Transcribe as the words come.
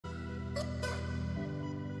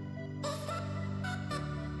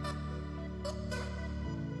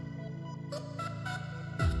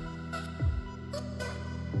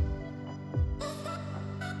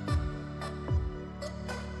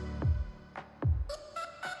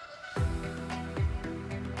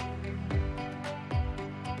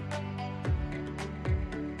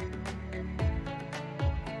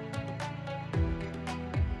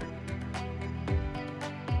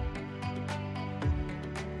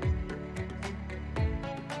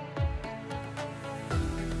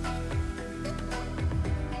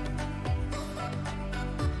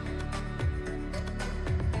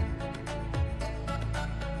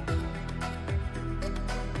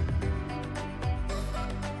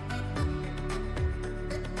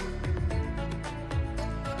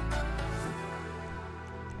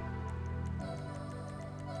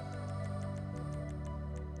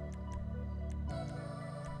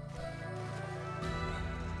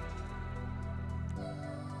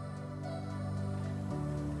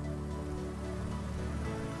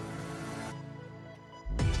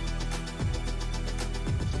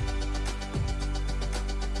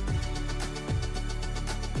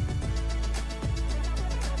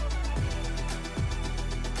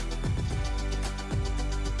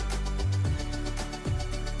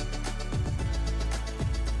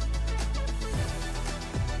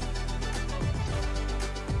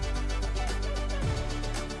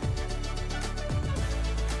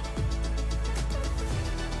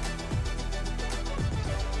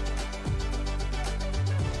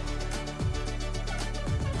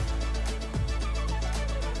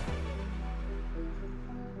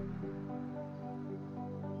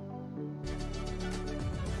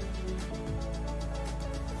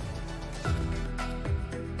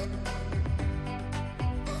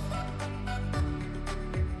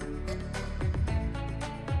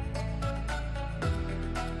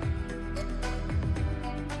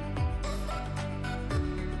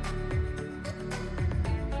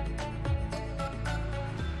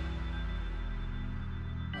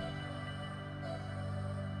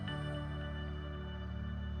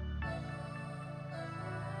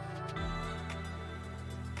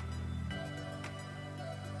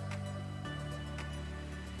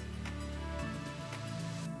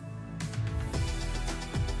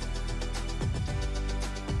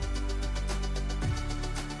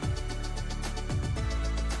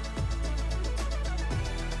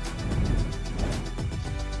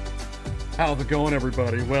How's it going,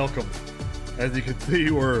 everybody? Welcome. As you can see,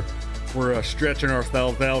 we're stretching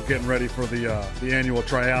ourselves out, getting ready for the annual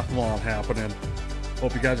triathlon happening.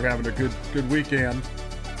 Hope you guys are having a good weekend.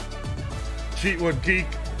 Cheatwood Geek,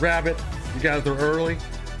 Rabbit, you guys are early.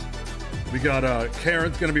 We got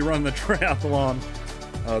Karen's going to be running the triathlon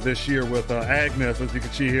this year with Agnes, as you can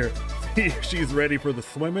see here. She's ready for the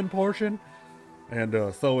swimming portion,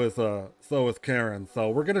 and so is Karen. So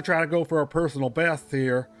we're going to try to go for our personal best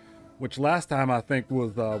here, which last time I think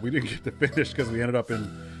was we didn't get to finish because we ended up in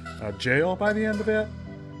jail by the end of it.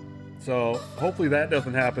 So hopefully that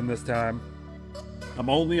doesn't happen this time. I'm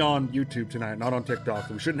only on YouTube tonight, not on TikTok,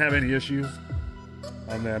 so we shouldn't have any issues.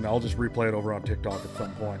 And then I'll just replay it over on TikTok at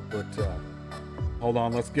some point. But hold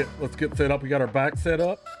on, let's get set up. We got our back set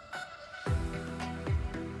up.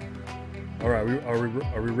 All right, are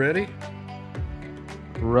we ready?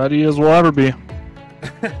 Ready as we'll ever be.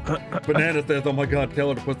 Banana says, "Oh my God, tell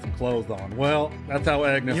her to put some clothes on." Well, that's how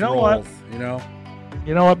Agnes rolls. What? You know.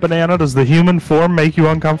 You know what, Banana? Does the human form make you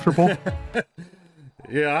uncomfortable?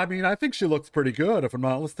 Yeah, I mean, I think she looks pretty good. If I'm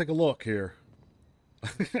not, let's take a look here.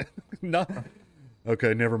 No.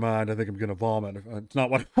 Okay, never mind. I think I'm gonna vomit. It's not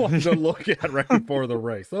what I wanted to look at right before the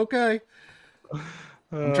race. Okay.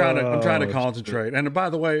 I'm trying to concentrate. And by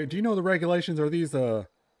the way, do you know the regulations? Are these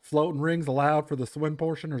floating rings allowed for the swim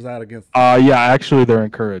portion, or is that against? Yeah, actually they're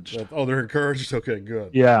encouraged. Oh, they're encouraged. Okay, good.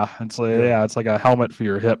 Yeah, it's like a helmet for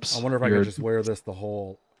your hips. I wonder if I could just wear this the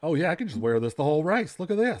whole. Oh yeah, I can just wear this the whole race. Look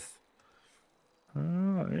at this.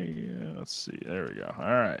 Yeah, let's see. There we go. All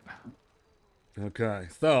right. Okay,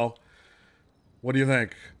 so what do you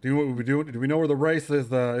think? Do we know where the race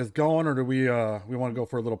is going, or do we want to go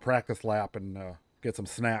for a little practice lap and get some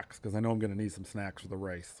snacks? Because I know I'm going to need some snacks for the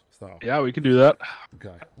race. So yeah, we can do that.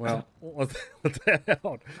 Okay. Well, let's head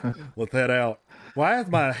out. Let's head out. Why is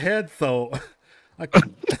my head so?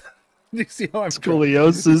 You see how I'm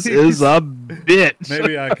scoliosis is a bitch.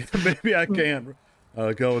 Maybe I can't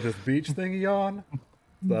go with this beach thingy on.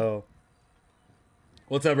 So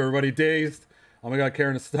what's up, everybody? Dazed. Oh my God,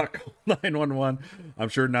 Karen is stuck. 911. I'm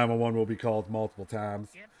sure 911 will be called multiple times.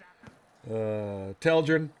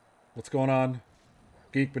 Telgin, what's going on?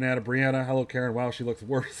 Geek, Banana, Brianna. Hello, Karen. Wow, she looks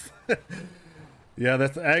worse. Yeah,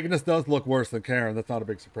 Agnes does look worse than Karen. That's not a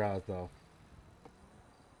big surprise, though.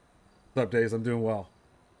 What's up, Daze? I'm doing well.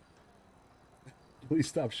 Please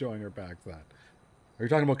stop showing her backside. Are you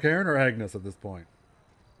talking about Karen or Agnes at this point?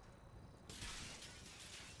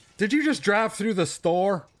 Did you just drive through the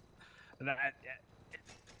store?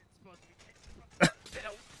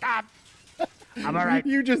 Stop. I'm all right.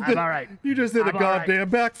 You just did a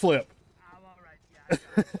goddamn backflip. I'm all right.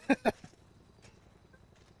 Yeah.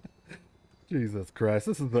 Jesus Christ,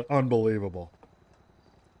 this is unbelievable.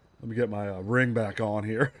 Let me get my ring back on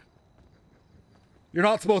here. You're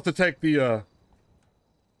not supposed to take the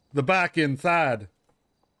back inside.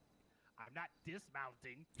 I'm not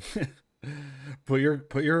dismounting.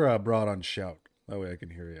 Put your broad on shout. That way I can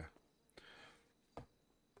hear you.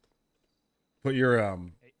 Put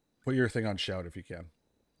your thing on shout if you can.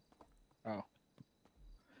 Oh.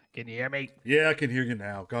 Can you hear me? Yeah, I can hear you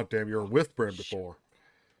now. God damn, you were whispering before.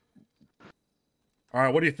 All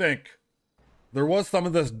right, what do you think? There was some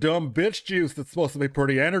of this dumb bitch juice that's supposed to be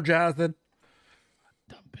pretty energizing.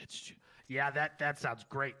 Dumb bitch juice. Yeah, that sounds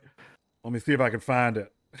great. Let me see if I can find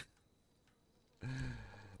it.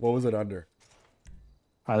 What was it under?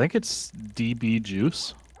 I think it's DB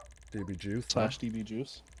Juice. DB Juice? / DB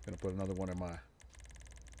Juice. Gonna put another one in my...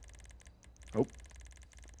 Oh.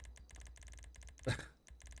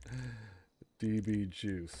 DB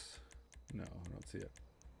Juice. No, I don't see it.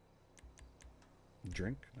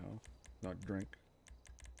 Drink? No, not drink.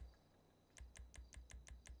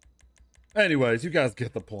 Anyways, you guys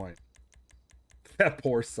get the point. That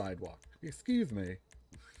poor sidewalk. Excuse me.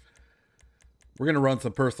 We're going to run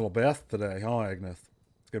some personal best today, huh, Agnes?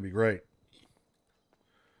 It's going to be great.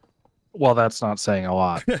 Well, that's not saying a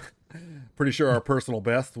lot. Pretty sure our personal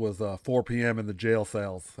best was 4 p.m. in the jail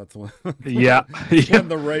cells. That's when, yeah. when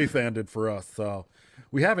the race ended for us. So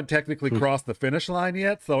we haven't technically crossed the finish line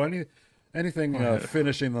yet. So anything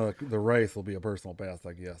finishing the race will be a personal best,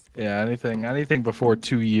 I guess. Yeah, anything before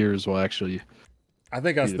 2 years will actually. I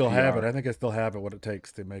think I still have it. I think I still have it. What it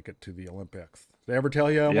takes to make it to the Olympics. Did I ever tell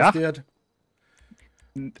you I almost did?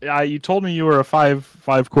 You told me you were a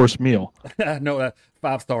five course meal. No,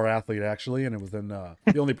 5-star athlete actually, and it was in.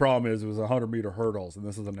 The only problem is it was 100-meter hurdles, and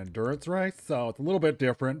this is an endurance race, so it's a little bit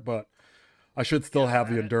different. But I should still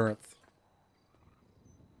have the endurance.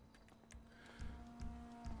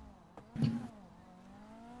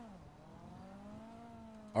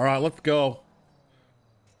 All right, let's go.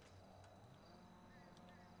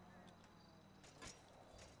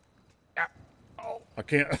 I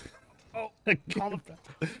can't. Oh, call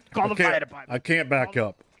the fire department. I can't back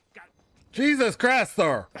up. Jesus Christ,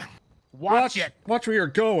 sir! Watch it. Watch where you're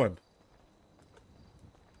going.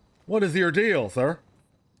 What is your deal, sir?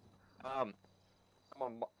 I'm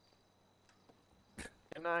on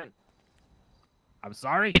 9. I'm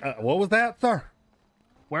sorry. What was that, sir?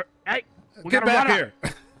 Hey, we Get gotta back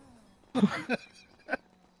run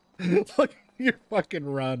here! Look, you fucking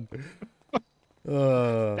run.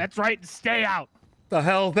 That's right. Stay out. The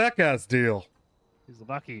hell's that guy's deal? He's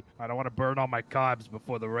lucky. I don't want to burn all my carbs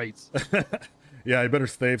before the race. Yeah, you better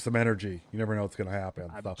save some energy. You never know what's gonna happen.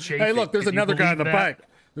 I'm So. chafing. Hey, look, there's Can you another guy in the believe that? back.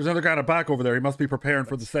 There's another guy in the back over there. He must be preparing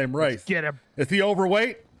for the same race. Get him. Is he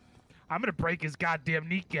overweight? I'm gonna break his goddamn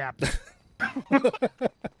kneecaps.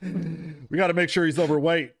 We got to make sure he's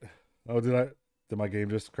overweight. Oh, did my game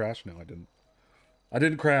just crash? No, I didn't. I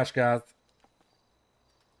didn't crash, guys.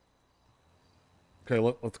 Okay,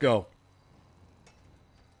 let's go.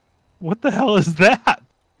 What the hell is that?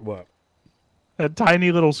 What? That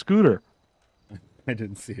tiny little scooter. I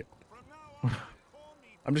didn't see it.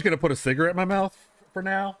 I'm just gonna put a cigarette in my mouth for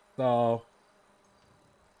now. So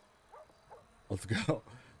let's go.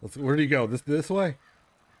 Where did he go? This way?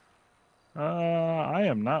 I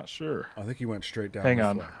am not sure. I think he went straight down. Hang this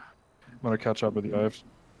on. way. I'm gonna catch up with you.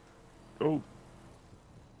 Oh,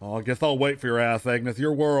 Oh, I guess I'll wait for your ass, Agnes.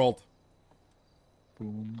 Your world.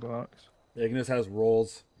 boombox. Agnes has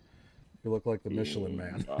rolls. You look like the Michelin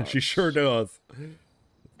Man. Boombox. She sure does.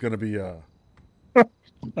 It's gonna be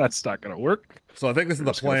That's not gonna work. So I think this is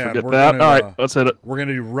the Just gonna plan. forget We're that. gonna, All right, let's hit it. We're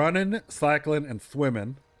gonna do running, cycling, and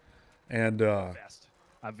swimming, and Fast.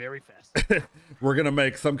 I'm very fast. we're gonna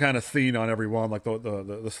make some kind of scene on every one. Like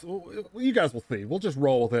the you guys will see. We'll just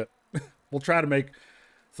roll with it. We'll try to make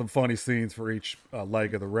some funny scenes for each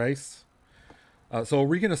leg of the race. So are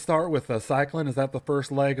we gonna start with cycling? Is that the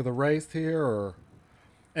first leg of the race here, or?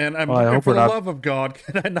 And I hope for we're the not- love of God,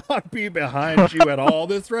 can I not be behind you at all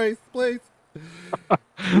this race, please?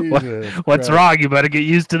 Jesus What's Christ. wrong? You better get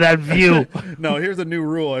used to that view. No, here's a new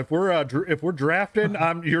rule. If we're drafting,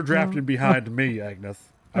 you're drafting behind me, Agnes.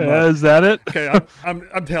 Is that it? Okay,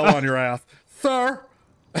 I'm tail on your ass, sir.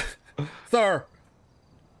 Sir.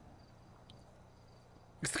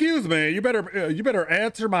 Excuse me. You better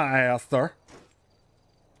answer my ass, sir.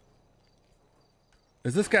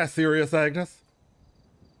 Is this guy serious, Agnes?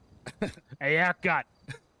 Hey, haircut.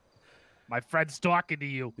 My friend's talking to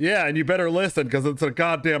you. Yeah, and you better listen because it's a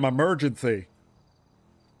goddamn emergency.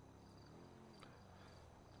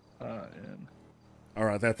 All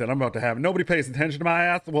right, that's it. I'm about to have it. Nobody pays attention to my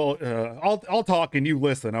ass. Well, I'll talk and you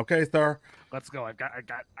listen, okay, sir? Let's go. I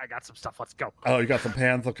got some stuff. Let's go. Oh, you got some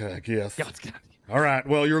pans? Okay, I guess. Yeah, let's get out of here. All right.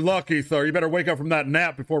 Well, you're lucky, sir. You better wake up from that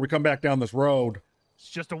nap before we come back down this road. It's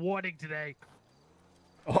just a warning today.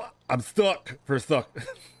 Oh, I'm stuck for a sec.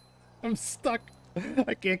 I'm stuck.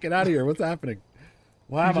 I can't get out of here. What's happening?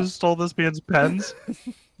 Why You am I? just stole this man's pens.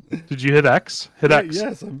 Did you hit X? Hit X.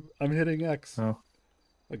 Yes, I'm hitting X. Oh.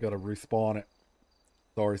 I gotta respawn it.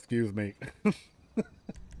 Sorry, excuse me.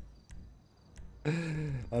 I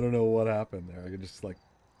don't know what happened there. I could just like,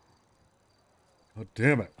 oh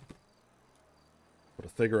damn it! Put a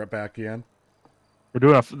cigarette back in. We're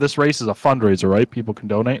doing this race is a fundraiser, right? People can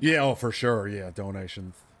donate. Yeah, oh for sure. Yeah,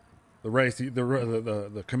 donations. The race,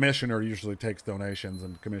 the commissioner usually takes donations,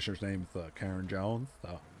 and the commissioner's name is Karen Jones.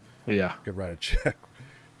 So Yeah. could write a check.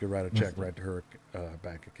 Could write a check right to her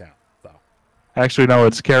bank account. So Actually, no,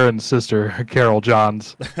 it's Karen's sister, Carol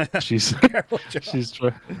Johns. She's Carol Johns. she's.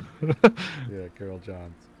 Yeah, Carol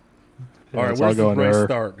Johns. Yeah, All right, it's where's the going to race her.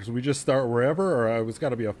 start? Because we just start wherever, or it's got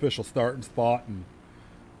to be official starting spot.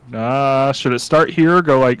 And Should it start here?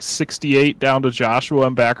 Go like 68 down to Joshua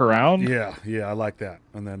and back around? yeah, I like that.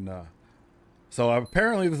 And then, so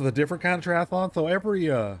apparently this is a different kind of triathlon. So every,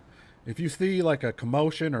 if you see like a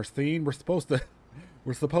commotion or scene, we're supposed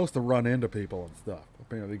to run into people and stuff.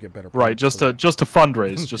 Apparently, get better. Right, points for just to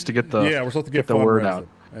fundraise, just to get the yeah, we're supposed to get the word fundraising. out.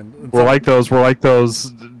 And We're like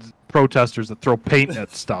those protesters that throw paint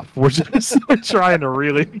at stuff. We're just trying to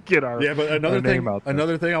really get our yeah, but our name out there.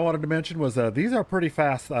 another thing I wanted to mention was these are pretty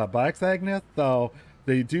fast bikes, Agnes. So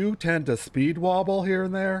they do tend to speed wobble here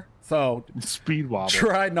and there. So Speed wobble.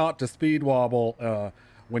 try not to speed wobble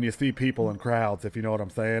when you see people in crowds, if you know what I'm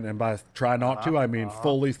saying. And by try not to, I mean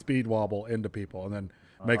fully speed wobble into people and then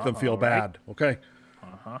make them feel all right. bad. Okay.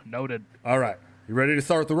 Noted. All right. You ready to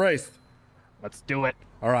start the race? Let's do it.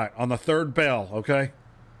 All right. On the third bell. Okay.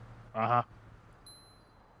 That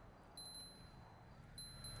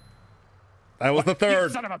was the You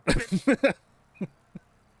third. son of a bitch.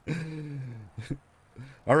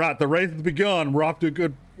 All right. The race has begun. We're off to a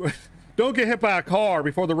good. Don't get hit by a car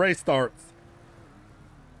before the race starts.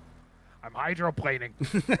 I'm hydroplaning.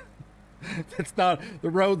 It's not. The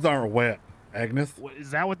roads aren't wet, Agnes.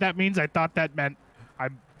 Is that what that means? I thought that meant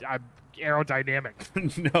I'm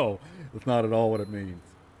aerodynamic. No, that's not at all what it means.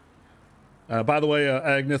 By the way,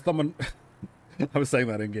 Agnes, someone. I was saying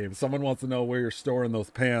that in game. Someone wants to know where you're storing those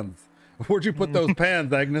pans. Where'd you put those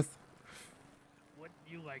pans, Agnes? Wouldn't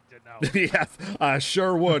you like to know? Yes, I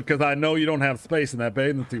sure would, because I know you don't have space in that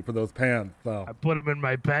bathing suit for those pans. So I put them in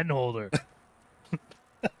my pen holder.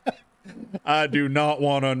 I do not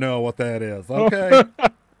want to know what that is. Okay.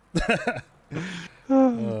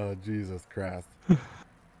 Oh, Jesus Christ.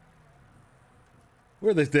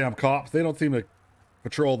 Where are these damn cops? They don't seem to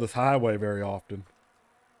patrol this highway very often.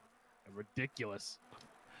 Ridiculous.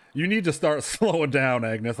 You need to start slowing down,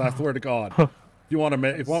 Agnes. I swear to God. If you want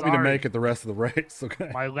me to make it the rest of the race,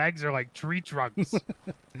 okay? My legs are like tree trunks.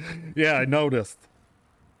 Yeah, I noticed.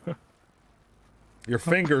 Your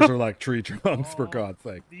fingers are like tree trunks, for God's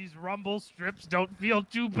sake. These rumble strips don't feel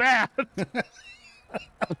too bad.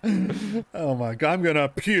 Oh my God, I'm gonna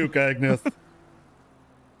puke, Agnes.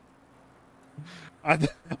 I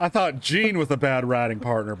thought Gene was a bad riding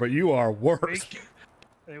partner, but you are worse.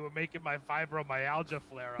 They were making my fibromyalgia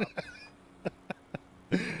flare up.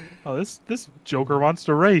 Oh, this Joker wants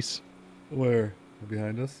to race. Where?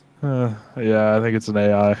 Behind us? Yeah, I think it's an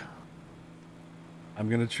AI. I'm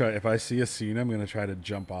gonna try. If I see a scene, I'm gonna try to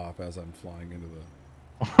jump off as I'm flying into the.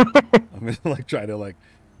 I'm gonna like try to like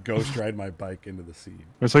ghost ride my bike into the scene.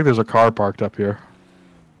 Looks like there's a car parked up here.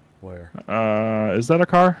 Where? Is that a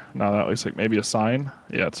car? No, that looks like maybe a sign.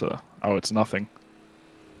 Yeah, it's a. Oh, it's nothing.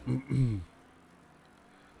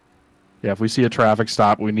 Yeah, if we see a traffic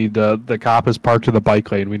stop, we need the cop is parked in the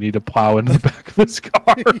bike lane. We need to plow into the back of this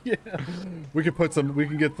car. Yeah. We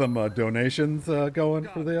can get some donations going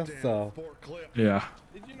for this. So. Yeah.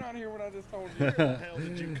 Did you not hear what I just told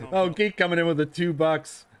you? Oh, Geek coming in with a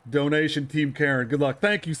 $2 donation. Team Karen, good luck.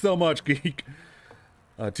 Thank you so much, Geek.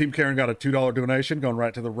 Team Karen got a $2 donation going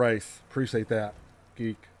right to the race. Appreciate that,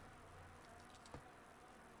 Geek.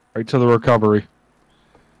 Right to the recovery.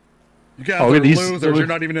 You guys are these losers. You're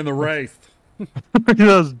not even in the race. Look at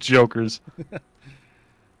those jokers.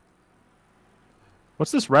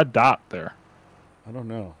 What's this red dot there? I don't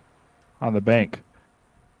know. On the bank.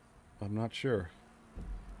 I'm not sure.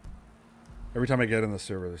 Every time I get in the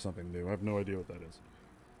server, there's something new. I have no idea what that is.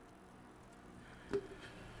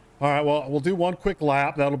 All right, well, we'll do one quick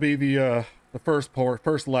lap. That'll be the first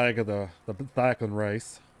leg of the cycling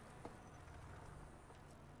race.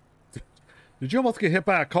 Did you almost get hit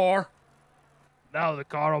by a car? No, the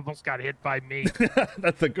car almost got hit by me.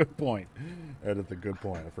 That's a good point. That is a good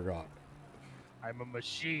point. I forgot. I'm a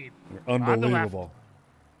machine. You're unbelievable.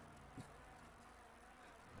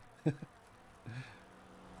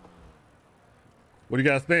 What do you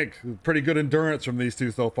guys think? Pretty good endurance from these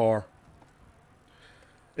two so far.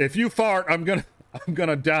 If you fart, I'm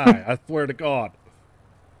gonna die. I swear to God.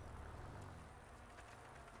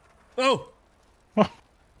 Oh!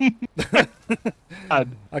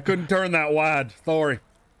 I couldn't turn that wide. Sorry.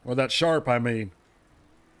 Or that sharp, I mean.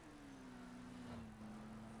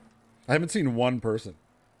 I haven't seen one person.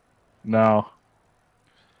 No.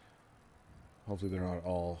 Hopefully they're not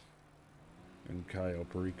all in Cayo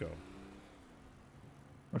Perico.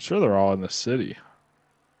 I'm sure they're all in the city.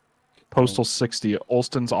 Postal 60,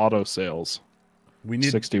 Olston's Auto Sales. We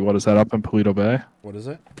need 60, what is that up in Paleto Bay? What is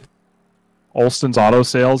it? Olston's Auto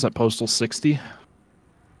Sales at Postal 60.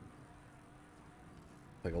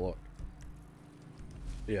 Take a look.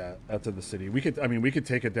 Yeah, that's in the city. We could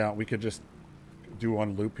take it down. We could just do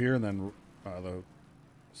one loop here and then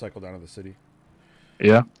cycle down to the city.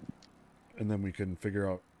 Yeah. And then we can figure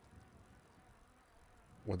out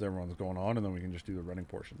what everyone's going on, and then we can just do the running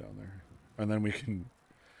portion down there. And then we can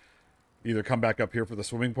either come back up here for the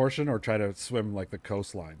swimming portion or try to swim like the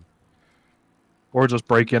coastline. Or just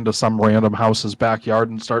break into some random house's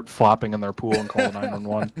backyard and start flopping in their pool and call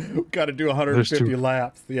 911. Got to do 150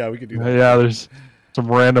 laps. Yeah, we could do that. Yeah, there's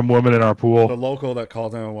some random woman in our pool. The local that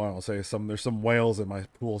calls 911 will say there's some whales in my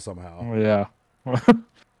pool somehow. Oh, yeah.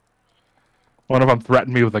 One of them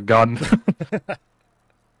threatened me with a gun.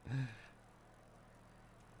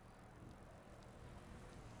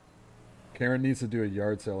 Karen needs to do a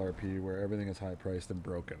yard sale RP where everything is high priced and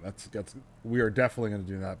broken. We are definitely going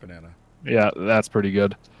to do that, Banana. Yeah, that's pretty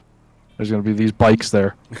good. There's going to be these bikes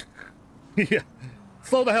there. Yeah.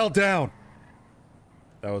 Slow the hell down.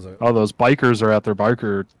 That was Oh, those bikers are at their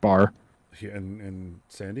biker bar. In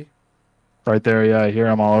Sandy? Right there, yeah. I hear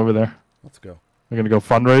them all over there. Let's go. We're going to go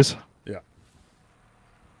fundraise? Yeah.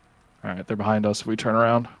 All right, they're behind us if we turn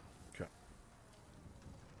around. Okay.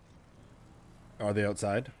 Are they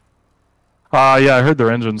outside? Yeah, I heard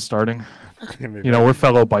their engine's starting. Maybe You know, we're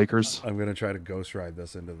fellow bikers. I'm gonna try to ghost ride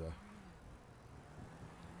this into the.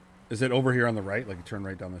 Is it over here on the right? Like you turn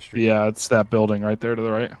right down the street? Yeah, it's that building right there to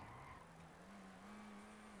the right.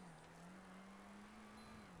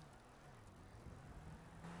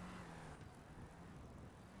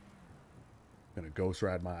 Gonna ghost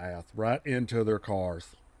ride my ass right into their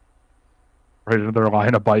cars. Right into their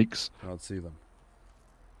line of bikes. I don't see them.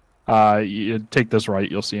 You take this right,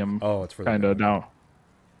 you'll see them Oh, it's for the kind of now.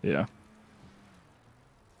 Yeah.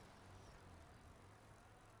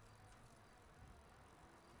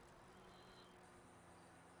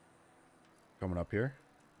 Coming up here.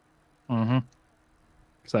 Mm-hmm.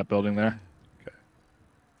 It's that building there.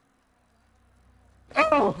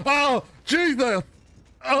 Oh, Jesus!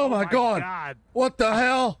 Oh my God! What the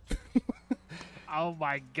hell? Oh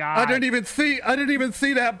my God! I didn't even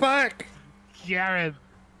see that back. Jared.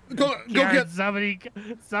 Go Jared, get somebody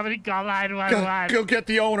call 911. go get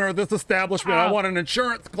the owner of this establishment. I want an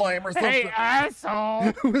insurance claim or something. Hey,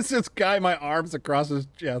 asshole! Who's this guy? My arms across his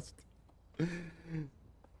chest.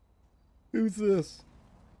 Who's this?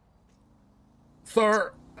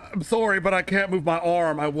 Sir, I'm sorry, but I can't move my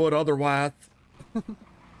arm. I would otherwise.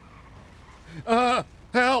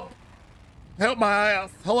 Help! Help my ass!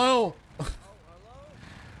 Hello? Oh,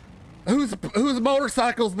 hello? Whose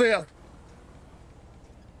motorcycle's this?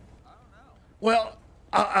 I don't know. Well,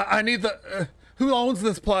 I need the. Who owns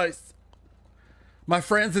this place? My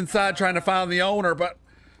friend's inside trying to find the owner, but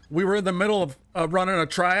we were in the middle of running a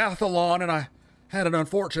triathlon, and I had an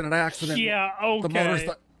unfortunate accident. Yeah, okay. The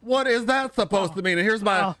motorcycle. What is that supposed to mean? And here's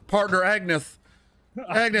my partner, Agnes.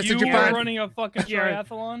 Agnes, You did you were find? running a fucking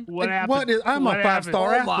triathlon? What happened? What is? I'm What a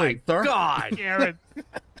 5-star happened? athlete, sir. God, Jared.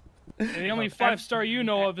 And the only 5-star you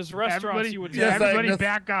know of is restaurants Everybody, you would Yes, visit. everybody Agnes.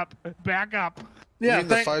 back up. Back up. Yeah, You mean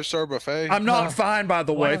the thank- 5-star buffet? I'm not fine, by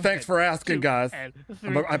the way. Thanks for asking, guys. And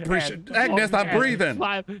I appreciate. and Agnes, I'm and breathing.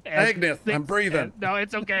 5 and Agnes, 6 I'm breathing. and- no,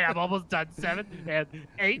 it's okay. I'm almost done. 7 and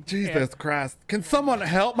 8. Jesus Christ! Can someone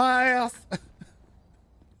help my ass?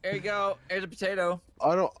 There you go. Here's a potato.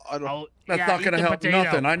 I don't. Oh, That's yeah, not eat going to the help potato.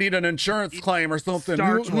 nothing. I need an insurance claim or something.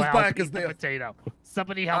 Starch Whose will help. back is Eat the this? potato.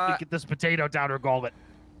 Somebody help me get this potato down her gullet.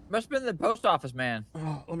 Must have been the post office man.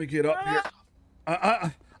 Oh, let me get up here.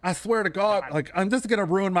 I swear to God, like this is going to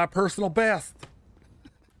ruin my personal best.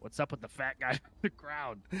 What's up with the fat guy on the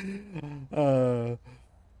ground?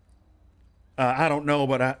 I don't know,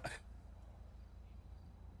 but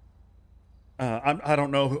I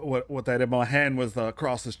don't know what that is. My hand was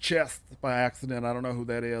across his chest by accident. I don't know who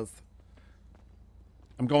that is.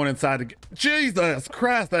 I'm going inside to get. Jesus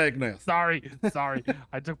Christ, Agnes. Sorry.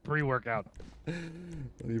 I took pre-workout. Let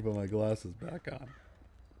me put my glasses back on.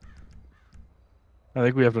 I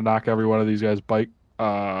think we have to knock every one of these guys' bike.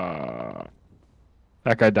 That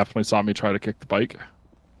guy definitely saw me try to kick the bike.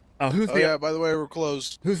 Who's Oh the yeah. By the way, we're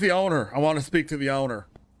closed. Who's the owner? I want to speak to the owner.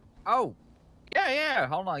 Oh. Yeah.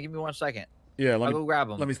 Hold on. Give me 1 second. Yeah, I'll let go me grab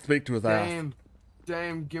him. let me speak to his ass.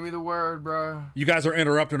 Dame, give me the word, bro. You guys are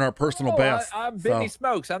interrupting our personal Oh, best. I'm so- Benny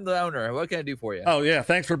Smokes. I'm the owner. What can I do for you? Oh yeah,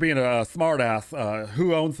 thanks for being a smart ass.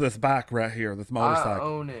 Who owns this bike right here? This I motorcycle.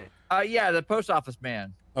 own it. Yeah, the post office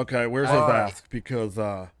man. Okay, where's his ass? Because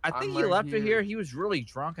I think I'm he right left it here. here. He was really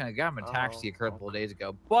drunk, and I got him a taxi a Oh. couple of days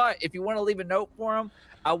ago. But if you want to leave a note for him,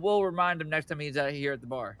 I will remind him next time he's out here at the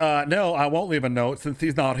bar. no, I won't leave a note since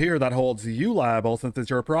he's not here. That holds you liable since it's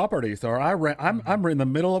your property. So I'm in the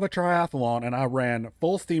middle of a triathlon and I ran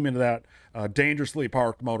full steam into that dangerously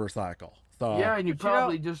parked motorcycle. So Yeah, and you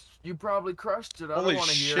But you know- probably crushed it. I Holy don't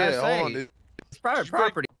want to hear shit! it. Hold on, say- dude. It's private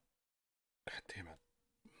property. God damn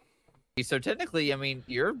it. So technically, I mean,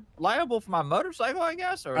 you're liable for my motorcycle, I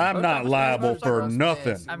guess. Or I'm post not office man's liable for motorcycle?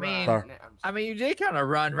 nothing. I mean- Sorry. I mean, you did kind of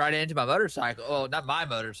run right into my motorcycle. Oh, not my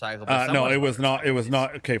motorcycle. But No, someone's it was not. It was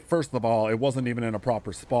motorcycle. not. Okay, first of all, it wasn't even in a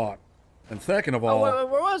proper spot, and second of Oh, all,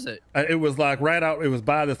 where was it? it was like right out. It was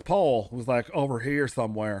by this pole. It was like over here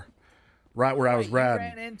somewhere, right where I was You riding.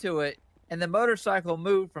 ran into it, and the motorcycle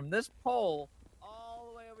moved from this pole all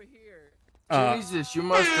the way over here. Jesus, you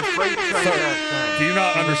must have freight trained that Do thing. you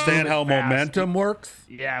not understand how moving fast. momentum works?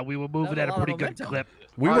 Yeah, we were moving That at was a a lot pretty of good momentum. clip.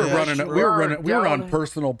 We Oh, were yeah, running. sure. We were on Down-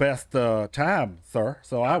 personal best time, sir.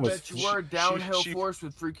 So I was. Bet you were downhill she- force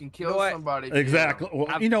would freaking You kill know what? somebody. Exactly. Well,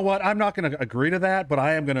 I've- you know what? I'm not going to agree to that, but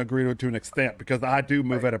I am going to agree to it to an extent because I do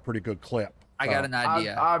move at a pretty good clip. I got an I,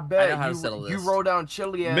 idea. I I bet know how to settle you this. roll down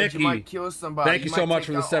chili and Mickey, you might kill somebody. Thank you so might much take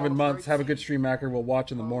for the out 7 all months. Have a good freight. stream, Macker. We'll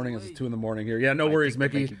watch in the morning as it's 2 in the morning here. Yeah, no I worries,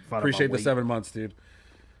 think they're Mickey. making fun of Appreciate my the weight. 7 months, dude.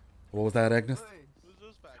 What was that, Agnes?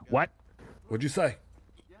 What? What'd you say?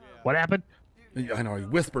 What happened? I know he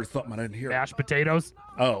whispered something I didn't hear. Mashed potatoes?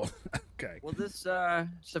 Oh, okay. Will this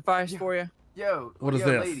suffice for you? Yo, What is yo,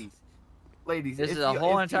 this? Ladies, This if is a you-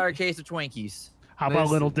 whole if entire you, case of Twinkies. How about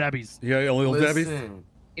Listen. Little Debbie's? Yeah, little Debbie's. listen.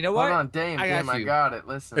 You know what? Hold on, damn, I got I you. got it.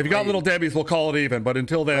 Listen. If you got ladies, little Debbie's, we'll call it even. But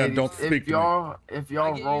until then, ladies, don't speak if to me. y'all, if I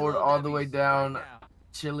y'all get you rolled Little all the way Debbie's down right now.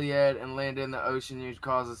 Chiliad and landed in the ocean, you'd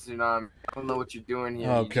cause a tsunami. I don't know what you're doing here.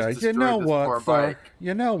 Okay, just you know destroyed this poor what, sir? bike.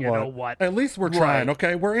 You know You know what? what? At least we're What? trying.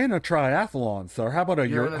 Okay, we're in a triathlon, sir. How about a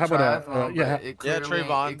You're in a how about a triathlon, yeah? but it Yeah, clearly-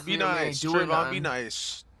 Trayvon, it be clearly ain't nice. doing Trayvon, be nothing.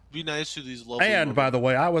 nice. Be nice to these lovely And by women. the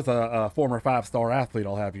way, I was a former 5-star athlete.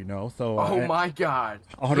 I'll have you know. So Oh my God.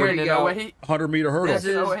 100 Here you go. 100 meter hurdles.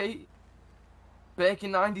 This It is is- 08? Back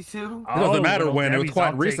in 92? doesn't matter Little when. It was Debbie's, quite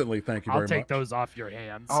I'll take- recently. Thank you I'll very take much. those off your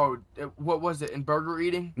hands. Oh, what was it? In burger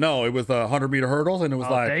eating? No, it was 100 meter hurdles, and it was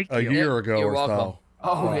Oh, like thank a you. year ago You're or welcome. so.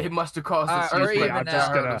 Oh, Oh. it must have cost us. or some even I'm breakdown just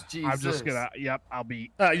gonna. hurdles. I'm just Jesus. gonna. Yep, I'll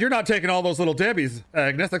be. You're not taking all those little Debbie's,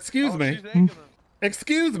 Agnes. Excuse Oh, me. she's taking them.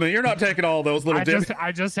 Excuse me. You're not taking all those little Debbie's.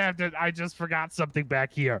 I just forgot something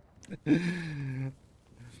back here.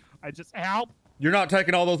 I just help. You're not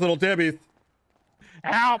taking all those little Debbie's.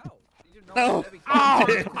 Help. Oh. Oh,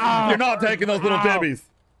 You're not taking those little Ow. Debbie's.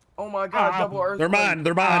 Oh my God, Oh, double earthquake. They're mine.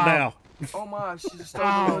 They're mine Oh. now. Oh my, she just stole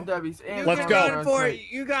Oh. the little Debbie's. And Let's the go. double Run for it.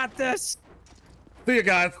 earthquake. You got this. See you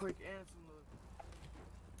guys. Quick, and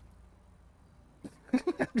some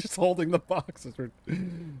little- Just holding the boxes.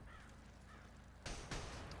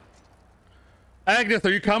 Agnes,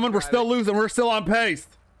 are you coming? We're still losing. We're still on pace.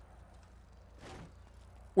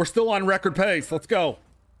 We're still on record pace. Let's go.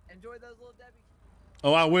 Enjoy those little Debbie.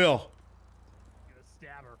 Oh, I will. Gonna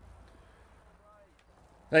stab her.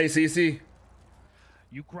 Hey, Cece.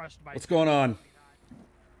 You crushed my. What's going on?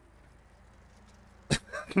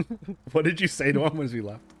 What did you say to him as we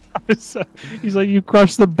left? He's like, you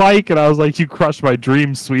crushed the bike, and I was like, you crushed my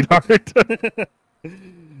dreams, sweetheart.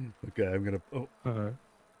 Okay, I'm gonna. Oh, I'm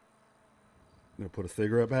gonna put a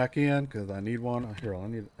cigarette back in because I need one. Here, I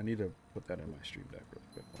need to put that in my stream deck really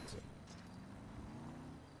quick. One second.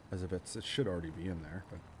 As if it should already be in there,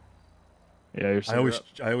 but Yeah, you're.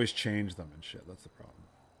 I always change them and shit. That's the problem.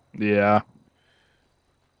 Yeah.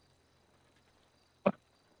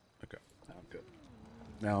 Okay, now I'm good.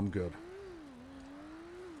 Now I'm good.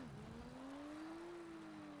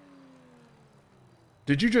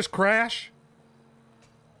 Did you just crash?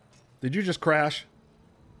 Did you just crash?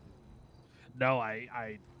 No, I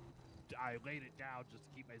laid it down just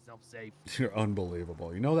to keep myself safe. You're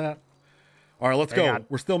unbelievable. You know that? All right, let's Hang go. on.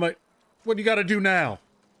 We're still What do you got to do now?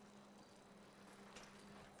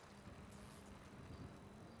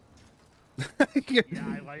 Yeah,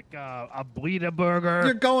 I like a bleeder burger.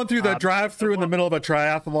 You're going through the drive-through in the middle of a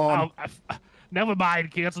triathlon. Never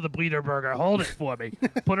mind. Cancel the bleeder burger. Hold it for me.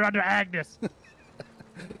 Put it under Agnes.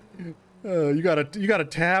 You got a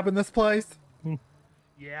tab in this place?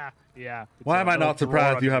 Yeah. It's Why a am I little not drawer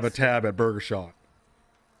surprised you under have a this. tab at Burger Shot?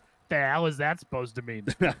 The hell is that supposed to mean?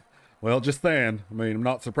 Well, just saying. I mean, I'm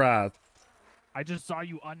not surprised. I just saw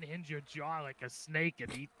you unhinge your jaw like a snake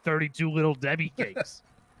and eat 32 little Debbie cakes.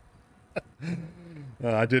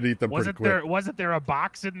 I did eat them pretty quick. Wasn't there a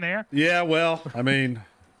box in there? Yeah, well, I mean,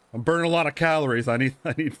 I'm burning a lot of calories. I need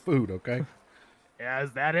food, okay? Yeah,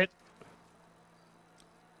 is that it?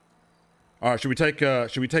 All right, should we take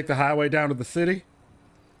the highway down to the city?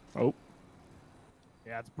 Oh.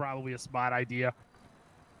 Yeah, it's probably a smart idea.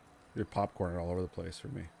 Your popcorn all over the place for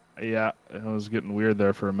me. Yeah, it was getting weird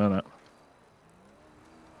there for a minute.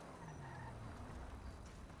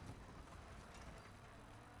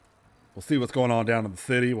 We'll see what's going on down in the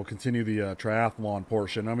city. We'll continue the triathlon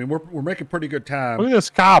portion. I mean, we're making pretty good time. Look at this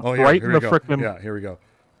cop Oh, yeah, right here in we the go. frickin'. Yeah, here we go.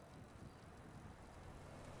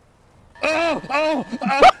 Oh!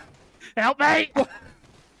 Help me!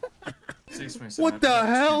 What the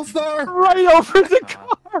hell, sir? Right over the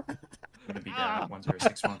car. Gonna be down at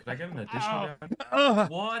 1061. Could I get an additional down? What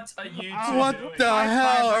What are you What doing? the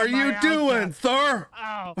hell are my you house, doing, sir?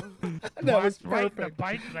 Oh, That was right in the perfect.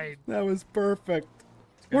 bike lane. That was perfect.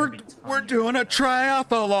 gonna We're be we're tons doing a of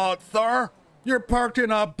triathlon, sir. You're parked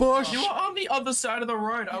in a bush. You were on the other side of the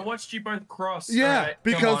road. I watched you both cross. Yeah, Alright, come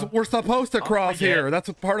because on. we're supposed to cross forget. here. That's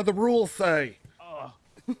what part of the rules say. Oh,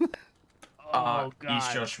 oh God.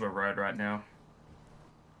 East Joshua Road right now.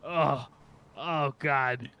 Oh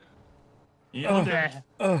God. You Oh.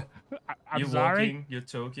 I'm you're sorry. walking. You're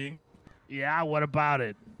talking. Yeah, what about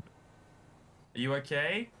it? Are you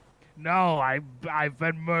okay? No, I've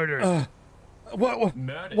been murdered. What?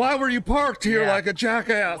 Murdered. Why were you parked here Yeah. like a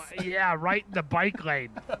jackass? Yeah, right in the bike lane.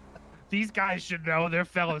 These guys should know they're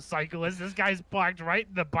fellow cyclists. This guy's parked right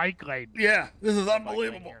in the bike lane. Yeah, this is Bike lane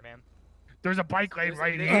unbelievable. here, man. There's a bike lane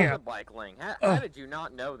right There's here. a bike lane. How did you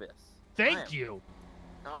not know this? Thank you.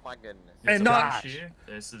 Oh my goodness. And not-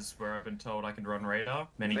 This is where I've been told I can run radar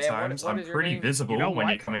many Man, times. what I'm is your pretty name? visible You know when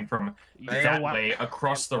what? you're coming from You know that what? way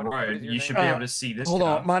across the What is road. your You should name? be able to see this Hold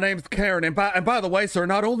car. on, my name's Karen, and by the way, sir,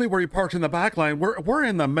 not only were you parked in the back lane, we're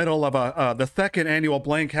in the middle of the second annual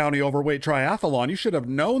Blaine County Overweight Triathlon. You should have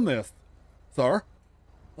known this, sir.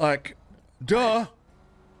 Like, duh.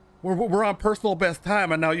 We're on personal best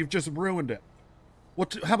time, and now you've just ruined it.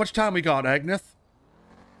 How much time we got, Agnes?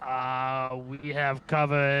 We have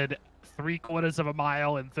covered 3/4 of a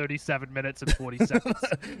mile in 37 minutes and 40 seconds.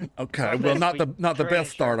 Okay, well, not the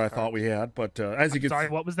best start I thought we had, but as you can Sorry,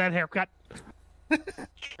 what was that haircut?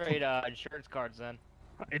 Trade insurance cards then.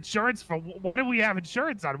 Insurance for what do we have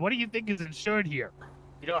insurance on? What do you think is insured here?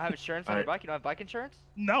 You don't have insurance on your bike? You don't have bike insurance?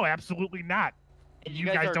 No, absolutely not. And You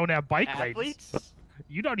guys are don't have bike athletes? lanes.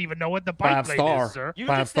 You don't even know what the bike lane Five-star. is, sir. You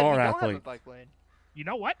Five just said we star don't have a athlete. bike lane. You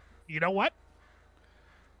know what? You know what?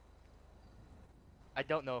 I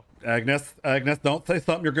don't know. Agnes, don't say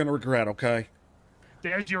something you're gonna regret, okay?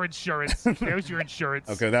 There's your insurance. There's your insurance.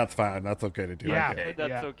 Okay, that's fine. That's okay to do. Yeah. Okay. That's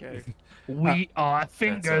Yeah. okay. We are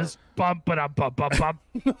fingers. Bump it up, bump, bump, bump.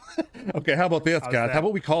 Okay, how about this, How's guys? that? How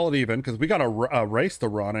about we call it even? Because we got a race to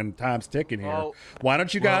run and time's ticking here. Well, Why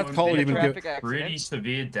don't you guys well, call it been even? traffic accident. Pretty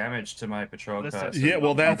severe damage to my patrol Listen, car. Yeah,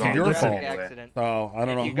 well, that's I'm your going fault. everywhere. Accident. Oh, I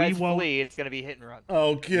don't If you know. guys We won't- flee, it's gonna be hit and run.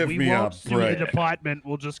 Oh, give We me a won't sue the break. department.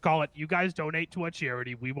 We'll just call it. You guys donate to a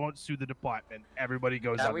charity. We won't sue the department. Everybody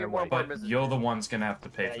goes Yeah, on we their won't way. put- But you're the ones gonna have to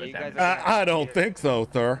pay Yeah, for the you guys damage. are- I don't think so,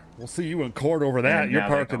 sir. We'll see you in court over that. And You're now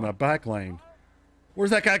they're parked in the gone. back lane.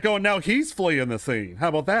 Where's that guy going now? He's fleeing the scene. How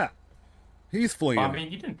about that? He's fleeing. I mean,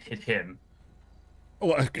 you didn't hit him.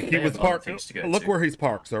 Well, he They was have other parked. things to go Look to. where he's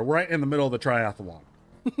parked, sir. Right in the middle of the triathlon.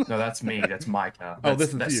 No, that's me. That's my car. Oh,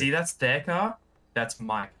 this That's- is you. See, that's their car. That's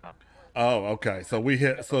my car. Oh, okay. So we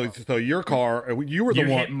hit. So your car. You were the You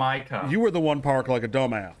one. hit my car. You were the one parked like a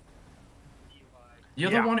dumbass.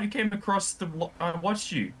 You're Yeah. the one who came across the. I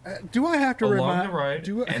watched you Do I have to along remind? the road,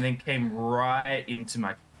 Do and then came right into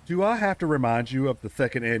my. Do I have to remind you of the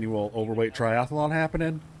second annual Overweight Triathlon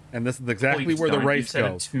happening? And this is exactly Please where the don't. race You've said it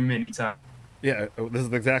goes. too many times. Yeah, this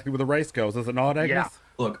is exactly where the race goes. Is it not, Agnes? Yeah.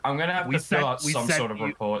 Look, I'm gonna have We to fill sent- out we some sent sort of you-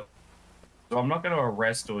 report. So I'm not gonna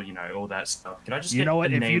arrest or all that stuff. Can I just You get know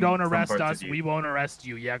what? a If name you don't from arrest both of us, you? we won't arrest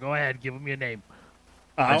you. Yeah, go ahead. Give him your name.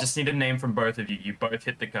 I just need a name from both of you. You both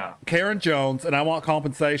hit the car. Karen Jones, and I want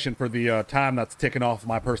compensation for the time that's ticking off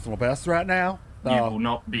my personal best right now. You will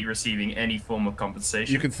not be receiving any form of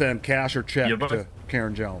compensation. You can send cash or check You're both- to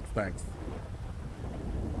Karen Jones. Thanks.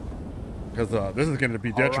 Because this is going to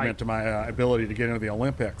be All detriment right. to my ability to get into the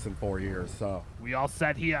Olympics in 4 years. So, We all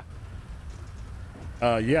set here.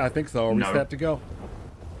 yeah, I think so. Are we No. set to go?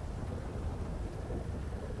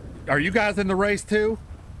 Are you guys in the race too?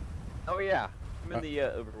 Oh yeah, I'm in the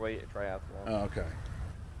overweight triathlon. Oh, okay.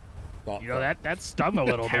 Thought You know so. that stung a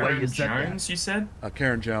little the way Karen you said that. Jones, you said?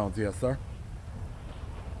 Karen Jones, yes, sir.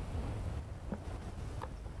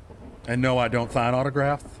 And no, I don't sign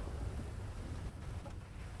autographs.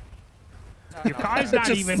 Your car's not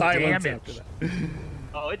Just even silence damaged. after that.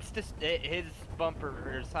 Oh, it's just his bumper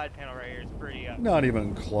or side panel right here is pretty. Not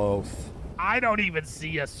even close. I don't even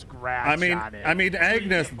see a scratch on it. I mean,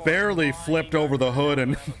 Agnes barely flipped over the hood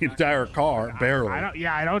and the entire car, barely.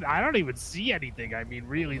 I don't even see anything. I mean,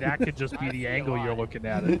 really, that could just be the angle you're looking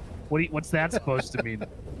at it. What's that supposed to mean?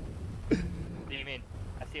 What do you mean?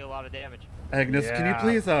 I see a lot of damage. Agnes, Yeah.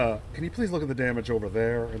 can you please look at the damage over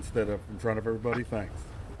there instead of in front of everybody? Thanks.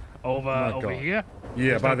 Over my over God. here? Yeah,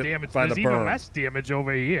 There's by no the damage. by There's the even burn. less damage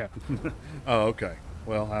over here. Oh, okay.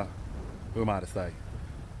 Well, who am I to say?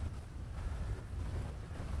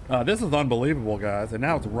 This is unbelievable, guys, and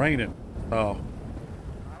now it's raining. Oh,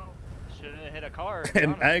 Shouldn't have hit a car. to be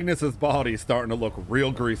and honest. Agnes's body is starting to look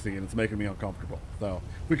real greasy, and it's making me uncomfortable. So,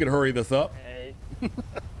 if we could hurry this up. Hey,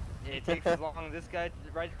 it takes as long as this guy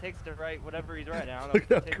takes to write whatever he's writing. I don't know Look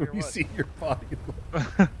if it's how take or what. greasy your body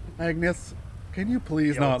looks. Agnes, can you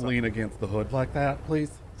please Yo, not what's up? lean against the hood like that,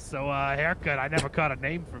 please? So, haircut. I never caught a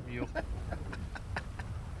name from you.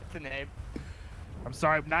 It's a name. I'm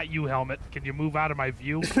sorry, not you, helmet. Can you move out of my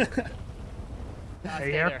view? Nah, Hey,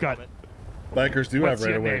 stay there, haircut. helmet. Bikers do What's have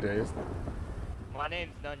your right away name? days. My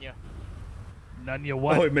name's Nunya. None you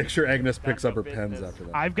what? Oh, wait, make sure Agnes picks None up her no pens business. after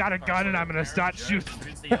that. I've got a gun and I'm gonna start Karen shooting.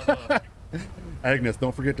 Jones, who's the other? Agnes,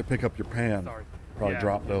 don't forget to pick up your pans. Sorry. Probably Yeah,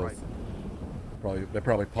 dropped you're those. right. They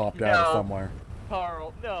probably popped out of No. somewhere.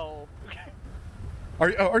 Carl, no.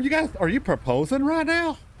 Are you proposing right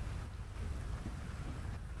now?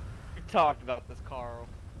 We talked about this, Carl.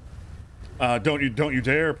 Don't you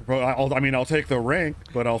dare propose. I'll take the ring,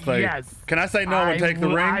 but I'll say, Yes. can I say no and take the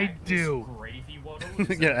ring? I do. Gravy water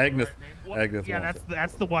Yeah, Agnes. What- Agnes. Yeah, wants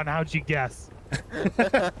that's the one. How'd you guess?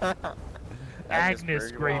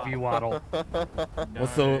 Agnes Gravy Waddle.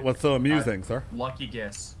 it. What's so amusing, sir? Lucky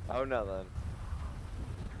guess. Oh no then.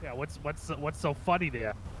 Yeah, what's so funny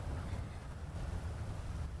there?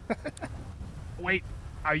 Wait,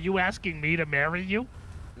 are you asking me to marry you?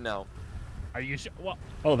 No. Are you sure? Well,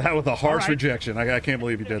 Oh, that was a harsh right. rejection. I can't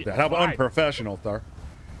believe you did that. How Fine. unprofessional, sir.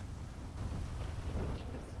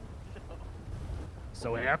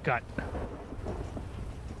 so haircut.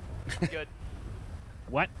 Good.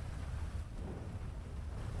 What?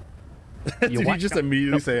 Did you what? just No,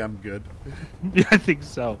 immediately no. say I'm good? Yeah, I think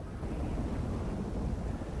so.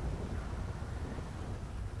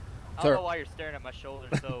 I Sir. don't know why you're staring at my shoulder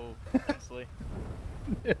so intensely.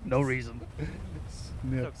 No reason.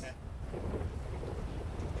 Snips.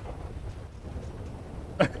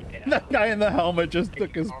 Okay. That guy in the helmet just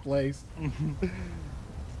took his place.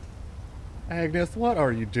 Agnes, what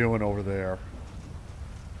are you doing over there?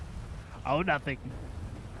 Oh, nothing.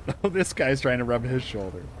 Oh, this guy's trying to rub his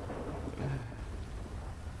shoulder.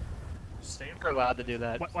 You're allowed to do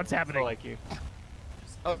that. What's happening? Like you.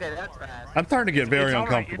 Okay, that's fast. I'm starting to get very It's all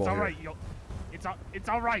right, uncomfortable It's all here. right. It's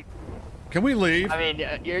all right. Can we leave? I mean,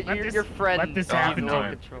 Let your this- friend let this needs happen. no No.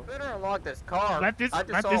 control. Better unlock this car. Let this I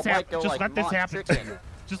just let saw this a bike happen. go Just like let this Mach happen. 60.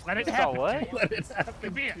 Just let it You saw happen. what? Let it happen.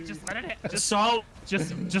 Come here. Just let it happen. So,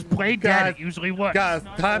 Just play dead. Guys- It usually works. Guys,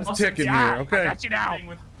 time's ticking here, I okay? got you now.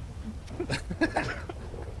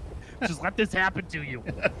 Just let this happen to you.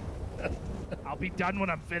 I'll be done when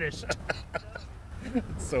I'm finished.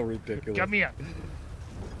 It's so ridiculous. Come here.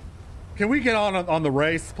 Can we get on the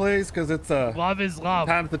race, please? Because it's Love is love.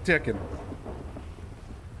 time's the ticking.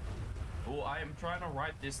 oh, I am trying to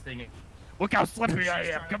write this thing. Look how slippery I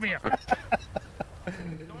am. Come here.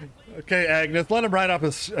 Okay, Agnes, let him write up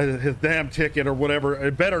his damn ticket or whatever.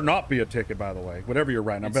 It better not be a ticket, by the way. Whatever you're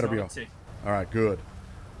writing, it It's better not be a a. tick, All right, good.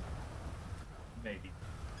 maybe.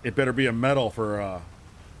 It better be a medal for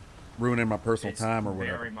ruining my personal It's time or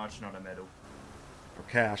whatever. very much not a medal. For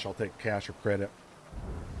cash, I'll take cash or credit.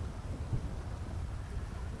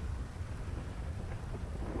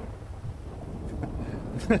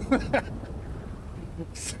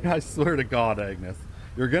 I swear to God, Agnes,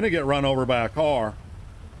 you're gonna get run over by a car.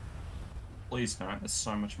 Please don't. There's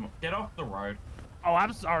so much more. Get off the road. Oh,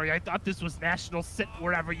 I'm sorry. I thought this was National Sit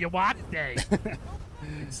Wherever You Want Day.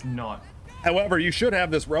 It's not. However, you should have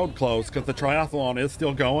this road closed because the triathlon is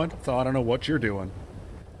still going. So I don't know what you're doing,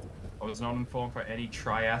 I was not informed for any letting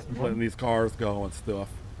triathlon. these cars go and stuff.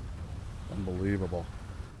 Unbelievable.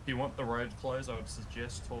 If you want the road closed, I would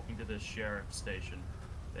suggest talking to the sheriff station.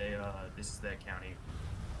 They, this is their county.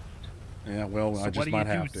 Yeah, well, So I just might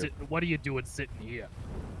have to. What are you doing sitting here?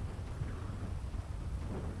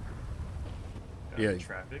 Yeah.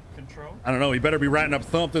 Traffic control. I don't know. You better be writing up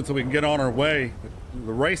something so we can get on our way.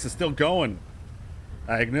 The race is still going,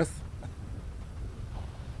 Agnes.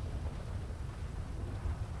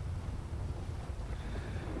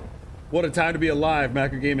 What a time to be alive.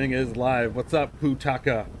 Mackergaming is live. What's up,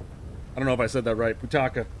 Putaka? I don't know if I said that right.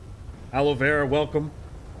 Putaka. Aloe Vera, welcome.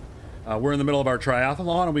 We're in the middle of our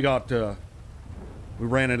triathlon, and we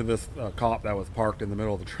ran into this cop that was parked in the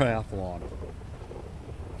middle of the triathlon.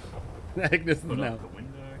 Agnes is Put now up the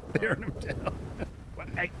window. staring him down.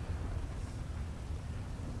 Hey,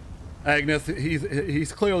 Agnes,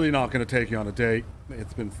 he's clearly not going to take you on a date.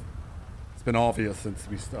 It's been obvious since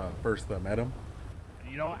we first met him.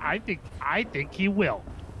 you know, I think he will.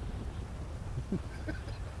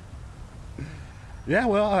 Yeah,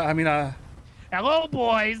 well, I mean, Hello,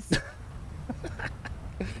 boys.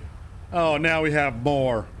 oh, now we have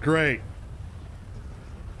more. Great.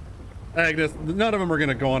 Agnes, none of them are going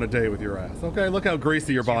to go on a date with your ass. Okay, look how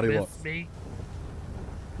greasy your body You looks. miss me?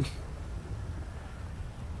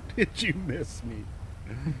 Did you miss me?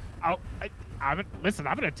 Oh, listen,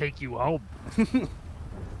 I'm gonna take you home.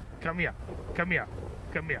 Come here. Come here.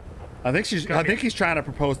 Come here. I think he's trying to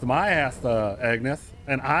propose to my ass, Agnes,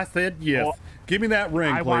 and I said yes. Well, Give me that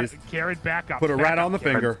ring, I please. want Karen back up. Put it back right up, on the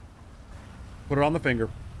Karen. finger. Put it on the finger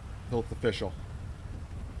until it's official.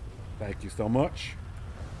 Thank you so much.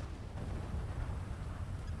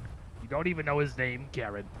 You don't even know his name,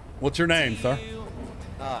 Karen. What's your name, sir?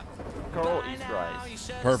 Carl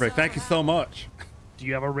Easterice. Perfect. Thank you so much. Do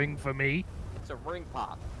you have a ring for me? It's a ring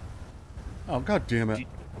pop. Oh, God damn it. Do-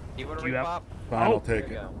 You want a Do you ring have- pop? Fine, Oh. I'll take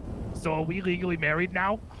Here it. you go. So are we legally married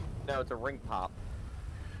now? No, it's a ring pop.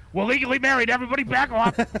 We're legally married. Everybody back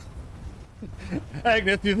off.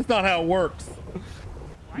 Agnes, that's not how it works.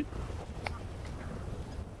 What?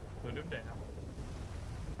 Put him down.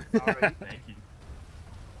 Sorry. Thank you.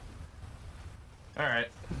 All right.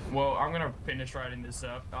 Well, I'm gonna finish writing this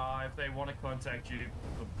up. If they want to contact you,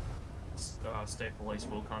 the state police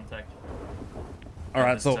will contact you. All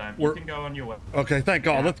right, so you can go on your way. Okay, thank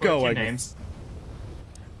God. Let's go. Names.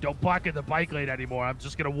 Don't park in the bike lane anymore. I'm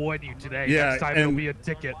just gonna warn you today. Yeah, next time there'll be a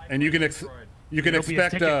ticket. And you can There'll be a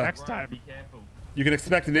expect ticket next time. Be careful. you can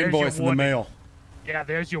expect an There's your invoice in the warning. mail. Yeah,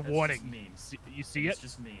 there's your That's warning. just mean. You see it? It's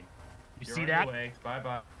just mean. You You're see on that? Your way. Bye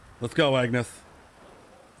bye. Let's go, Agnes.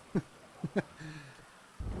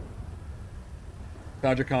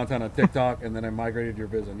 Found your content on TikTok, and then I migrated your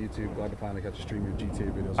vids on YouTube. Glad to finally catch you stream your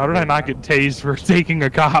GTA videos. How did I not get tased for taking a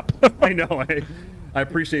cop? I know. I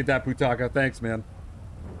appreciate that, Putaka. Thanks, man.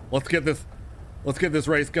 Let's get this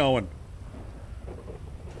race going.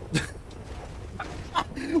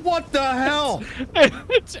 What the hell?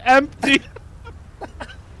 It's empty.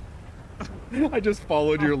 I just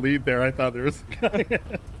followed your lead there. I thought there was a guy.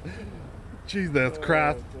 Jesus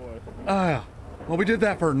Christ. Ah, well, we did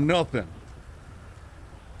that for nothing.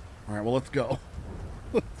 All right, well, let's go.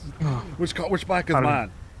 Which bike is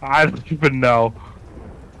mine? I don't even know.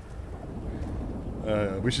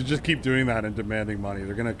 We should just keep doing that and demanding money.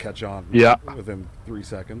 They're gonna catch on. Yeah. Within 3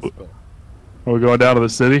 seconds. But Are we going down to the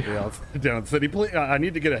city? yeah, let's down to the city. Please, I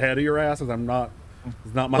need to get ahead of your asses. I'm not.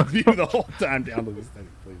 It's not my view the whole time down to the city.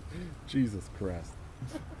 Please, Jesus Christ.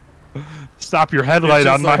 Stop your headlight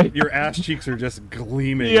on Like my. your ass cheeks are just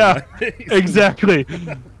gleaming. Yeah, exactly.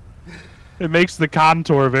 It makes the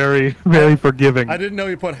contour very, very forgiving. I didn't know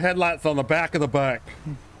you put headlights on the back of the bike.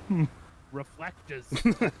 Reflectors.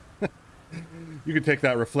 You could take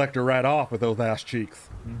that reflector right off with those ass cheeks.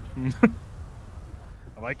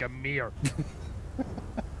 Like a mirror.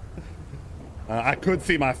 I could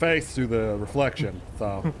see my face through the reflection,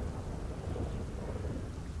 so.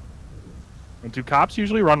 And do cops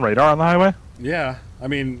usually run radar on the highway? Yeah, I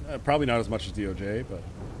mean, probably not as much as DOJ,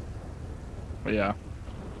 but Yeah.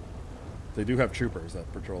 they do have troopers that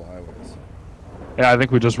patrol highways. Yeah, I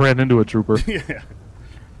think we just ran into a trooper. Yeah.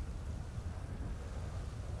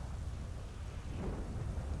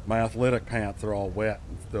 My athletic pants are all wet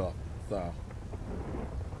and stuff, so.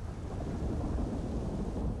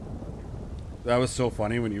 That was so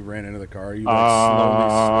funny when you ran into the car. You like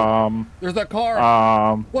slowly. There's that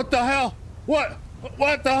car. What the hell? What?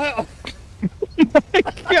 What the hell?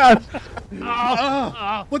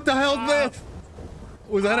 God. What the hell is this?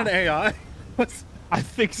 Was that an AI? I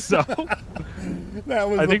think so. That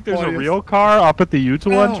was I think there's a funniest. real car up at the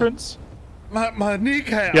U-Tool Oh. entrance. My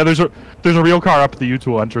kneecap. Yeah, there's a real car up at the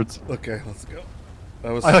U-Tool entrance. Okay, let's go.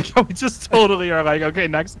 That was. I like how we just totally are like, okay,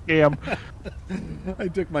 next game. I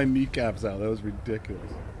took my kneecaps out. That was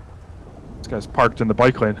ridiculous. This guy's parked in the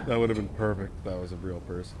bike lane. That would have been perfect. If that was a real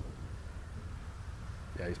person.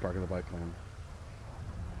 Yeah, he's parking the bike lane.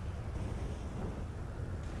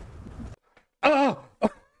 Oh! The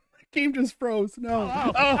game just froze. No.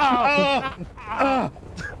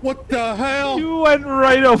 What the hell? You went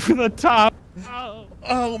right over the top.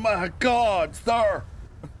 Oh my God, sir!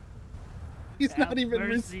 He's not even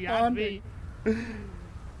mercy on responding. me.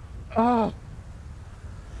 Oh,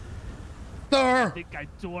 I sir! think I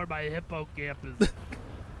tore my hippocampus.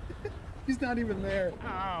 He's not even there.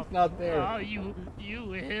 Oh, He's not there. oh, you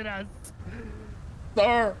hit us.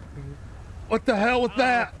 Sir! What the hell was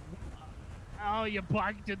that? Oh, you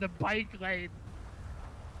parked in the bike lane.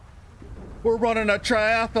 We're running a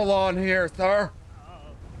triathlon here, sir.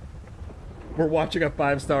 We're watching a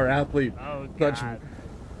 5-star athlete. Oh, Such, God.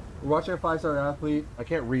 we're watching a 5-star athlete. I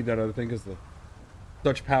can't read that other thing because the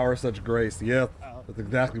such power, such grace. Yeah, Oh. that's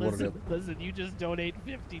exactly what it is. Listen, you just donate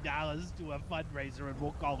 $50 to a fundraiser and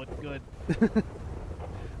we'll call it good.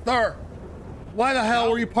 Sir, why the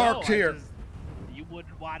hell were you No, parked I here? just- you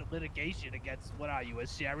wouldn't want litigation against, what are you, a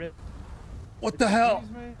sheriff? What the hell?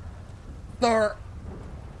 Sir,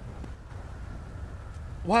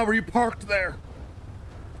 why were you parked there?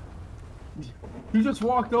 You just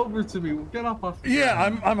walked over to me. Get up off the Yeah,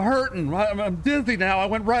 ground. I'm hurting. I'm dizzy now. I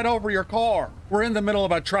went right over your car. We're in the middle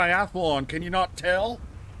of a triathlon. Can you not tell?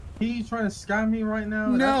 Are you trying to scam me right now?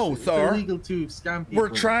 No, It's sir. illegal to scam people. We're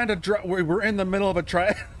trying to we're in the middle of a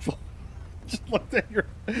triathlon.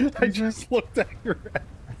 I just looked at your ass.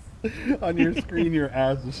 On your screen, your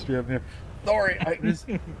ass is stripped here. Sorry,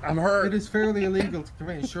 I'm hurt. It is fairly illegal to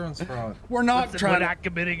commit insurance fraud. We're not Listen, trying we're to. not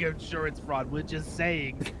committing insurance fraud. We're just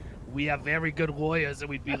saying we have very good lawyers and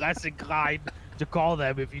we'd be less inclined to call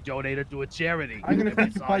them if you donated to a charity. I'm gonna If we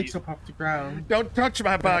pick your saw bikes you. up off the ground. Don't touch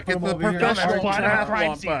my bike. Put It's 'em a over here. No, that's professional part of a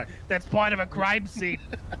crime triathlon scene. bike. That's part of a crime scene.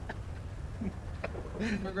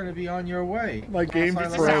 We're gonna be on your way. My game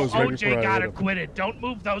Outside This the is how froze right before OJ I got hit him. acquitted. Don't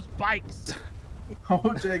move those bikes.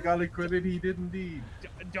 OJ got acquitted. He did indeed.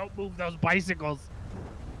 Don't move those bicycles.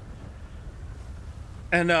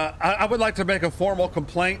 And I would like to make a formal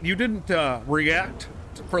complaint. You didn't react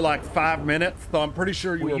for like 5 minutes, so I'm pretty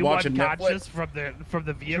sure you were watching unconscious Netflix. from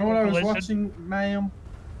the You vehicle know what I was collision? watching, ma'am?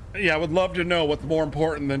 Yeah, I would love to know what's more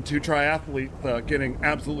important than 2 triathletes getting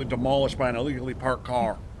absolutely demolished by an illegally parked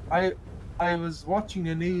car. I was watching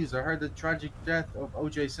the news. I heard the tragic death of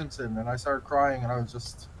O.J. Simpson, and I started crying, and I was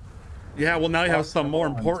just... Yeah, well, now you have Lost some in the more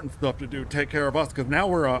moment. important stuff to do. Take care of us, because now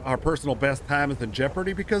we're our personal best time is in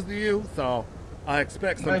jeopardy because of you. So I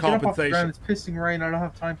expect some Get up off the ground. compensation. It's pissing rain. I don't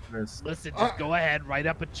have time for this. Listen, just go ahead, write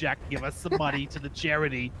up a check, give us some money to the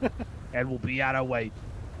charity, and we'll be on our way.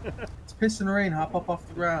 It's pissing rain. Hop up off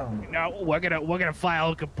the ground. No, we're gonna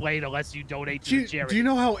file a complaint unless you donate to the charity. Do you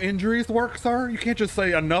know how injuries work, sir? You can't just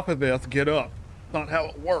say enough of this, get up. It's not how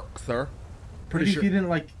it works, sir. Pretty Maybe sure. if you didn't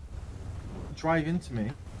like drive into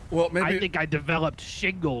me. Well, maybe. I think I developed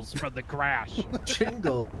shingles from the crash.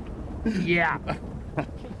 Shingle. Yeah.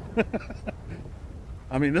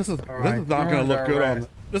 I mean, this is right, this is not you're going to look under good on arrest.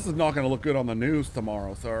 this is not going to look good on the news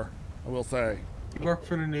tomorrow, sir. I will say. You work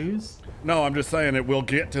for the news? No, I'm just saying it will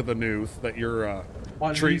get to the news that you're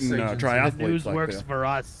What treating news agency? triathletes The news like works this. for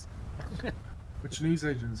us. Which news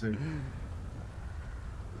agency?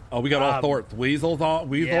 Oh, we got all sorts. Weasel's on.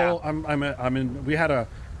 Weasel. Yeah. I'm in. We had a.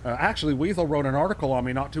 Actually, Weasel wrote an article on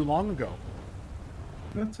me not too long ago.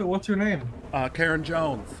 What's your name? Karen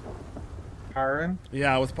Jones. Karen?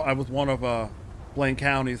 Yeah, I was one of Blaine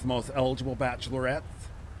County's most eligible bachelorettes.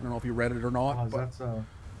 I don't know if you read it or not. Oh, is but, that so?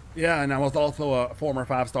 yeah, and I was also a former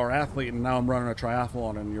 5-star athlete, and now I'm running a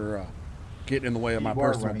triathlon, and you're getting in the way of my You were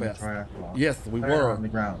personal running a best. triathlon. Yes, we Tire were. on the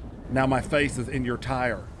ground. Now my face is in your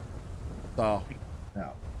tire. So,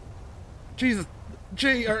 No. Jesus,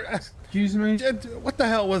 G, Excuse me? what the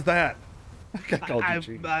hell was that? I called you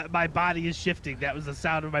G. My body is shifting. That was the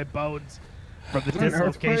sound of my bones from the An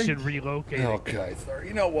dislocation earthquake? relocating. Okay, sir.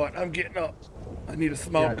 You know what? I'm getting up. I need a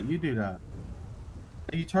smoke. Yeah, you do that.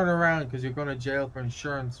 You turn around because you're going to jail for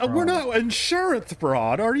insurance fraud. We're not insurance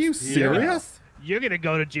fraud. Are you serious? You're gonna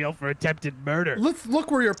go to jail for attempted murder. Let's look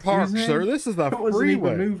where you're parked, me? sir. This is a It wasn't even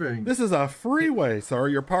freeway. moving. This is a freeway, sir.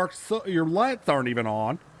 You're parked. Your lights aren't even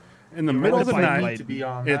on. In the You're middle on of the the bike night, lane. To be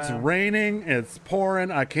on it's that. raining. It's pouring.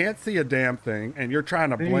 I can't see a damn thing, and you're trying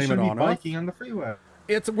to Then you blame it shouldn't be on us. biking on the freeway.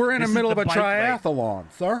 We're in the This is middle of the a bike lane. triathlon,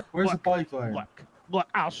 sir. Where's Look, the bike lane? Look,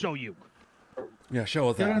 I'll show you. Yeah, show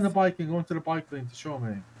us Get that. on the bike and go into the bike lane to show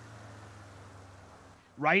me.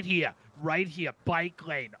 Right here, bike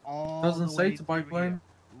lane. All Doesn't the say way it's a bike through lane. here.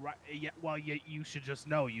 Right, yeah, well, you should just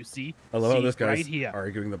know. You see? Hello, See, this guy's right here,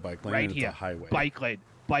 arguing the bike lane. right and here, It's a highway. bike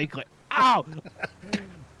lane. Ow!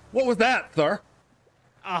 What was that, sir?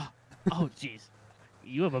 Oh, jeez.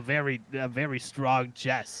 You have a very strong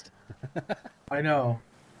chest. I know.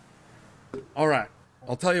 All right.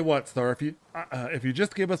 I'll tell you what, sir. If you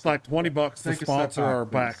just give us like $20 to Take a step sponsor back, our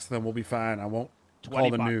please. backs, then we'll be fine. I won't call 20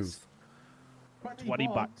 the bucks. news. 20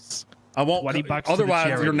 bucks. I won't. 20 bucks to the Otherwise,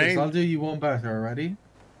 your charity. name. I'll do you one better. Ready?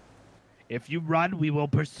 If you run, we will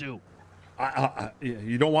pursue.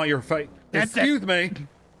 You don't want your face. That's it. Excuse me.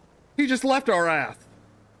 He just left our ass.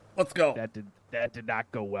 Let's go. That did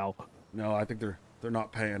not go well. No, I think they're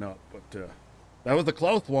not paying up, but that was a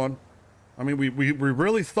close one. I mean, we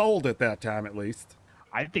really sold it that time at least.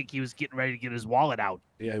 I think he was getting ready to get his wallet out.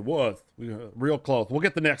 Yeah, it was. We real close. We'll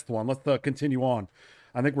get the next one. Let's continue on.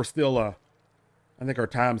 I think we're still. I think our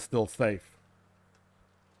time's still safe.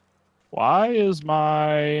 Why is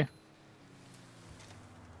my...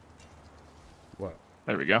 What?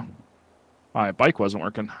 There we go. My bike wasn't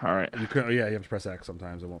working. All right. You could. Yeah, you have to press X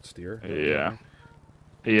sometimes. It won't steer. Yeah.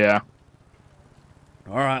 Yeah.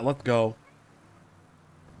 All right, let's go.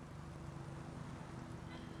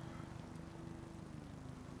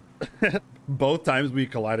 Both times we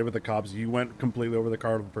collided with the cops, you went completely over the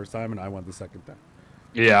car the first time, and I went the second time.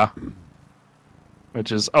 Yeah.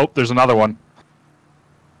 Which is... Oh, there's another one.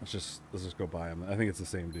 Let's just go by him. I think it's the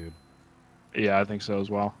same dude. Yeah, I think so as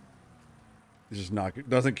well. He's just not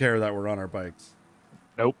doesn't care that we're on our bikes.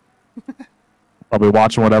 Nope. Probably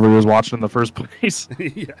watching whatever he was watching in the first place.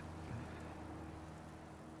 Yeah.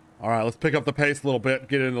 All right, let's pick up the pace a little bit,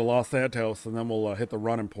 get into Los Santos, and then we'll hit the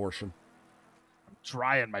running portion. I'm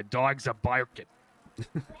trying. My dogs are barking.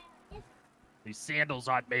 These sandals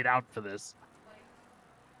aren't made out for this.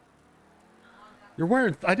 You're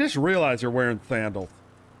wearing. I just realized you're wearing sandals.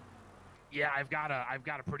 Yeah, I've got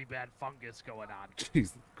a pretty bad fungus going on.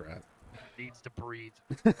 Jesus Christ. Needs to breathe.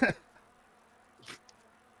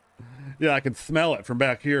 Yeah, I can smell it from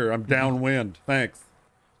back here. I'm downwind. Thanks.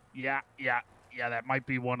 Yeah. That might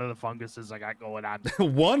be one of the funguses I got going on.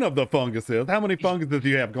 One of the funguses. How many funguses do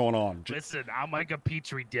you have going on? Listen, I'm like a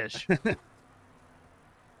petri dish.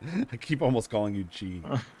 I keep almost calling you G.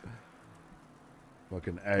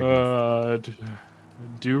 Fucking Agnes.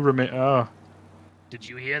 Do remain. Did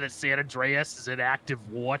you hear that San Andreas is in active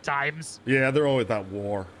war times? Yeah, they're always at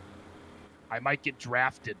war. I might get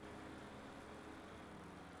drafted.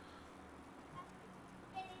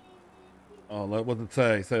 Oh, what does it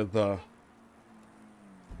say? It says, let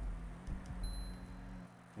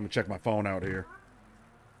me check my phone out here.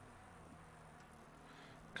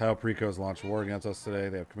 Kyle Preco has launched war against us today.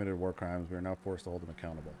 They have committed war crimes. We are now forced to hold them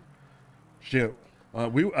accountable. Shit.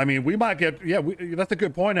 We might get, that's a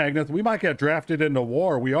good point, Agnes. We might get drafted into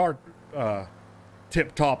war. We are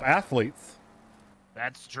tip-top athletes.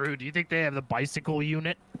 That's true. Do you think they have the bicycle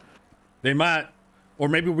unit? They might. Or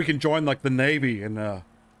maybe we can join, like, the Navy and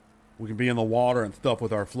we can be in the water and stuff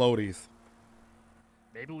with our floaties.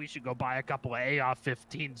 Maybe we should go buy a couple of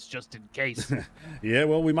AR-15s just in case. Yeah,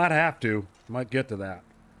 well, we might have to. Might get to that.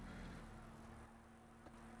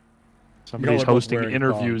 Somebody's hosting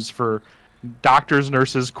interviews for doctors,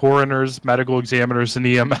 nurses, coroners, medical examiners, and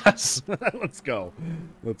EMS. Let's go.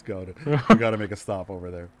 Let's go. We got to make a stop over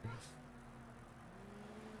there.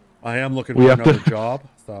 I am looking for another job,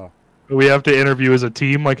 so. We have to interview as a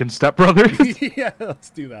team, like in Step Brothers. Yeah, let's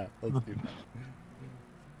do that. Let's do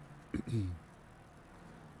that.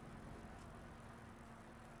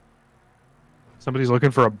 Somebody's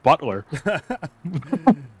looking for a butler.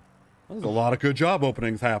 There's a lot of good job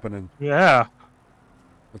openings happening. Yeah.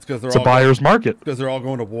 It's because they're it's a buyer's market. Because they're all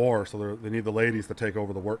going to war, so they need the ladies to take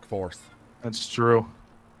over the workforce. That's true.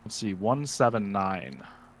 Let's see, 179.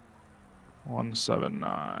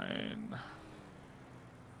 179.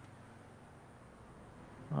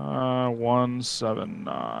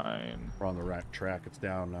 179. We're on the right track. It's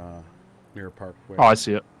down near Parkway. Oh, I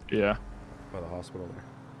see it. Yeah. By the hospital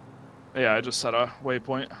there. Yeah, I just set a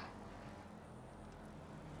waypoint.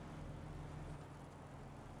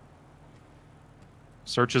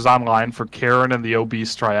 Searches online for Karen and the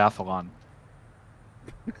obese triathlon.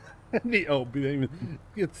 The obese.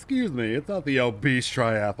 Excuse me, it's not the obese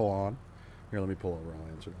triathlon. Here, let me pull over.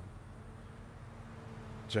 I'll answer that.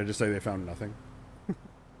 Should I just say they found nothing?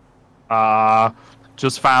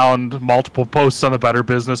 Just found multiple posts on the Better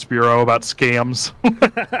Business Bureau about scams.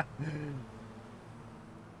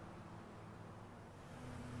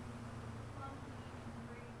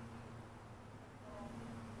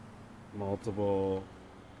 Multiple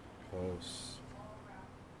posts.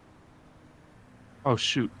 Oh,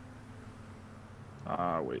 shoot.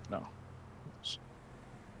 Wait, no.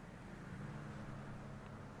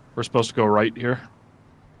 We're supposed to go right here.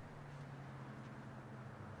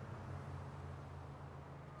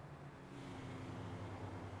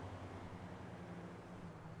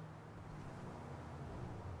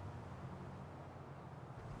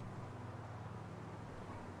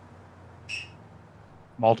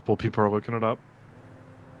 Multiple people are looking it up.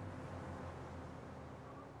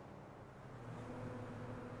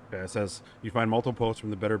 Okay, it says you find multiple posts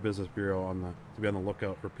from the Better Business Bureau to be on the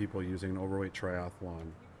lookout for people using an overweight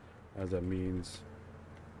triathlon as a means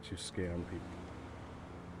to scam people.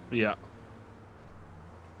 Yeah.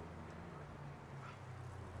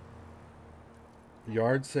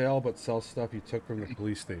 Yard sale, but sell stuff you took from the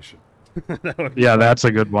police station. Yeah, that's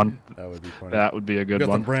a good one. That would be funny. That would be a good got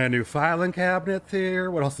one. Some brand new filing cabinets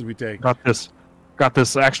here. What else did we take? Got this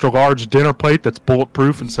extra large dinner plate that's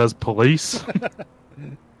bulletproof and says police.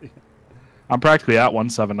 I'm practically at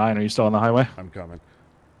 179. Are you still on the highway? I'm coming.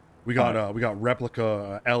 We got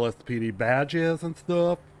replica LSPD badges and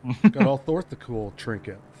stuff. Got all sorts of cool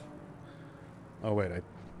trinkets. Oh wait,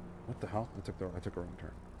 what the hell? I took a wrong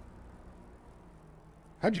turn.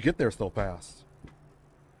 How'd you get there so fast?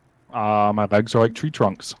 My legs are like tree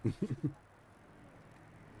trunks.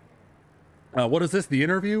 What is this? The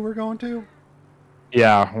interview we're going to?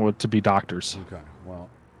 Yeah, well, to be doctors. Okay. Well,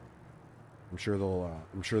 I'm sure the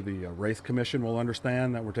race commission will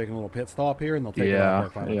understand that we're taking a little pit stop here, and they'll take it off our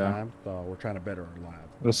final time. So we're trying to better our lives.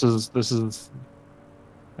 This is.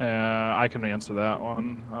 I can answer that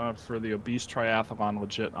one for the obese triathlon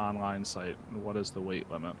legit online site. What is the weight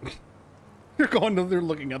limit? They're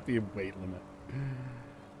looking up the weight limit.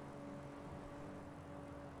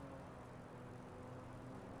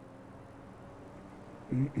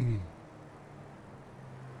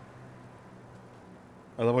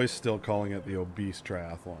 I love how he's still calling it the obese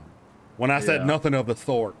triathlon. When I said nothing of the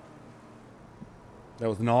sort. That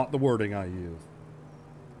was not the wording I used.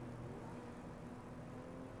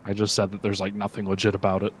 I just said that there's like nothing legit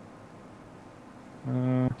about it.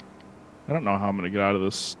 I don't know how I'm gonna get out of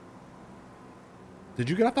this. Did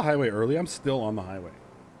you get off the highway early? I'm still on the highway.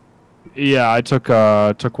 Yeah, I took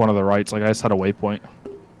one of the rights. Like I just had a waypoint.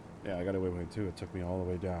 Yeah, I got away with it too. It took me all the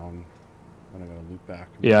way down. Then I got to loop back.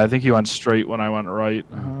 Yeah, I think you went straight when I went right.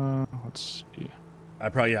 Let's see. I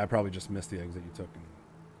probably just missed the exit you took and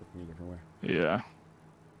took me a different way. Yeah.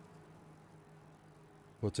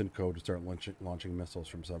 What's in code to start launching missiles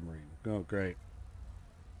from submarine? Oh, great.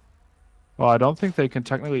 Well, I don't think they can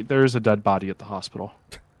technically. There is a dead body at the hospital.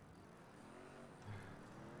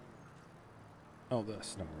 Oh,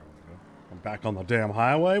 this. No, where I want to go. I'm back on the damn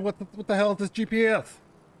highway. What the hell is this GPS?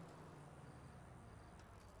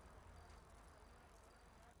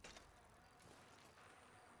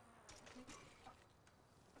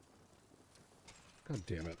 God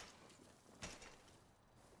damn it.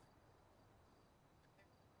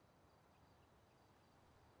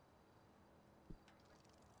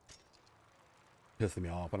 Pissing me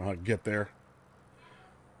off. I don't know how to get there.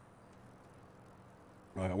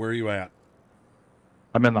 All right, where are you at?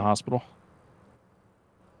 I'm in the hospital.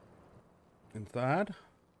 Inside?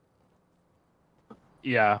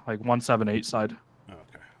 Yeah, like 178 side.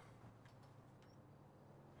 Okay.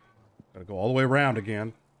 Gotta go all the way around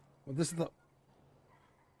again. Well, this is the...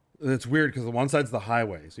 It's weird because the one side's the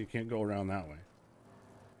highway, so you can't go around that way.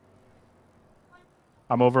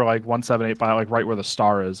 I'm over like 178 by like right where the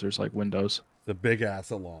star is. There's like windows. The big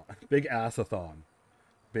ass-a-thon. Big ass-a-thon.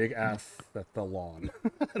 Big ass-a-thon.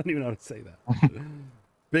 I don't even know how to say that.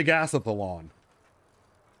 Big ass-a-thon.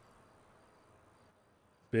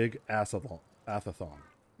 Big ass-a-thon.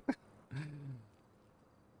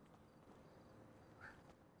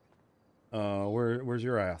 Where's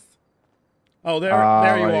your ass? Oh, there you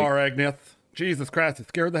are, Agnes. Jesus Christ, it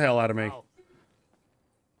scared the hell out of me.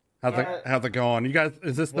 How's it going? You guys,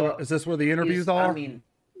 is this where the interviews are? I mean,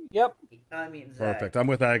 yep. I mean, Zach, perfect. I'm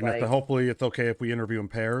with Agnes. like, So hopefully it's okay if we interview in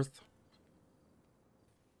pairs.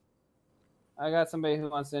 I got somebody who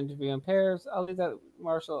wants to interview in pairs. I'll leave that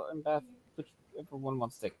Marshall and Beth, whichever one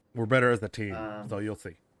wants to. We're better as a team, so you'll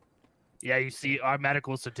see. Yeah, you see, our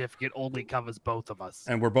medical certificate only covers both of us.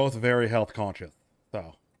 And we're both very health conscious,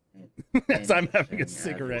 so. As I'm having a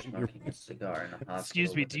cigarette.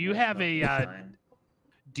 Excuse me, do you have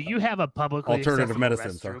a publicly alternative accessible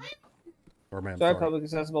medicine, sir? restroom? Or ma'am, Sorry, sorry. public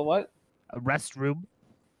accessible what? A restroom?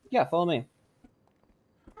 Yeah, follow me.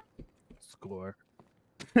 Score.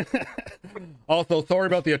 Also, sorry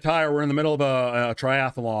about the attire. We're in the middle of a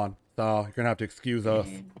triathlon, so you're gonna have to excuse us.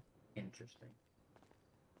 Interesting.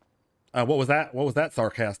 What was that? What was that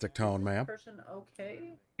sarcastic tone, ma'am? Person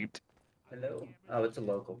okay? Hello. Oh, it's a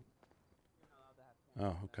local.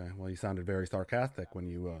 Oh, okay. Well, you sounded very sarcastic when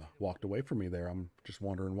you walked away from me there. I'm just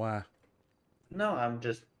wondering why. No, I'm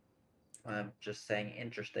just saying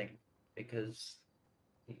interesting because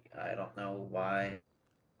I don't know why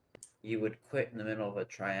you would quit in the middle of a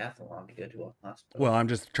triathlon to go to a hospital. Well, I'm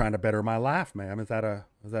just trying to better my life, ma'am. Is that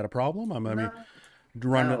a problem?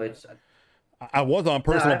 I was on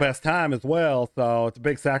personal best time as well, so it's a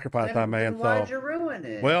big sacrifice I made. Then why'd you ruin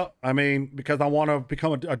it? Well, I mean, because I want to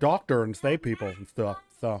become a doctor and save people and stuff.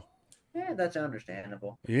 So. Yeah, that's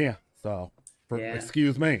understandable. Yeah. So, Yeah.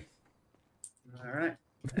 excuse me. All right.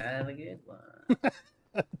 Have a good one.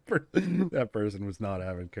 That person was not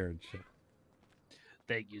having Karen shit.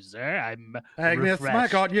 Thank you, sir. I'm Agnes, refreshed. my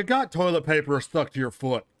God, you got toilet paper stuck to your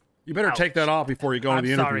foot. You better take that off before you go into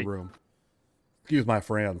the interview room. Excuse my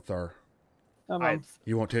friend, sir.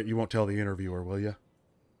 You won't tell the interviewer, will you?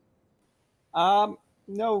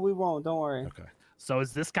 No, we won't. Don't worry. Okay. So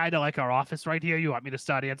is this kind of like our office right here? You want me to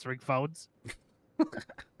start answering phones?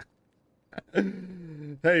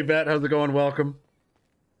 Hey, Vet, how's it going? Welcome.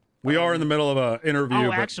 We are in the middle of an interview. Oh,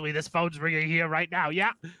 but... actually, this phone's ringing here right now.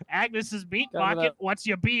 Yeah, Agnes's meat market. What's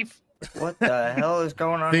your beef? What the hell is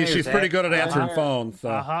going on See, here, she's Zach? pretty good at answering phones. So.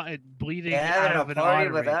 And bleeding You having out of a an party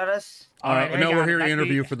artery. without us? No, we're here to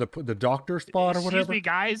interview for the doctor spot or whatever. Excuse me,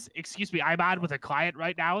 guys. Excuse me. I'm on with a client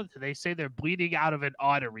right now. They say they're bleeding out of an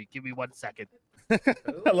artery. Give me 1 second.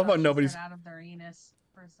 I love how nobody's. Out of their anus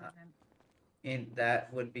for a second. And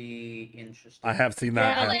that would be interesting. I have seen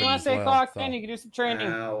that happen Once as they well. clock So. in, you can do some training.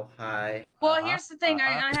 Ow, hi. Well, here's the thing.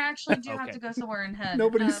 I actually do have Okay. to go somewhere in head.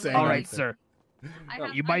 Nobody's saying All right, anything. sir.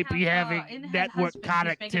 You might be having network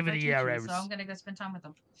connectivity errors. So I'm gonna go spend time with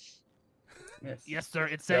them. Yes, sir.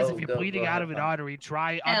 It says Go, if you're go, bleeding go out have of an fun. artery,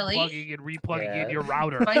 try Ellie? unplugging and replugging in your Yes.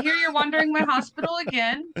 router. If I hear you're wandering my hospital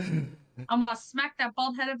again, I'm gonna smack that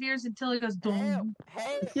bald head of yours until it goes boom.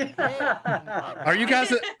 Are you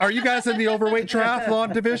guys in the overweight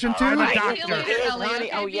triathlon division too? I'm a See you doctor. later, Ellie. Okay,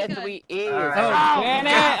 Oh, be yes, good. we is.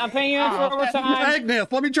 Janet, I'm paying you in for overtime. Agnes,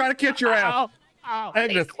 let me try to catch your ass.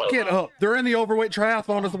 Agnes, get up. They're in the overweight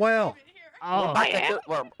triathlon as well.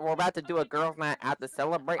 we're about to do a girls' night out to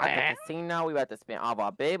celebrate at the casino. We about to spend all of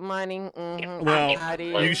our big money. Well,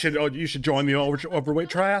 you should join the Overweight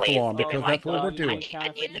Triathlon because that's what we're doing.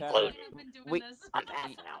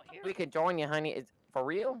 We could join you, honey. Is for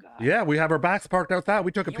real? Yeah, we have our backs parked outside.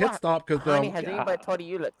 We took a pit stop because. Honey, has anybody told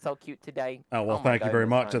you look so cute today? Oh well, thank you very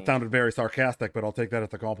much. It sounded very sarcastic, but I'll take that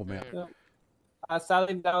as a compliment. Yeah.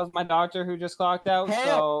 Sadly, that was my doctor who just clocked out.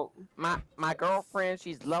 Help! So my girlfriend,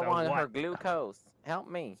 she's low on her glucose. Help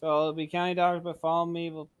me. So it'll be county doctor, but follow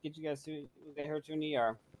me. We'll get you guys to get her to an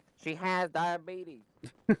ER. She has diabetes.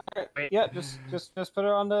 Yeah, just put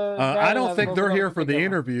her on the. I don't think they're here for the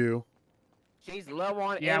interview. She's low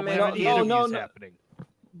on MSG. No. Happening.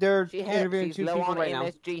 They're interviewing she's two low people on right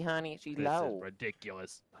MSG, honey. She's low. Is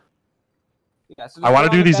ridiculous. Yeah, so I want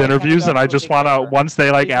to do these interviews, and I just want to once they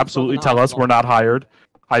like absolutely tell us we're not hired.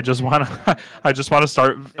 I just want to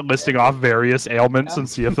start listing off various ailments and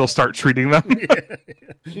see if they'll start treating them.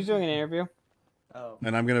 She's doing an interview. Oh.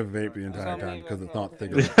 And I'm gonna vape the entire time because it's not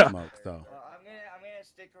cigarette smoke. So. I'm gonna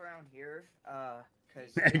stick around here,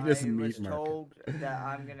 because Agnes I and was meat market. told that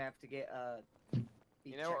I'm gonna have to get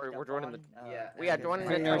You know, we're joining the. We are joining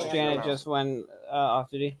The nurse Janet just went off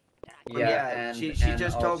duty. Yeah, she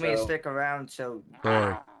just told me to stick around so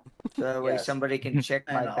that way somebody can check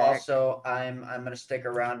my and back. also, I'm gonna stick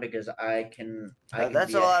around because I can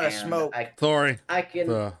that's be a lot of hand. smoke. Sorry. I can.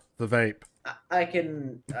 The vape. I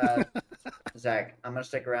can. Zach, I'm gonna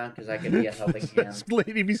stick around because I can be a helping hand. This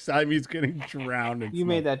lady beside me is getting drowned. You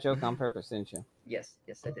made that joke on purpose, didn't you? Yes,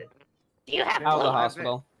 I did. Do you have out of the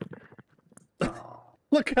hospital?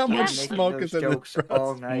 Look how Yeah. much smoke is in this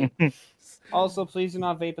all night. Also, please do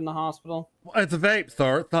not vape in the hospital. It's a vape,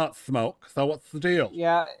 sir. It's not smoke. So what's the deal?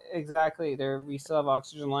 Yeah, exactly. We still have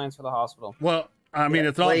oxygen lines for the hospital. Well, I mean,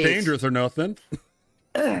 it's not dangerous or nothing.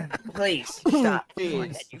 Please stop.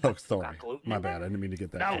 Oh, sorry. My bad. I didn't mean to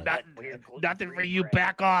get that. No, nothing for you.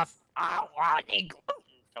 Back off.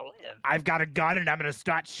 I've got a gun and I'm gonna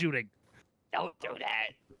start shooting. Don't do that.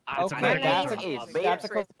 That's a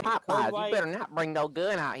Popeyes. You better not bring no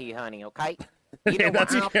gun out here, honey. Okay? You know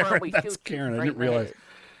That's what, Karen. we That's shoot you Karen. I straight didn't realize.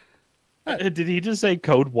 Did he just say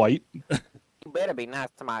code white? You better be nice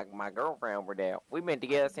to my girlfriend over there. We've been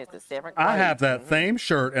together since the 7th grade. I have that same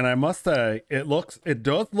shirt, and I must say, it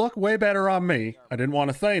does look way better on me. I didn't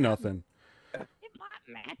want to say nothing,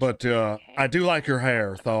 but I do like your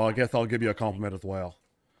hair, so I guess I'll give you a compliment as well.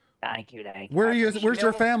 Thank you. Where's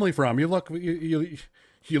your family from? You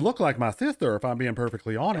look like my sister, if I'm being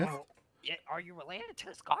perfectly honest. Are you related to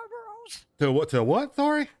the Scarboroughs? To what?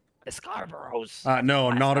 Sorry. The Scarboroughs.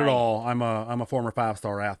 No, not at all. I'm a former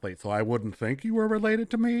 5-star athlete, so I wouldn't think you were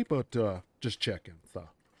related to me, but just checking. So.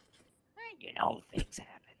 You know, things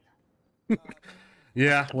happen.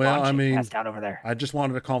 Yeah, well, I mean, passed out over there. I just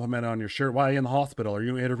wanted to compliment on your shirt. Why are you in the hospital? Are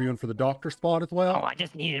you interviewing for the doctor spot as well? Oh, I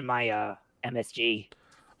just needed my MSG.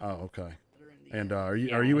 Oh, okay. And are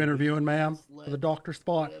you interviewing, ma'am, for the doctor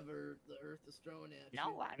spot?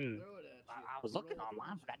 No, I was looking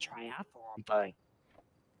online for that triathlon thing.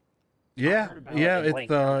 Yeah,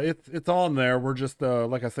 it's on there. We're just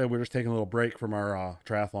like I said, we're just taking a little break from our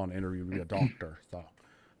triathlon interview to be a doctor. So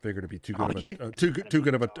figured it'd be too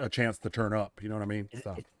good of a chance to turn up. You know what I mean?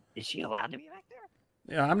 So Is she allowed to be back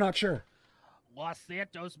there? yeah, I'm not sure. Los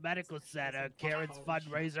Santos Medical Center, Karen's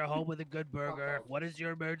fundraiser, home with a good burger. What is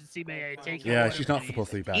your emergency? May I take your Yeah, order, she's not please?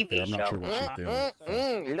 supposed to be back there. I'm not sure what she's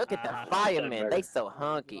doing. Look at the firemen. They so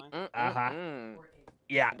hunky.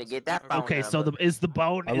 Yeah. To get that phone Okay, so number. is the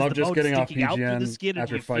bone? I is love the just bone getting off sticking out through the skin, PGN or do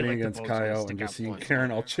after you feel fighting like the against bone's gonna Kaio stick and just out seeing more?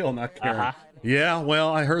 Karen all chill, not Karen. Yeah,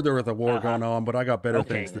 well, I heard there was a war going on, but I got better Okay.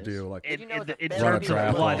 things to do, like In run a terms of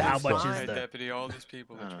triathlon blood, and how much stuff. is the? Deputy, all these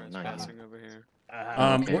people are trespassing over here.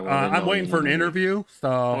 I'm waiting for an interview, so.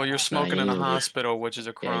 Well, you're smoking in a hospital, which is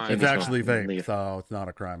a crime. It's actually vape, so it's not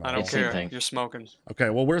a crime. I don't care. You're smoking. Okay,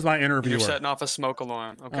 well, where's my interviewer? You're setting off a smoke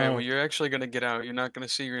alarm. Okay, Oh. well, you're actually going to get out. You're not going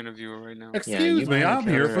to see your interviewer right now. Excuse me, I'm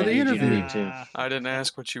here for the interview. I didn't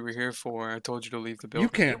ask what you were here for. I told you to leave the building. You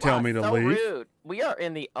can't tell me to So leave. rude. We are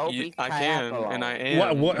in the obese I can, triathlon. and I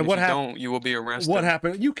am. What and if you happened? don't, you will be arrested. What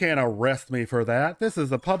happened? You can't arrest me for that. This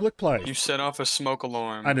is a public place. You set off a smoke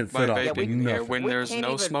alarm. I didn't by set off vaping here nothing. when We there's can't no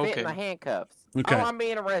even fit smoking. in the handcuffs. Okay. Oh, I'm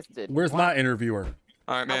being arrested. Where's my interviewer?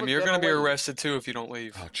 All right, ma'am, was you're gonna going to be wait. arrested too if you don't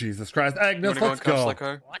leave. Oh, Jesus Christ. You Agnes, want to go in let's cuffs go. like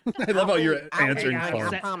her? I love how you're answering I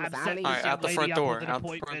phone. promise. I'll leave. All right, out the front door. Out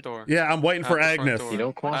the front door. Yeah, I'm waiting for Out the front Agnes.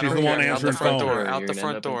 door. She's the one Out answering the front phone. door. Out the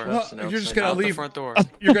front door. Well, you're just gonna Out the leave. front door.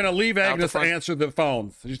 You're gonna leave Out the Agnes to front- answer the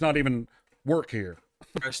phones. She's not even work here.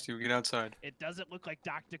 Arrest you. Get outside. It doesn't look like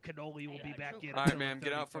Dr. Cannoli will be back in. All right, ma'am,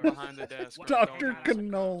 get out from behind the desk. Dr.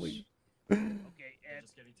 Cannoli. Okay, and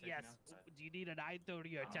Yes. Do you need a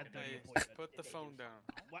 9:30 or 10:30 Hey, appointment? put the phone down.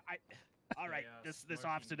 What? All right. This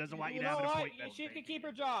officer doesn't want you You to have know an what? appointment. She can keep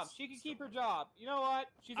her job. She can keep her job. You know what?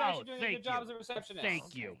 She's Oh, actually doing a thank good job you. as a receptionist.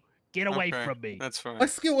 Thank you. Get away Okay, from me. That's fine.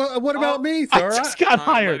 What about me, sir? I just got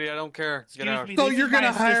hired. Lady, I don't care. Get out. So you're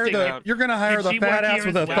gonna hire the fat ass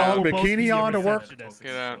with a thong bikini on to work?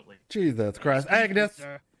 Get out. Jesus Christ, Agnes.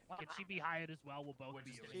 Can she be hired as well? We'll both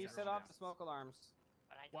be. She set off the smoke alarms.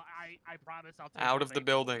 Well, I promise I'll take Out of the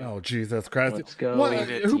building. Oh Jesus Christ! Let's go. What, Leave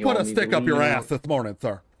it. who You put all a need stick to up your leave. ass this morning,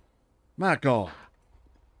 sir? My God.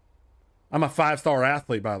 I'm a 5-star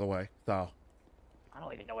athlete, by the way. So I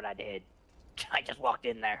don't even know what I did. I just walked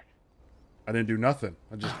in there. I didn't do nothing.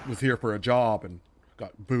 I just was here for a job and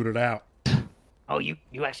got booted out. Oh, you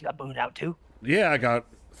actually got booted out too? Yeah, I got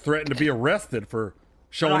threatened to be arrested for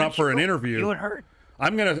showing up for an interview. You had heard.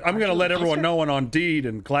 I'm gonna let everyone know on Indeed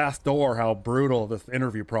and Glassdoor how brutal this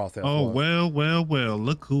interview process Oh, was. well,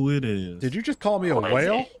 look who it is. Did you just call me a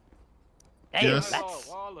whale? Hey, Yes.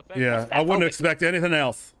 Yeah, I wouldn't expect anything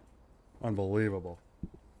else. Unbelievable.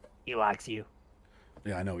 He likes you.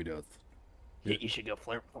 Yeah, I know he does. You should go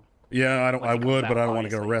flirt with him. Yeah, I Once he would, comes but I out, don't want to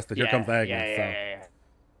get obviously. arrested. Here Yeah, comes Agnes.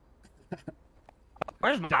 yeah.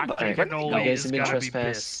 Where's my Alright, buddy? you guys have been gonna be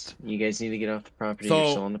trespassed. You guys need to get off the property.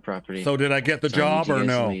 You're still on the property. So did I get the So I need job you or guys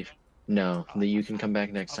to no? leave. No, you can come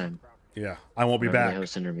back next time. Yeah, I won't be Whenever back. they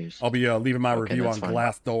host interviews. I'll be leaving my Okay, review on that's fine.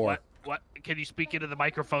 Glassdoor. What? Can you speak into the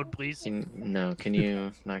microphone, please? No, can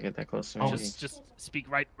you not get that close to me? Just speak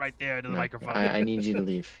right there into the No, microphone. I need you to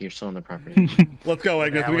leave. You're still on the property. Let's go,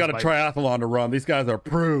 Agnes. We got a triathlon to run. These guys are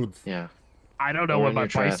prudes. Yeah. I don't know We're where in my your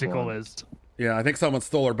bicycle triathlon. is. Yeah, I think someone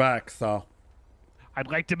stole her back. So I'd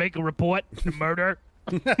like to make a report to murder.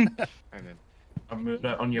 A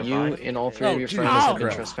murder on your You bike. and all three Oh, of your Jesus friends have been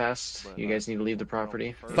Christ. trespassed. You guys need to leave the property.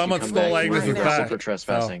 If you Someone come stole back, you Agnes's will be arrested back. for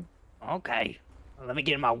trespassing. Okay. Let me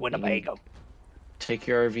get in my Winnebago. Take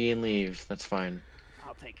your RV and leave. That's fine.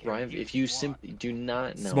 I'll take care Drive if you simply do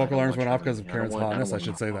not. No, smoke I don't alarms want went you off because of driving. I don't Karen's want- hotness. I don't should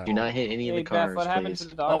want- say that. Do not hit any of the Hey, Beth, cars, what happened please. to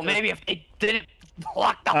the dog? Oh, maybe if they didn't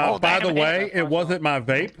block the whole By damn the thing. way, it wasn't my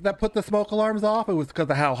vape that put the smoke alarms off. It was because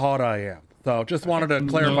of how hot I am. So just wanted to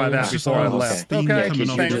clarify No, that it's just before I all the left. steam Okay, coming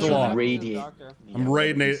off thanks your a lot. Radiate. I'm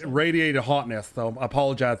radiated hotness, so I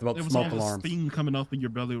apologize about There the was all smoke the alarms. steam coming off of your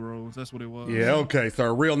belly rolls. That's what it was. Yeah, okay,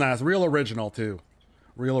 sir. Real nice, real original too.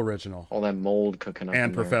 Real original. All that mold cooking up. And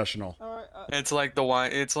in there. professional. It's like the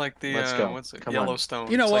wine. It's like the Let's go. what's it? Come on.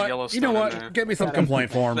 Yellowstone. You know It's like what? Yellowstone You know in what? there. Get me some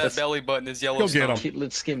complaint forms. That belly button is Go Yellowstone. get 'em.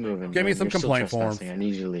 Let's get moving. Give me bro. some You're still complaint forms. trespassing. I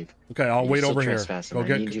need you to leave. Okay, I'll You're wait still over here. trespassing. Go I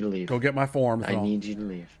get need you to leave. Go get my forms. I and I'll- need you to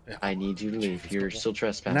leave. I need you to leave. You're still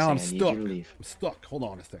trespassing. Now I'm I need stuck. you to leave. I'm stuck. Hold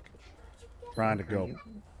on a second. Trying to go.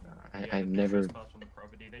 I've never.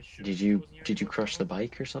 Did you crush the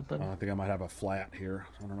bike or something? I think I might have a flat here.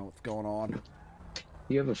 I don't know what's going on.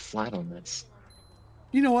 You have a flat on this.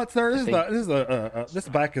 You know what, sir? I This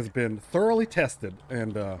bike has been thoroughly tested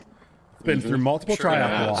and it's been through multiple Sure,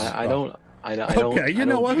 triathlons. I don't. I don't. Okay, you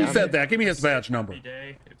know what? Who said that? Give me his badge number.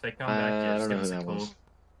 If they come I back, don't know who yes, that cool. was.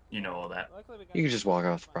 You know all that. You can just walk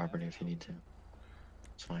off the property if you need to.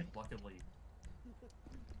 It's fine.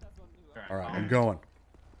 All right, I'm going.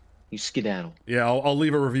 You skedaddle. Yeah, I'll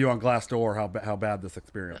leave a review on Glassdoor how bad this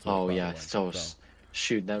experience was. Oh by the yeah. way. So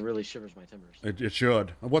shoot, that really shivers my timbers. It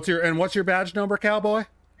should. What's your badge number, cowboy?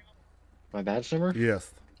 My badge number?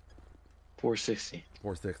 Yes. 460.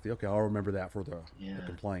 460. Okay, I'll remember that for the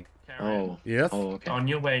complaint. Oh. Yes. Oh, okay. On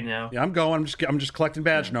your way now. Yeah, I'm going. I'm just collecting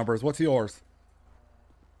badge numbers. What's yours?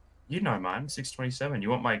 You know mine, 627. You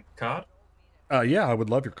want my card? Yeah, I would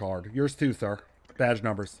love your card. Yours too, sir. Badge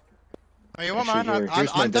numbers. Oh, you want mine?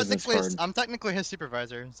 I'm technically his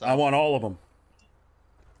supervisor. So. I want all of them.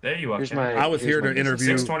 There you are. Here's Captain. my- I was here to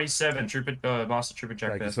interview. 627, Trooper, Master Trooper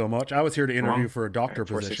Jack. Thank you Beth. so much. I was here to Come interview on. for a doctor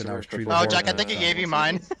Alright, position. I was 460 treated. Oh, Jack, I think he gave you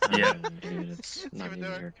mine. Yeah. Dude, it's not even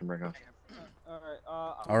here. Can break off.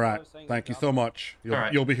 All right. Thank you so much. You'll, All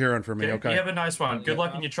right. you'll be hearing from me. Okay, Okay. You have a nice one. Good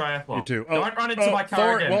luck in your triathlon. You too. Don't run into my car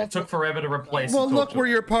sorry, again. well- It took forever to replace Well, it. look where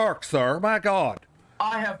you're parked, sir. My God.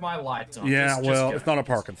 I have my lights on. Yeah. Just Well, go. it's not a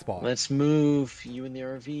parking spot. Let's move. You in the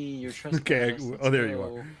RV. You're trespassing. Okay. Oh, there you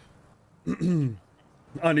are.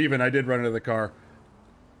 Uneven. I did run into the car.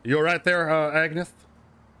 You all right there, Agnes?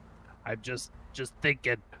 I'm just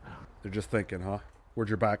thinking. They're just thinking, huh? Where'd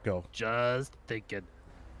your back go? Just thinking.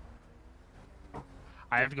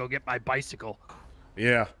 I have to go get my bicycle.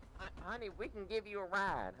 Yeah. Honey, we can give you a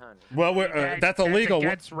ride, honey. Well, that's illegal.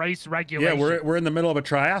 Against race Yeah, regulations. we're in the middle of a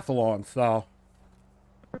triathlon, so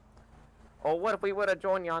Or what if we would have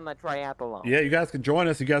joined you on the triathlon? yeah, you guys can join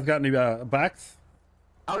us. You guys got any bikes?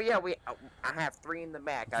 Oh yeah, I have 3 in the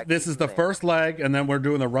back. This is the first leg, and then we're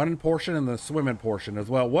doing the running portion and the swimming portion as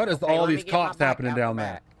well. What is all these cops happening down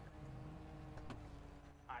there?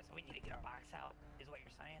 Alright, so we need to get our bikes out, is what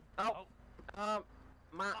you're saying? Oh,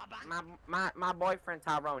 my boyfriend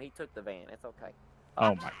Tyrone, he took the van. It's okay.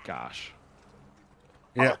 Oh my gosh.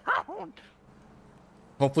 Yeah.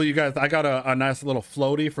 Hopefully you guys, I got a nice little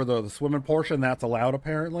floaty for the swimming portion. That's allowed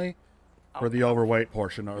apparently for the overweight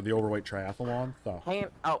portion or the overweight triathlon. So. Hey,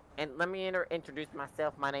 and let me introduce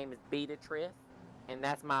myself. My name is Beatrice, and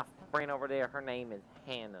that's my friend over there. Her name is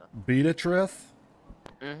Hannah. Beatrice?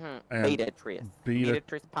 Mm-hmm. Beatrice.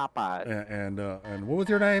 Beatrice Popeyes. And what was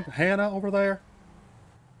your name? Hannah over there?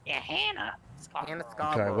 Yeah, Hannah. Hannah Okay,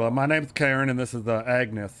 Scarborough. well, my name's Karen, and this is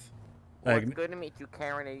Agnes. Well, it's good to meet you,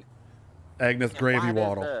 Karen. Agnes Gravy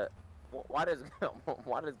Waddle. Why does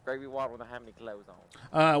Gravy Waddle not have any clothes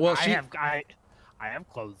on? Well, I have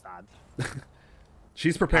clothes on.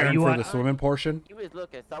 She's preparing for the swimming portion. You was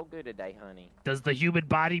looking so good today, honey. Does the human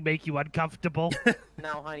body make you uncomfortable?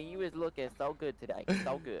 No, honey, you was looking so good today.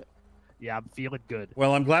 So good. Yeah, I'm feeling good.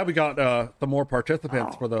 Well, I'm glad we got the more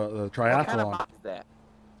participants for the triathlon. What kind of bike is that?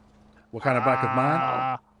 What kind of bike is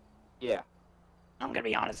mine? Yeah. I'm gonna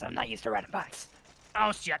be honest, I'm not used to riding bikes.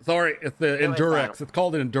 Oh shit. Sorry, it's the No, it's Endurex. fine. It's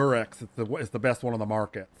called an Endurex. It's the best one on the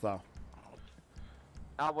market. So.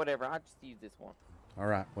 Oh, whatever. I just use this one. All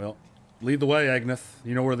right. Well, lead the way, Agnes.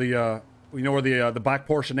 You know where the bike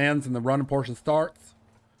portion ends and the running portion starts.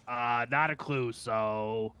 Not a clue.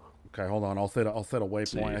 So. Okay, hold on. I'll set a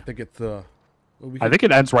waypoint. I think it's I think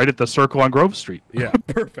it ends right at the circle on Grove Street. Yeah,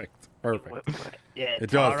 perfect. Yeah, It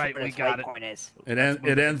does. All right, we got it. It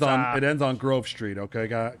ends on Grove Street.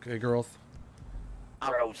 Okay, okay, girls.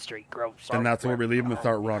 Grove Street. And that's where we leave them and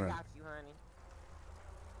start running.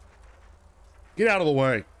 Get out of the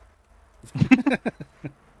way.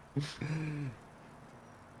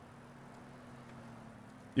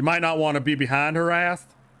 You might not want to be behind her ass.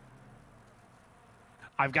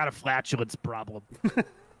 I've got a flatulence problem.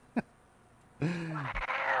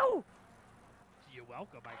 Wow. You're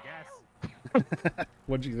welcome, I guess.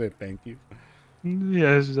 What'd you say? Thank you.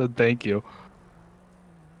 Yeah, she said thank you.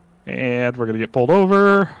 And we're gonna get pulled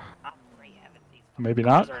over. Maybe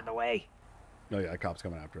not. Are in the way. Oh yeah, a cop's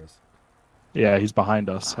coming after us. Yeah, he's behind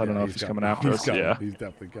us. I don't know if he's coming after us. Coming. Yeah. He's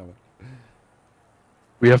definitely coming.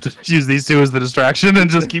 We have to use these two as the distraction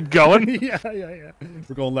and just keep going. yeah.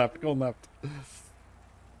 We're going left.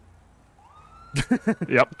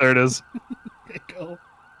 Yep, there it is. Okay, go.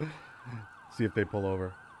 See if they pull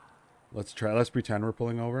over. Let's try. Let's pretend we're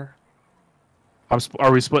pulling over.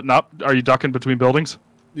 Are we splitting up? Are you ducking between buildings?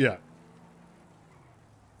 Yeah.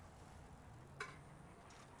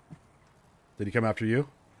 Did he come after you?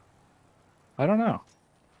 I don't know.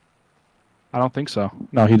 I don't think so.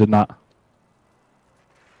 No, he did not.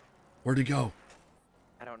 Where'd he go?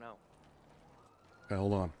 I don't know. Okay,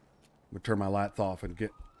 hold on. I'm gonna turn my lights off and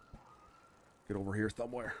get over here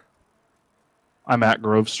somewhere. I'm at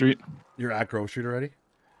Grove Street. You're at Grove Street already?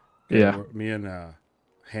 Okay, yeah. Me and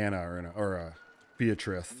Hannah or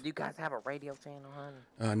Beatrice. Do you guys have a radio channel,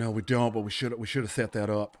 honey? No, we don't. But we should have set that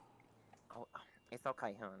up. Oh, it's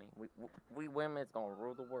okay, honey. We women's gonna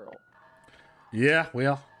rule the world. Yeah,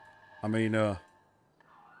 well, I mean,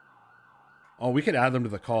 we could add them to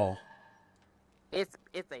the call. It's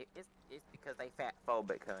because they fat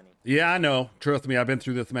phobic, honey. Yeah, I know. Trust me, I've been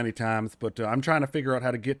through this many times, but I'm trying to figure out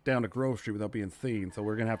how to get down to Grove Street without being seen. So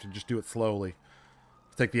we're gonna have to just do it slowly.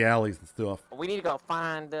 Take the alleys and stuff. We need to go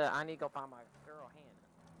find. I need to go find my girl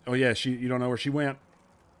Hannah. Oh yeah, you don't know where she went?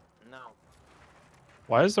 No.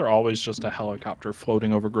 Why is there always just a helicopter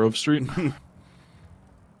floating over Grove Street?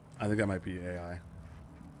 I think that might be AI.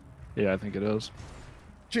 Yeah, I think it is.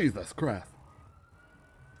 Jesus Christ.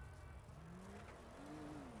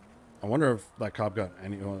 I wonder if that cop got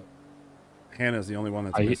any. Hannah's the only one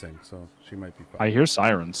that's missing, so she might be fine. I hear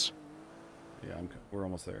sirens. Yeah, we're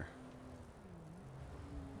almost there.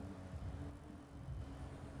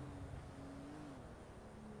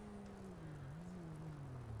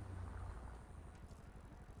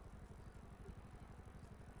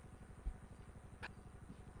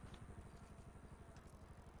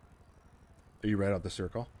 Are you right out the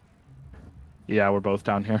circle? Yeah, we're both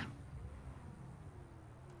down here.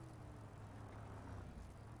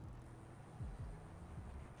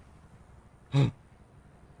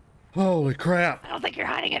 Holy crap. I don't think you're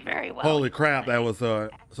hiding it very well. Holy crap, that was, so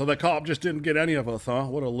the cop just didn't get any of us, huh?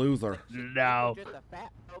 What a loser. No. Just a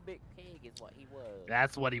fat phobic pig is what he was.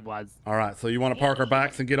 That's what he was. All right, so you want to park our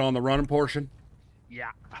backs and get on the running portion?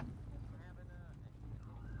 Yeah.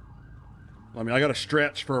 I mean, I got to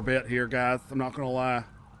stretch for a bit here, guys. I'm not going to lie.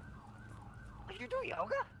 You do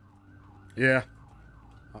yoga? Yeah.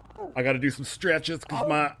 I got to do some stretches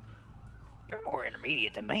because You're more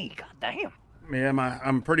intermediate than me. God damn.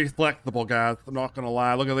 I'm pretty flexible, guys. I'm not gonna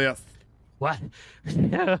lie. Look at this. What?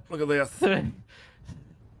 Look at this.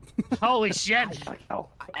 Holy shit! Oh,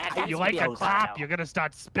 You like a clap? You're gonna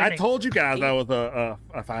start spinning. I told you guys I was a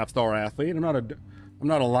 5-star athlete. I'm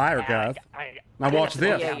not a liar, guys. Now watch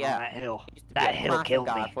this. That hill killed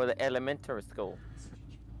me. For the elementary school.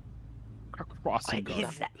 What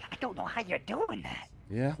is that? I don't know how you're doing that.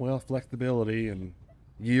 Yeah, well, flexibility and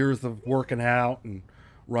years of working out and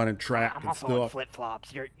running track I'm and also in stuff. flip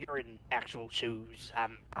flops. You're in actual shoes.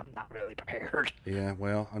 I'm not really prepared. Yeah,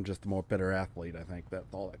 well, I'm just a more better athlete. I think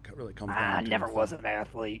that's all that really comes down to. I never was an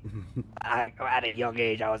athlete. At a young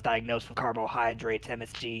age, I was diagnosed with carbohydrates,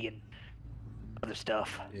 MSG, and other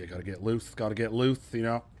stuff. Yeah, gotta get loose. Gotta get loose. You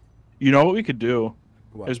know. You know what we could do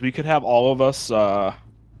What? is we could have all of us so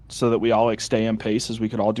that we all like stay in pace. Is we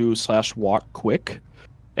could all do /walk quick,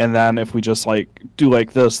 and then if we just like do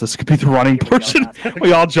like this could be the running portion.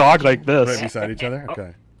 We all jog like this. Right beside each other.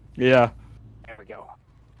 Okay. Yeah. There we go.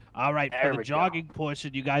 All right, There for the we jogging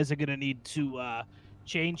portion, you guys are gonna need to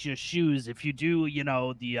change your shoes. If you do, you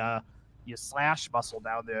know, the your slash muscle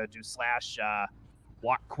down there, do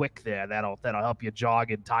 /walk quick there. That'll help you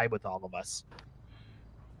jog in time with all of us.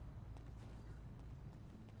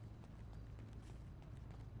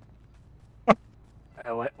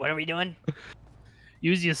 What are we doing?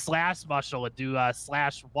 Use your slash muscle and do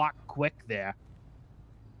 /walk quick there.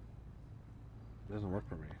 It doesn't work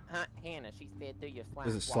for me. Hannah, she said do your slash.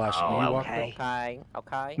 Is it walk. /me walk?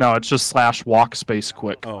 Okay. No, it's just /walk space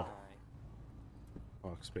quick. Oh.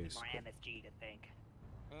 Walk space. My MSG to think.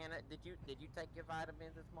 Hannah, did you take your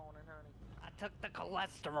vitamins this morning, honey? I took the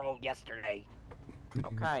cholesterol yesterday.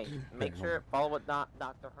 Okay. Make sure follow what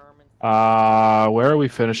Dr. Herman. Where are we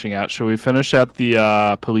finishing at? Should we finish at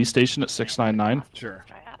the police station at 699? Sure.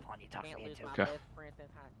 Can't lose my Okay. best friends in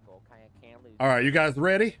high school. Okay, I can't lose. All right, you guys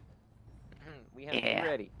ready? We have to be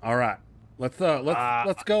ready. All right. Let's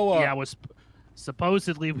go. Yeah,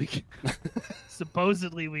 supposedly we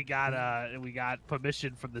got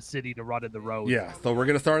permission from the city to run in the road. Yeah. So we're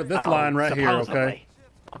gonna start at this line right here. Okay.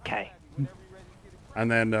 Okay. And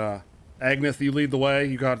then Agnes, you lead the way.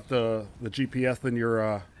 You got the GPS in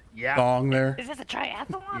your thong there. Is this a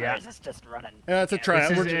triathlon Yeah. or is this just running? Yeah, it's a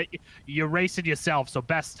triathlon. You're racing yourself, so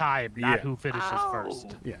best time, not Yeah. who finishes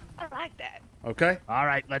first. Yeah. I like that. Okay. All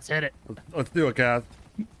right, let's hit it. Let's do it, guys.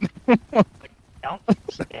 Don't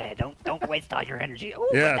waste all your energy. Ooh,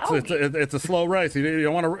 Yeah, my doggy. it's a slow race. You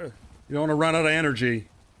don't want to run out of energy.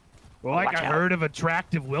 Well, like Watch a out. herd of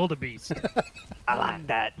attractive wildebeest. I like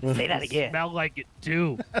that. Say that again. Smell like it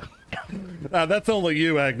too. That's only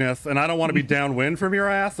you, Agnes, and I don't want to be downwind from your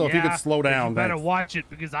ass. So if you could slow down, You better thanks. watch it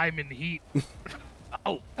because I'm in heat.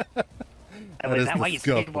 Oh. That Is is that why you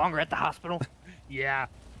stayed disgusting. longer at the hospital? Yeah.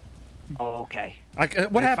 Oh, okay. What They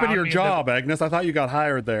happened to found your me in job, Agnes? I thought you got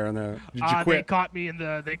hired there, and did you They quit? caught me in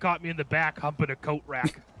the back humping a coat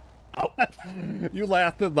rack. You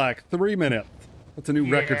lasted like 3 minutes. That's a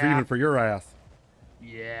new record for Yeah. even for your ass.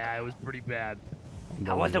 Yeah, it was pretty bad.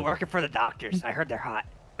 I wasn't working for the doctors. I heard they're hot.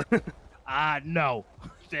 No.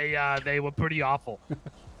 They were pretty awful.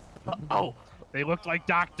 Oh. They looked like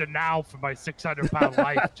Dr. Now for my 600-pound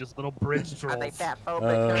life, just little bridge trolls. Are they fat phobic?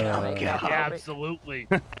 Are they Yeah, fat phobic? absolutely.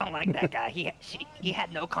 I don't like that guy. He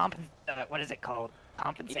had no what is it called? You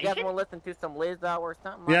Compensation? guys want to listen to some Lizzo or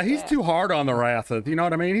something Yeah, like he's that? too hard on the asses. You know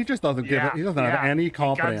what I mean? He just doesn't give it. He doesn't have any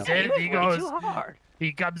confidence. He comes in, he goes, too hard.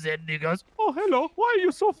 he comes in and he goes, "Oh, hello. Why are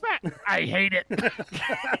you so fat?" I hate it.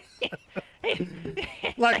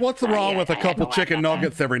 Like, what's wrong with a couple chicken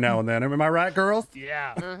nuggets every now and then? Am I right, girls?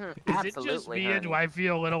 Yeah. Mhm, Is it just absolutely, me, or do I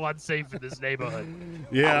feel a little unsafe in this neighborhood?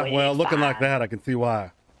 Yeah, wait, well, it's looking like fine. that, I can see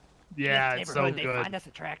why. Yeah, This it's so neighborhood, they good. find us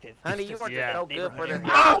attractive. Honey, you weren't Yeah. so good for this.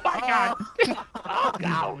 Oh my god! Oh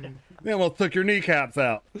god! Yeah, well, took your kneecaps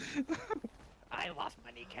out. I lost my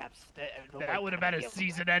kneecaps. That would have been a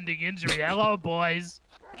season-ending injury. Hello, boys.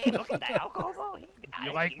 Hey, look at the alcohol. though.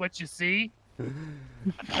 You like what you see?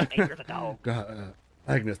 You're the dog. God,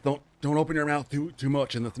 Agnes, don't open your mouth too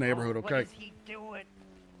much in this neighborhood, What okay? is he doing?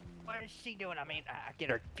 What is she doing? I mean, I get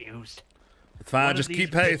her confused. It's fine. What are just these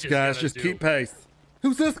keep pace, bitches guys. gonna Just do? keep pace.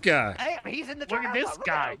 Who's this guy? Hey, he's in the Look at triathlon. this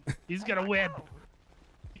guy. He's gonna win.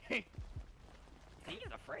 He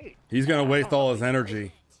is afraid. He's gonna waste all his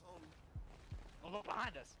energy. Oh, look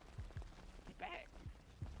behind us. He's back.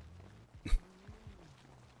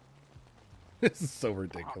 This is so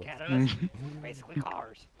ridiculous. Basically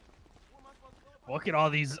cars. Look at all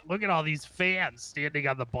these fans standing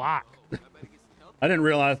on the block. I didn't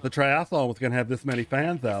realize the triathlon was gonna have this many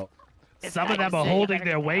fans out. Some of them are holding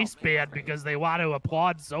their waistband because they want to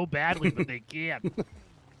applaud so badly, but they can't.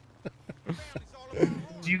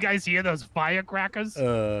 Do you guys hear those firecrackers?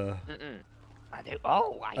 I do.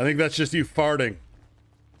 Oh, I think that's just you farting.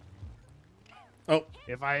 Oh.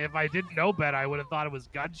 If I didn't know better, I would have thought it was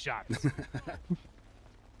gunshots.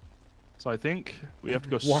 So I think we have to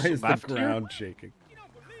go Why is the left here? ground shaking?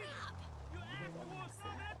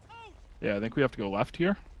 Yeah, I think we have to go left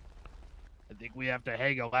here. I think we have to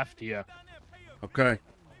hang a left here. Okay,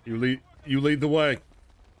 you lead the way.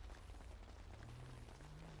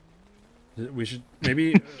 We should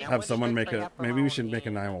maybe have someone make a. Maybe we should make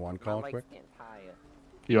a 911 call quick.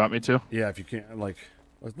 You want me to? Yeah, if you can't, like,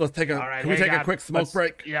 let's take a. All right, Can we hang take a on. quick smoke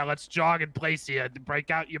break? Yeah, let's jog in place here.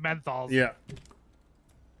 Break out your menthols. Yeah.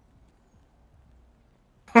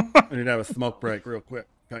 I need to have a smoke break real quick.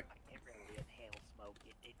 Okay. I can't really inhale smoke.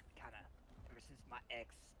 It kind of, ever since my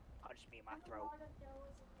ex punched me in my throat.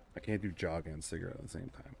 I can't do jogging and cigarette at the same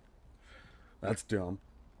time. That's dumb.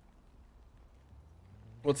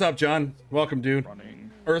 What's up, John? Welcome, dude.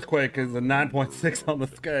 Earthquake is a 9.6 on the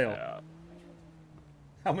scale. Yeah.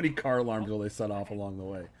 How many car alarms will they set off along the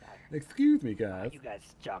way? Excuse me, guys. You guys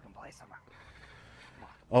jog and play somewhere.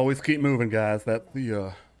 Always keep moving, guys. That's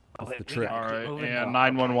the trick. All right, and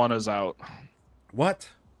 911 is out. What?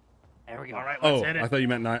 There we go. All right, Oh, let's hit it. I thought you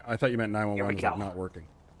meant 911 was go. not working.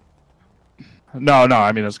 No,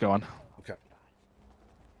 I mean it's going. Okay.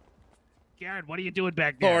 Garrett, what are you doing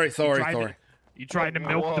back there? Sorry. You trying to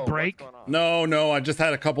milk the brake? No. I just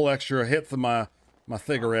had a couple extra hits of my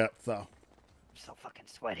cigarette, so. I'm so fucking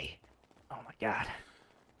sweaty. Oh my god.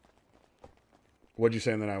 What'd you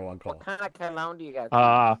say in the 911 call? What kind of cologne do you guys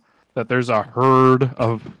That there's a herd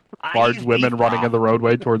of I large use women beef running broth. in the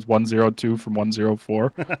roadway towards 102 from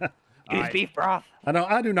 104. Use beef broth.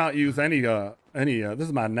 I do not use any this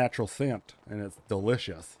is my natural scent and it's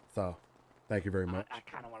delicious. So, thank you very much. I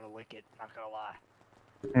kind of want to lick it. Not gonna lie.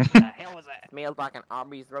 What the hell was that? Smells like an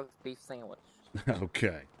Arby's roast beef sandwich.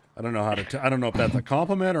 Okay. I don't know how to I don't know if that's a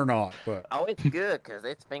compliment or not, but Oh, it's good because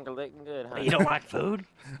it's finger licking good, huh? You don't like food?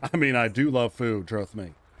 I mean, I do love food, trust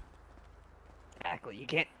me. Exactly. You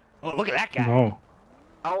can't. Oh, look at that guy. No.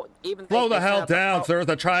 Oh, even Slow they the hell set up down, a- sir.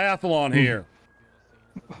 It's a triathlon here.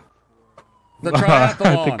 The I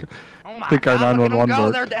triathlon. think, Oh my think our god, look at 911 them go.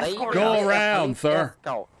 worked. They're They even escorting Go us. sent a around, police sir.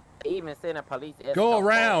 escort. They even sent a police escort. Go for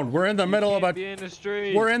around. We're in the middle of Be a in the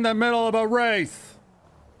street. we're in the middle of a race.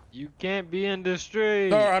 You can't be in the street.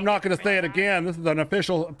 Sir, I'm not going to say it again. This is an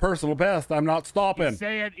official personal best. I'm not stopping.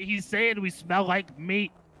 He's saying we smell like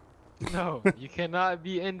meat. No, you cannot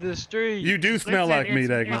be in the street. You do smell Listen, like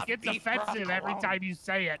meat, Agnes. It gets offensive every time you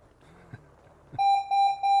say it.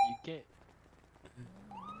 You can't.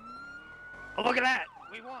 Oh, look at that.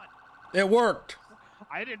 We won. It worked.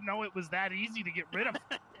 I didn't know it was that easy to get rid of.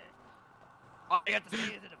 All you have to say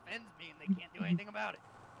is it offends me and they can't do anything about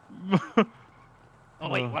it. Oh,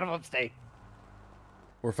 wait. One of them stayed.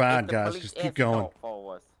 We're fine, It's the guys. police Just keep going. escort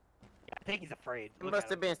for us. I think he's afraid. It Look must at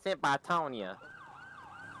have him. been sent by Tonya.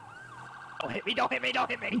 Don't hit me. Don't hit me. Don't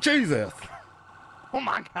hit me. Jesus. Oh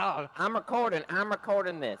my god. I'm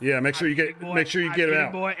recording this. Yeah, make sure you get it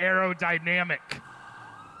out. More aerodynamic.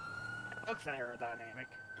 Looks aerodynamic.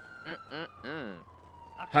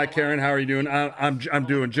 Hi, Karen. How are you doing? I'm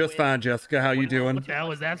doing just fine, Jessica. How you doing? What the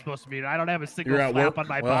hell is that supposed to mean? I don't have a single You're at flap work. on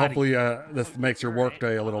my Well, body. hopefully this makes your work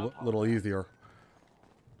day a little easier.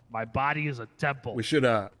 My body is a temple. We should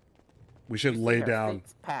lay Her down.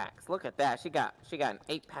 6 packs. Look at that. She got an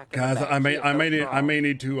 8-pack. in the Guys, back. I She may is I so may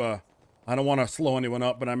need strong. to I don't want to slow anyone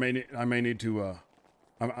up, but I may need to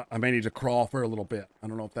I may need to crawl for a little bit. I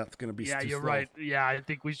don't know if that's gonna be Yeah, too you're slow. right. Yeah, I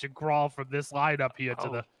think we should crawl from this line up here to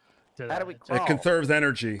the. How do we crawl? It conserves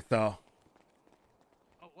energy, though.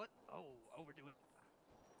 Oh, what? Oh, overdoing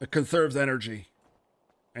it. It conserves energy,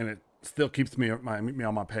 and it still keeps me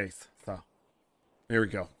on my pace. So, here we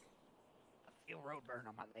go. I feel road burn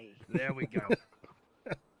on my leg. There we go.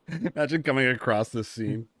 Imagine coming across this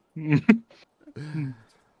scene. I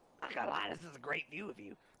gotta lie, this is a great view of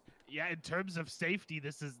you. Yeah, in terms of safety,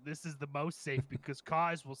 this is the most safe because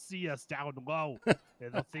cars will see us down low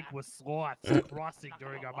and they'll think we're sloths crossing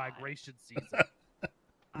during our migration season.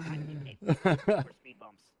 Speed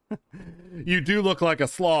bumps. You do look like a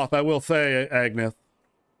sloth, I will say, Agnes.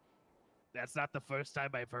 That's not the first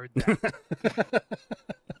time I've heard that. Take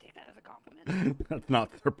that as a compliment. That's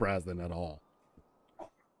not surprising at all.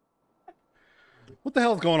 What the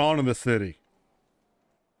hell's going on in the city?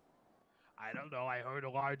 I don't know. I heard a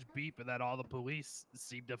large beep and then all the police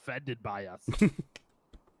seemed offended by us.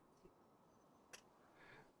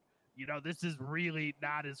 You know, this is really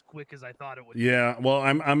not as quick as I thought it would be. Yeah, well,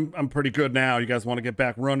 I'm pretty good now. You guys want to get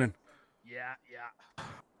back running? Yeah, yeah.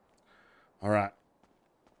 All right.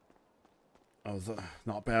 That was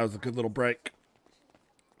not bad. It was a good little break.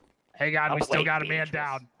 Hang on, Oh, we still wait, got a man Beatrice.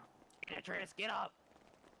 down. Beatrice, get up.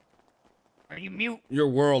 Are you mute? Your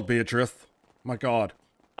world, Beatrice. My God.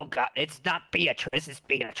 Oh God, it's not Beatrice, it's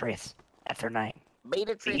Beatrice. That's her name.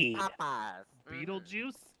 Beatrice Bead. Popeyes.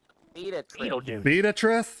 Beetlejuice? Beatrice. Beetlejuice.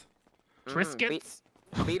 Beatrice? Triscuits?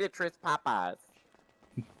 Beatrice Popeyes.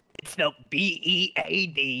 It's spelled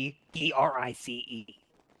Beadrice.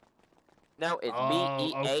 No, it's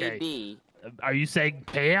Oh, okay. B-E-A-D. Are you saying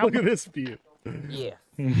Pam? Look at this view. Yes.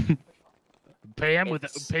 Pam with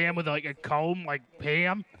like a comb, like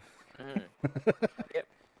Pam? Yep.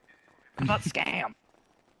 How about scam?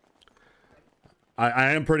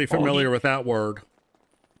 I am pretty familiar with that word.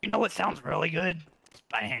 You know what sounds really good?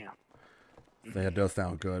 Spam. That does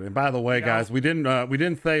sound good. And by the way, guys, we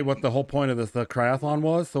didn't say what the whole point of this triathlon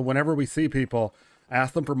was. So whenever we see people,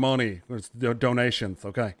 ask them for money. There's donations.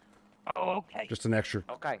 Okay. Oh, okay. Just an extra.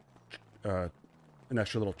 Okay. An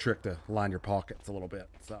extra little trick to line your pockets a little bit.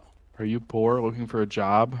 So. Are you poor, looking for a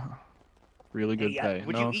job? Really good Hey, pay.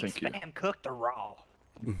 would No, you eat thank you. spam cooked or raw?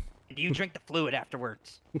 And do you drink the fluid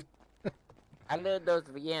afterwards? I love those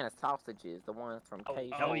Vienna sausages, the ones from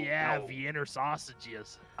KFC. Oh yeah, Vienna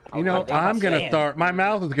sausages. You know, Okay, I'm gonna Sam. start. My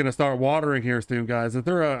mouth is gonna start watering here soon, guys. Is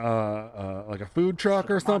there a like a food truck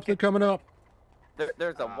or something coming up?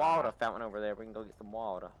 There's a water fountain over there. We can go get some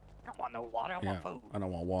water. I don't want no water, I Yeah, want food. I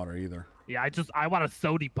don't want water either. Yeah, I want a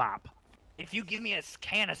sody pop. If you give me a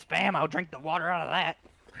can of spam, I'll drink the water out of that.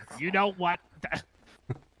 You know what?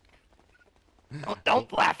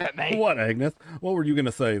 Don't laugh at me. What, Agnes? What were you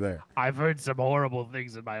gonna say there? I've heard some horrible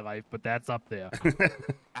things in my life, but that's up there.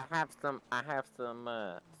 I have some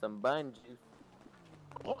bun juice.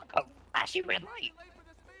 Look, a flashy red light.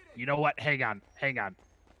 You know what? Hang on. Hang on.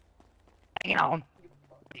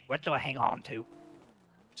 What do I hang on to?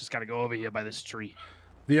 Just gotta go over here by this tree.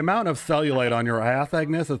 The amount of cellulite on your ass,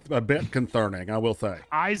 Agnes, is a bit concerning, I will say.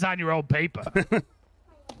 Eyes on your own paper.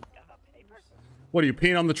 What, are you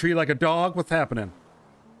peeing on the tree like a dog? What's happening?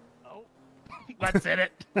 Let's hit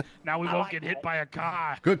it. Now we won't get hit by a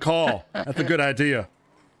car. Good call. That's a good idea.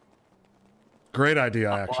 Great idea,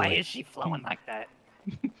 Why actually. is she flowing like that?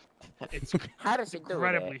 It's How does she do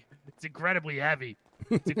it's incredibly heavy.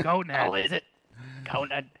 It's a cone head. Oh, is it?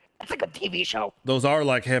 Conan. That's like a TV show. Those are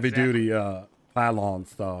like heavy-duty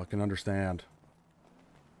pylons, though. I can understand.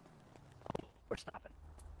 We're stopping.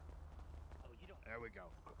 There we go.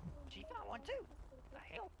 She found one too. The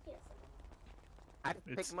hell? I just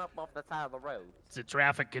pick them up off the side of the road. It's a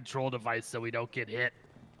traffic control device so we don't get hit.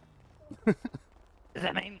 Does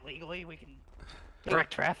that mean legally we can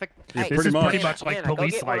direct traffic? Yeah, Hey, pretty much. Pretty much like Hannah, go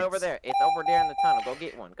police get one over lights. there. It's over there in the tunnel. Go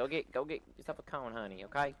get one. Go get yourself a cone, honey.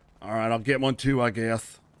 Okay. All right, I'll get one too, I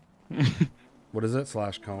guess. What is it?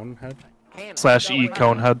 Slash cone head? Hannah, Slash go E over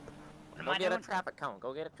cone there. head. Go get a traffic cone.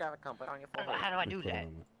 Go get a traffic cone. Put it on your forehead. How do I do that?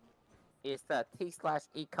 It's the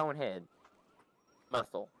T/E cone head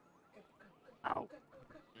muscle. Oh.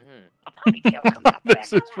 Mm-hmm.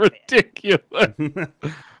 This is ridiculous.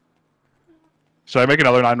 Should I make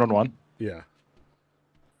another 911? Yeah.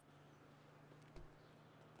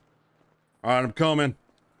 All right, I'm coming.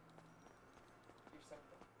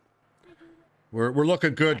 We're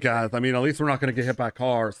looking good, guys. I mean, at least we're not going to get hit by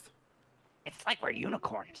cars. It's like we're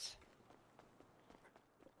unicorns.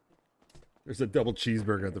 There's a double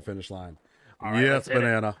cheeseburger at the finish line. All right, Yes, let's hit it.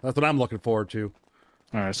 banana. That's what I'm looking forward to.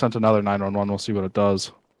 All right, I sent another 911. We'll see what it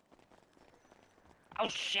does. Oh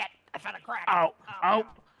shit! I found a crack. Oh.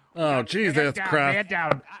 Oh, Jesus Man Christ.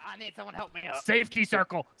 down. I need someone to help me up. Safety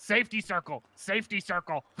circle. Safety circle. Safety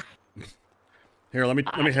circle. Here, let me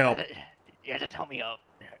help. Yeah, just help me up.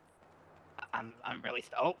 I'm really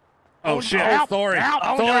Oh shit! help, Sorry, help,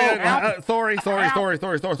 oh, sorry, no, help. sorry.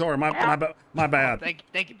 My bad.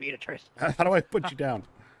 Thank you, Beatrice. How do I put you down?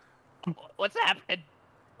 What's happening?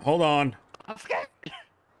 Hold on. I'm scared.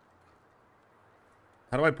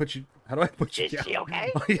 How do I put you? Is down? she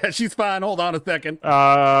okay? Oh, yeah, she's fine. Hold on a second.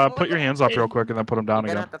 Put your hands up real quick and then put them down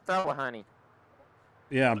You're again. gonna have to throw it, honey.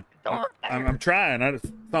 Yeah, I'm trying.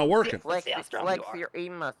 It's not working. Flex your E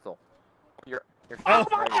muscle. Your Oh.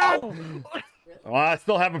 Oh, Well, I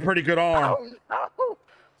still have a pretty good arm. no.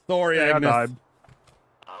 Sorry, Yeah, I Agnes. died.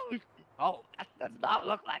 That does not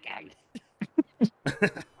look like Agnes.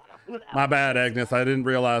 My bad, Agnes. I didn't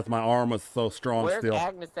realize my arm was so strong Where's still.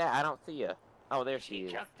 Agnes at? I don't see her. Oh, there she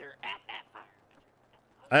is. Chucked her at that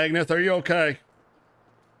fire. Agnes, are you okay?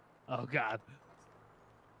 Oh God.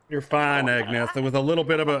 You're fine, Agnes. There was a little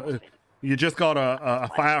bit of a. You just got a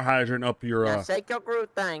fire hydrant up your. Now shake your groove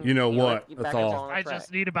thing. You know You'll what? get That's back up all. on the I track.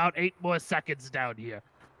 just need about 8 more seconds down here.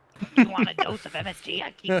 You want a dose of MSG?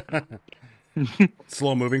 I keep.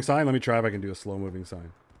 Slow moving sign. Let me try if I can do a slow moving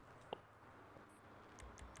sign.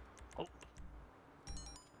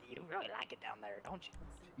 You really like it down there, don't you?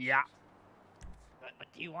 Yeah. But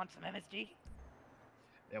do you want some MSG?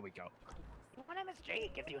 There we go. You want MSG?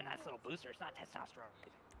 It gives you a nice little booster. It's not testosterone.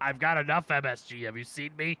 I've got enough MSG. Have you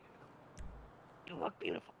seen me? You look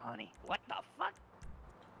beautiful, honey. What the fuck?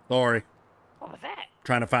 Sorry. What was that?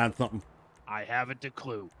 Trying to find something. I haven't a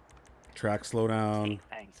clue. Track slow down.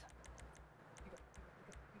 Thanks.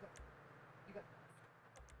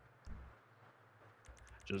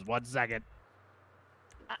 Just 1 second.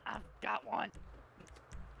 I've got one.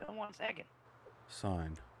 In 1 second.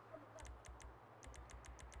 Sign.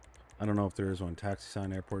 I don't know if there is one. Taxi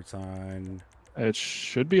sign, airport sign. It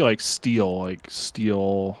should be like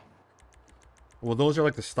steel. Well, those are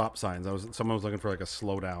like the stop signs. Someone was looking for like a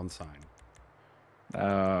slow down sign.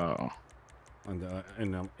 Oh. And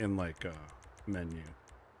in like menu.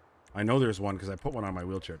 I know there's one because I put one on my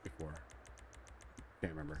wheelchair before.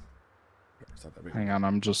 Can't remember. It's not that big. Hang on,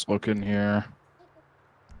 I'm just looking here.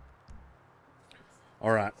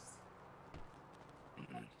 All right.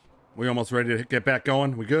 We almost ready to get back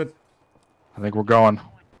going? We good? I think we're going.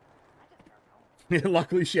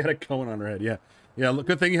 Luckily, she had a cone on her head. Yeah. Yeah, look,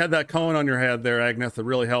 good thing you had that cone on your head there, Agnes. It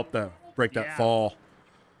really helped break that fall.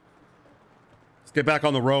 Let's get back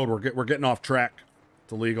on the road. We're getting off track.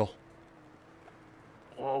 It's illegal.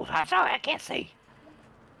 Oh, I'm sorry, I can't see.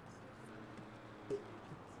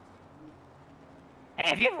 Hey,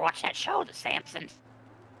 have you ever watched that show, The Simpsons?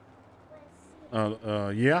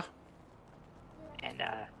 Yeah. And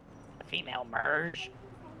the female Merge?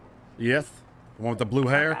 Yes. The one with the blue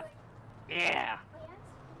hair? Yeah.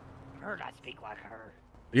 Heard I speak like her.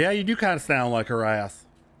 Yeah, you do kind of sound like her ass.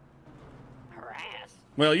 Her ass?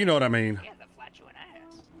 Well, you know what I mean. Yeah, the flatulent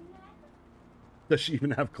ass. Does she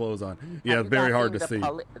even have clothes on? Yeah, Have it's you very guys hard to seen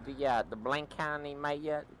see. the Blaine County mate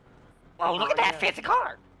yet? Whoa, look at that fancy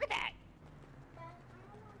car. Look at that.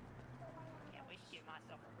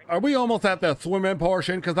 Are we almost at the swimming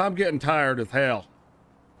portion? Because I'm getting tired as hell.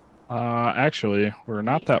 Actually, we're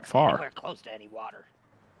not that far. We're close to any water.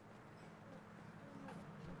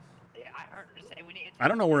 Yeah, I heard her say we need I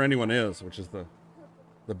don't know where anyone is, which is the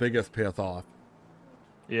biggest piss off.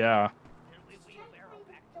 Yeah.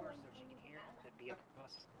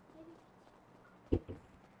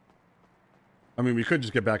 I mean, we could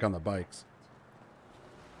just get back on the bikes.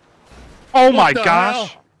 Oh What my the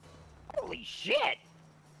gosh! hell? Holy shit!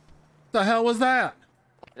 The hell was that?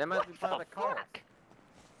 That must be part of the car.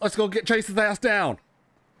 Let's go chase his ass down.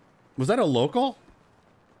 Was that a local?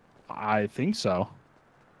 I think so.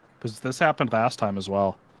 Because this happened last time as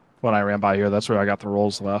well. When I ran by here, that's where I got the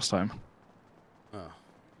rolls the last time. Oh.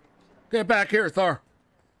 Get back here, Thor.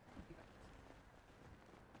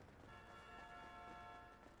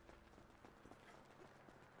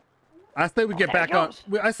 I say we get back on.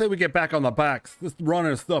 I say we get back on the bikes. This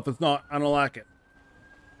running stuff is not. I don't like it.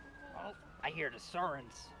 Oh, I hear the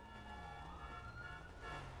sirens.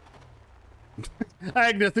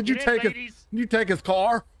 Agnes, did you take his? Did you take his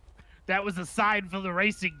car? That was a sign for the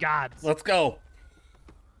racing gods. Let's go.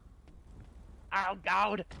 Oh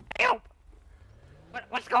God! Help!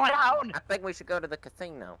 What's going on? I think we should go to the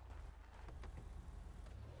casino.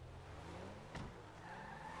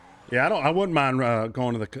 Yeah, I wouldn't mind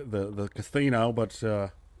going to the casino, but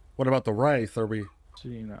what about the race? Are we?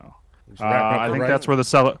 Casino. Just wrapping up I the think race? that's where the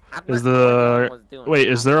cell is. Wait,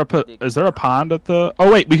 is there a pond at the? Oh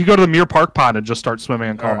wait, we could go to the Muir Park pond and just start swimming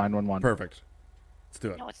and call All right, 911. Perfect. Let's do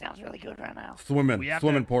it. You know, it sounds really good right now.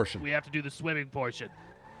 Swimming portion. We have to do the swimming portion.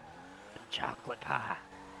 Chocolate pie.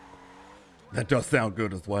 That does sound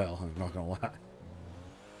good as well. I'm not gonna lie.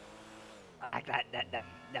 I like that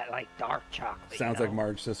like dark chocolate. Sounds you like know?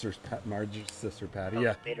 Marge's sister Patty. Oh,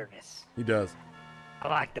 Yeah, bitterness. he does. I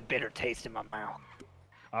like the bitter taste in my mouth.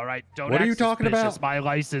 All right, don't. What are act you talking suspicious. about? My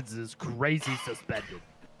license is crazy suspended.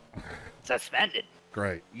 Suspended.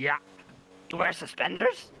 Great. Yeah. You wear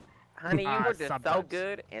suspenders? Honey, you were just so sometimes.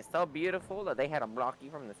 good and so beautiful that they had to block you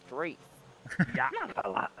from the street. Yeah. I'm not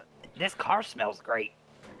gonna lie. This car smells great.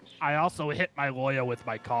 I also hit my lawyer with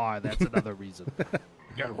my car. That's another reason.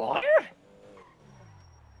 Your lawyer?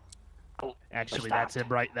 Oh, Actually, we're that's stopped.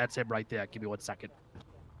 him right. That's him right there. Give me 1 second.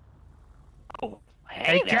 Oh,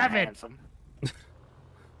 Hey, there, Kevin. handsome.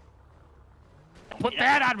 Put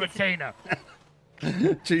that on retainer.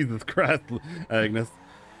 Jesus Christ, Agnes.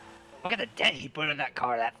 Look at the dent he put in that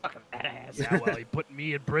car. That fucking badass. Yeah, well, he put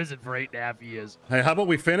me in prison for 8.5 years. Hey, how about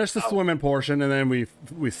we finish the swimming portion and then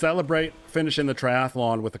we celebrate finishing the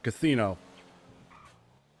triathlon with a casino?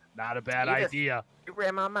 Not a bad You just- idea. You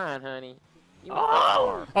read my mind, honey.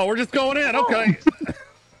 Oh! Oh, we're just going in. Okay.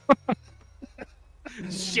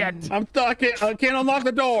 Shit. I'm stuck. I can't unlock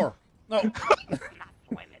the door. No.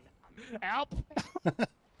 Help.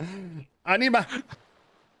 I need my...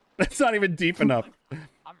 That's not even deep enough.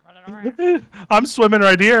 I'm running around. I'm swimming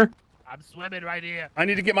right here. I'm swimming right here. I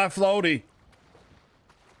need to get my floaty.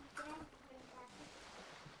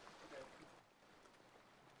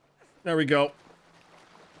 There we go.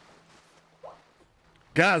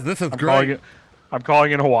 Guys, this is great. I'm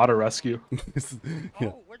calling in a water rescue. Yeah.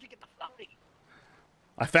 Oh, where'd you get the floaty?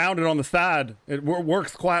 I found it on the side. It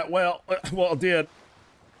works quite well. Well, it did.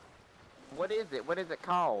 What is it? What is it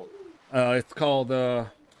called? It's called,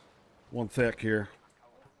 one sec here.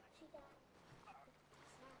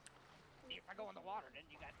 If I go in the water, then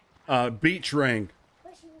you got... Beach ring.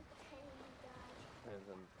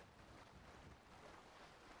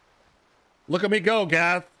 Look at me go,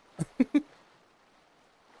 guys.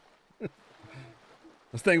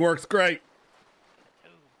 This thing works great.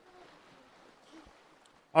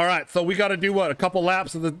 All right, so we got to do what? A couple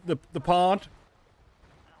laps of the pond?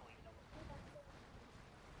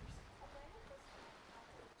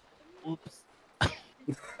 Oops.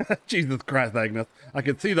 Jesus Christ, Agnes. I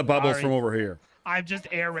can see the bubbles Sorry. from over here. I'm just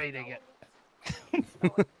aerating it.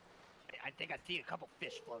 I think I see a couple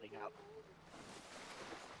fish floating out.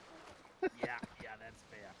 Yeah, that's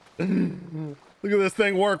fair. Look at this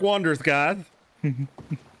thing work wonders, guys.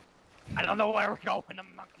 I don't know where we're going. I'm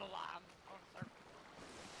not gonna lie.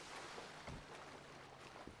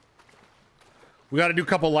 We got to do a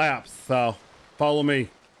couple laps, so follow me.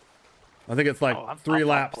 I think it's like I'm 3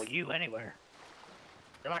 laps. I'll follow you anywhere.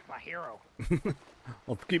 You're like my hero.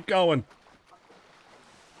 Let's keep going.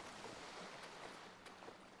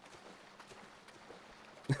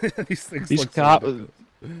 These things These look so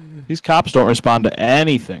these cops don't respond to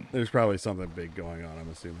anything. There's probably something big going on, I'm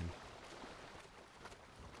assuming.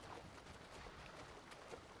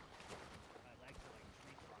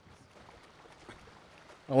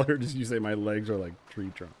 All I heard is you say my legs are like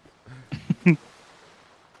tree trunks.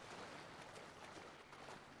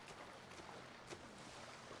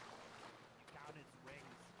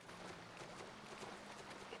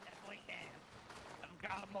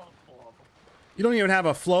 You don't even have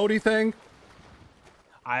a floaty thing?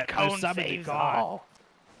 Cone saves all.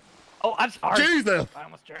 Oh, I'm sorry. Jesus! I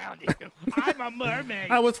almost drowned you. I'm a mermaid.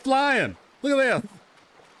 I was flying. Look at this.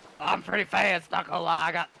 I'm pretty fast, not gonna lie.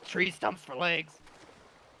 I got tree stumps for legs.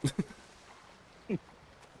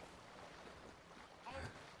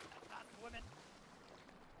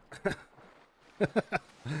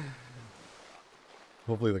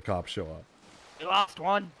 Hopefully the cops show up. We lost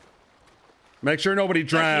one. Make sure nobody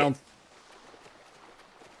drowns.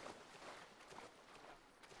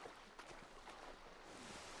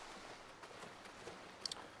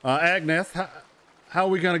 Agnes, how are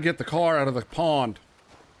we going to get the car out of the pond?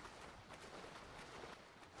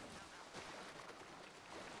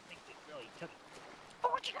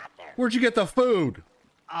 What you got there? Where'd you get the food?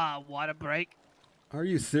 Water break. Are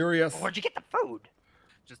you serious? Where'd you get the food?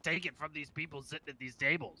 Just take it from these people sitting at these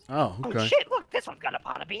tables. Oh, okay. Oh shit! Look, this one's got a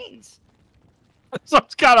pot of beans. So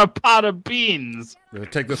it's got a pot of beans. We're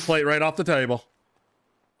gonna take this plate right off the table.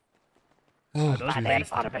 Oh, Are those, geez. baked,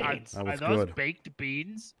 pot of beans. That was are those good. baked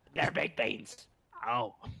beans? They're baked beans.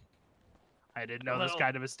 Oh. I didn't know this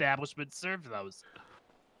kind of establishment served those.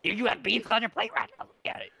 You have beans on your plate right now.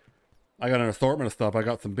 Look at it. I got an assortment of stuff. I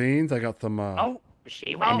got some beans. I got some Oh,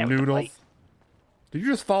 she went in there with the noodles. plate. Did you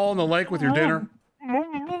just fall in the lake with your dinner?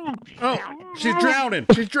 Oh, she's drowning.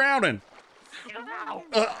 She's drowning.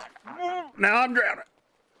 Now I'm drowning.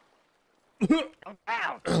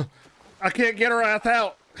 I can't get her ass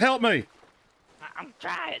out. Help me. I'm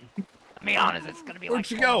trying. To be honest, it's gonna be Where'd like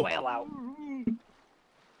she pulling go? a whale out.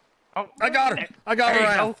 Oh, I got her. I got her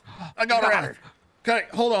There you ass. I got her ass. Okay,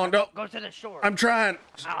 hold on. No, Go to the shore. I'm trying.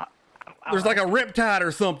 There's like a riptide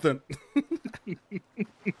or something.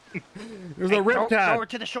 There's a riptide. Go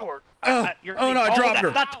to the shore. Oh, oh no, I dropped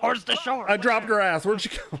her. Not towards the shore. I dropped her ass. Where'd she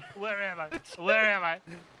go? Where am I? Where am I?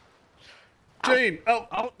 Gene.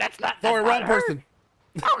 Oh, that's not. Sorry, wrong person.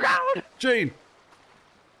 Oh God. Gene.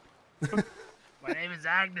 My name is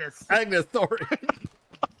Agnes. Agnes, sorry.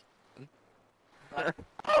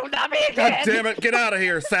 Oh, not me again. God damn it. Get out of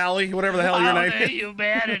here, Sally. Whatever the hell your name the is.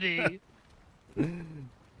 humanity.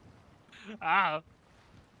 Oh.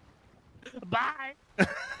 Bye.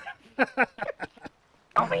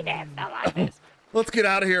 Oh, me dance not like this. Let's get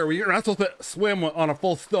out of here. We're not supposed to swim on a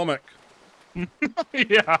full stomach.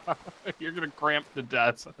 Yeah, you're gonna cramp to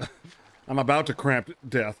death. I'm about to cramp to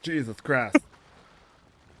death. Jesus Christ.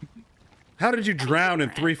 How did you drown in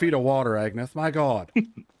 3 feet of water, Agnes? My God.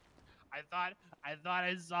 I I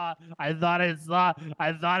thought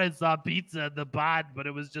I saw pizza in the pond, but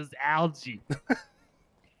it was just algae.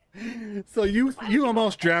 So you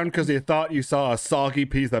almost drowned because you thought you saw a soggy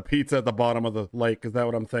piece of pizza at the bottom of the lake. Is that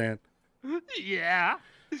what I'm saying? Yeah.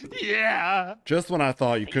 Yeah. Just when I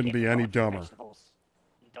thought you couldn't be any dumber.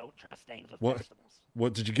 Don't trust things with What? vegetables.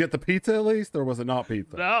 What did you get the pizza at least, or was it not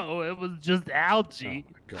pizza? No, it was just algae.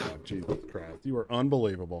 Oh my God, Jesus Christ! You are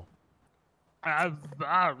unbelievable. I'm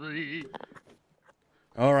sorry.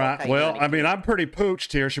 All right. Okay, Well, honey. I mean, I'm pretty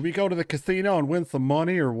pooched here. Should we go to the casino and win some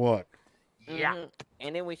money, or what? Yeah.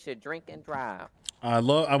 And then we should drink and drive. I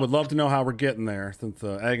would love to know how we're getting there, since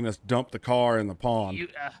Agnes dumped the car in the pond. You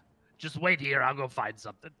just wait here. I'll go find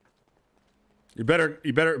something. You better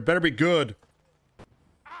be good.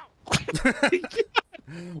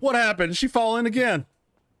 What happened? Did she fall in again?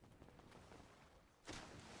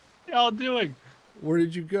 What y'all doing? Where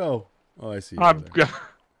did you go? Oh, I see. you I'm there.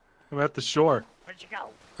 I'm at the shore. Where'd you go?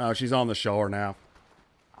 Oh, she's on the shore now.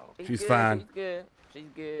 She's good, fine. She's good. She's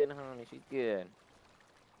good, honey. She's good.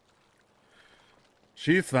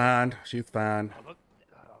 She's fine. She's fine. Oh, look.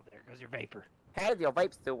 Oh, there goes your vapor. How does your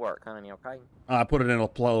vape still work, honey? Okay. I put it in a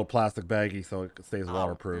little plastic baggie so it stays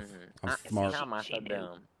waterproof. I'm I- smart. How am I so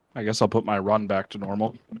dumb? I guess I'll put my run back to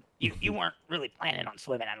normal. You weren't really planning on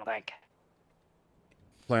swimming, I don't think.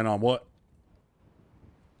 Plan on what?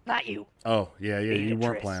 Not you. Oh, yeah. You weren't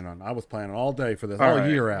Beatrice. planning on. I was planning all day for this. All All right,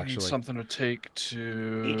 year, I need actually. something to take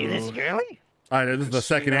to. You do this yearly? This is the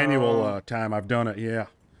second annual time I've done it. Yeah.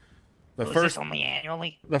 The Was first this only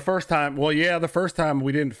annually? The first time, well, yeah, the first time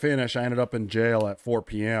we didn't finish, I ended up in jail at 4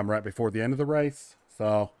 p.m. right before the end of the race.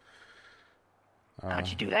 So, How'd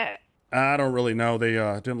you do that? I don't really know. They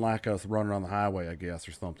didn't like us running on the highway, I guess,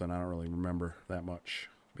 or something. I don't really remember that much,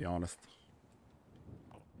 to be honest.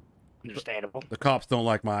 Understandable. The cops don't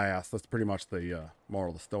like my ass. That's pretty much the moral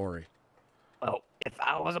of the story. Well, if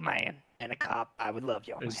I was a man and a cop, I would love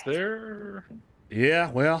your Is ass. there?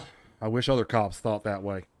 Yeah, well, I wish other cops thought that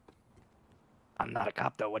way. I'm not a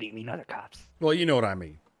cop, though. What do you mean, other cops? Well, you know what I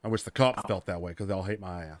mean. I wish the cops felt that way because they'll hate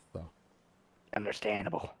my ass. So.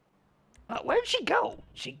 Understandable. Where'd she go?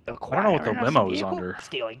 She I don't know what the limo is under.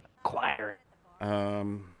 Stealing. Acquire.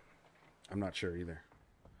 I'm not sure either.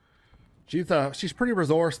 She's pretty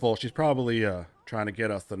resourceful. She's probably trying to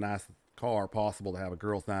get us the nicest car possible to have a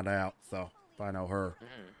girls' night out. So if I know her,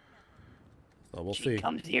 so we'll She see.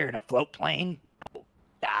 comes here in a float plane.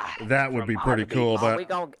 That would be pretty cool, Are we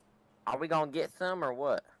but gonna get some or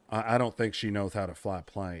what? I don't think she knows how to fly a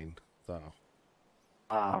plane. So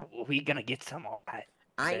We gonna get some all right.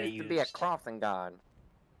 I Better used to be a used. crossing guard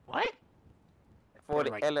What? for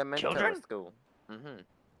the Like elementary children? school.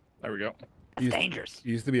 There we go. That's dangerous.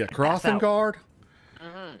 used to be a crossing out. guard.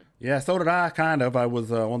 Yeah, so did I. Kind of. I was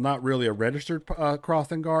well, not really a registered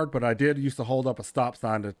crossing guard, but I did used to hold up a stop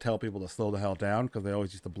sign to tell people to slow the hell down because they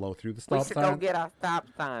always used to blow through the We stop should sign. go get our stop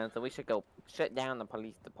sign, so we should go shut down the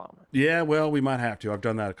police department. Yeah, well, we might have to. I've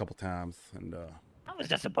done that a couple times, and I was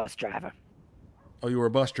just a bus driver. oh, you were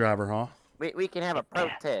a bus driver, huh? We can have a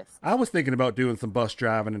protest. I was thinking about doing some bus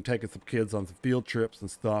driving and taking some kids on some field trips and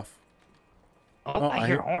stuff. Oh, I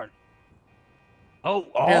hear a horn. Oh,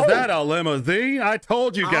 Is that a limousine? I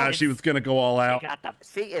told you guys she it's- was gonna go all out.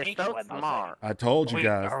 She is so smart. I told you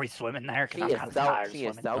guys. Are we swimming there? 'Cause She I'm is kind of so- tired of she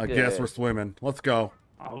is swimming. so I guess we're swimming. Let's go.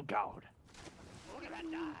 Oh, God.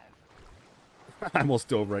 I almost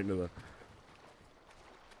dove right into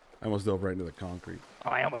the concrete. Oh,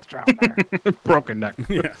 I almost drowned there. Broken neck.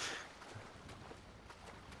 Yeah.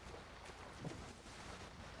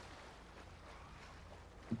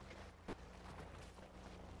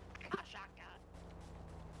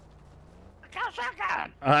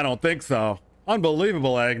 I don't think so.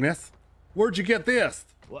 Unbelievable, Agnes. Where'd you get this?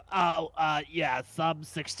 Well, yeah, some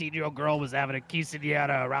 16-year-old girl was having a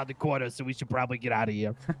quinceañera around the corner, so we should probably get out of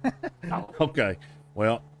here. Okay.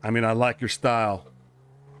 Well, I mean, I like your style.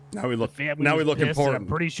 Now we look. Family Now we was look pissed, and important. I'm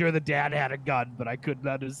pretty sure the dad had a gun, but I couldn't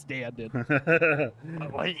understand it.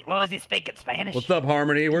 What was he speaking Spanish? What's up,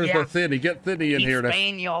 Harmony? Where's Yeah. the Sydney? Get Sydney in He's here.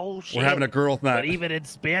 Spaniel, We're having a girls' night. But even in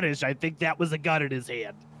Spanish, I think that was a gun in his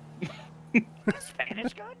hand.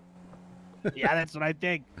 Spanish gun? Yeah, that's what I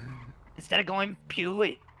think. Instead of going pew,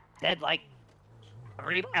 it said like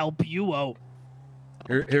El Puo.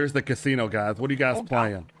 Here's the casino, guys. What are you guys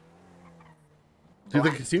playing? Do the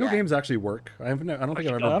casino games actually work? I don't think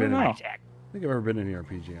I've ever been in. I think I've ever been in here on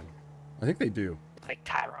PGN. I think they do. It's like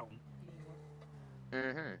Tyrone.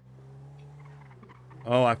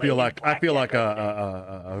 Oh, I feel like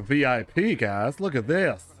a VIP, guys. Look at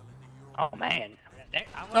this. Oh man.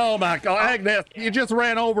 Oh my God, Agnes, you just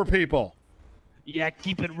ran over people. Yeah,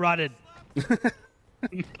 keep it running.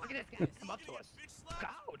 Look at this guy. Come up to us. God.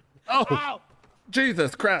 Oh,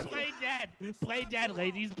 Jesus crap. Play dead. Play dead,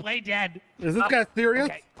 ladies. Play dead. Is this guy serious?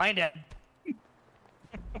 Okay, play dead.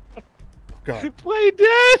 God. Play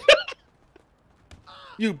dead.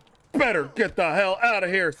 You better get the hell out of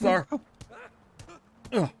here, sir.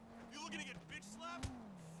 Ugh.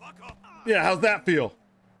 Yeah, how's that feel?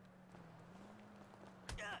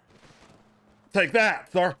 Take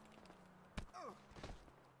that, sir.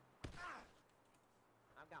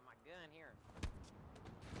 I've got my gun here.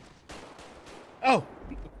 Oh.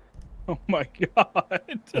 Oh my God.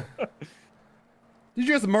 Did you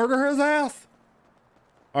just murder his ass?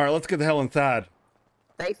 All right, let's get the hell inside.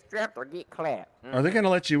 Stay strapped or get clapped. Are they gonna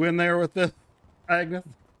let you in there with this, Agnes?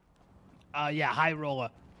 Yeah, high roller.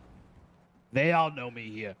 They all know me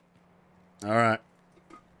here. All right.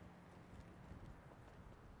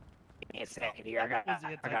 Give me a second here.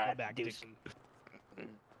 I gotta do some.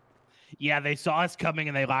 Yeah, they saw us coming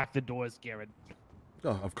and they locked the doors, Garrett.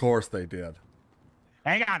 Oh, of course they did.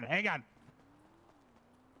 Hang on, hang on.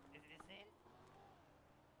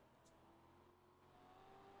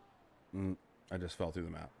 I just fell through the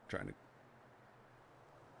map trying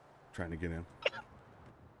to get in.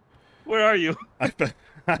 Where are you?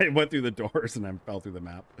 I went through the doors and I fell through the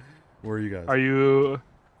map. Where are you guys? Are you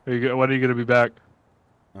when are you gonna be back?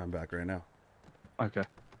 I'm back right now. Okay.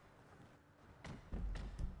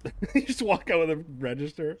 You just walk out with a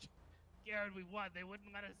register. Garrett, we won. They wouldn't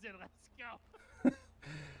let us in. Let's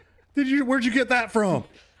go. Where'd you get that from?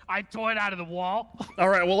 I tore it out of the wall. All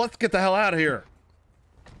right, well, let's get the hell out of here.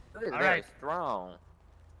 All right. right. Strong.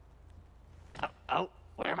 Oh,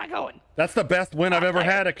 where am I going? That's the best win I've ever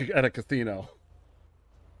had at a casino.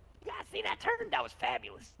 You guys see that turn? That was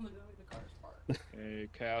fabulous. A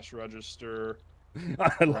cash register.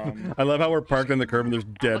 I love how we're parked on the curb and there's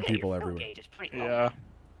dead people everywhere. Yeah.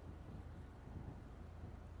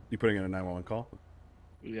 You putting in a 911 call?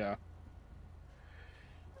 Yeah.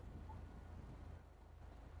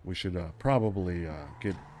 We should probably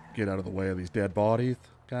get out of the way of these dead bodies,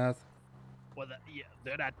 guys. Well, yeah,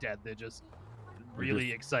 they're not dead. They're just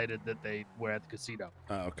really excited that they were at the casino.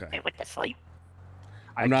 Oh, okay. They went to sleep.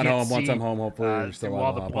 I'm not home. Once I'm home, hopefully you're still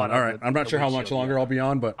all the on. blood All on right. the- I'm not the sure how much windshield, longer I'll be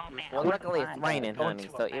on, but Well, luckily it's raining, honey,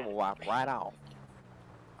 so it will wipe right off.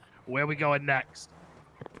 Where are we going next?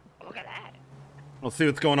 Look at that. we'll see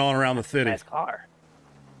what's going on around the city. Nice car.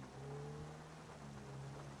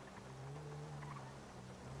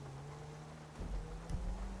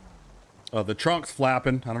 The trunk's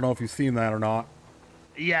flapping. I don't know if you've seen that or not.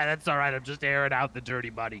 Yeah, that's all right. I'm just airing out the dirty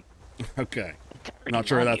buddy. Okay. Not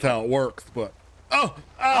sure that's how it works, but oh.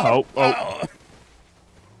 Oh.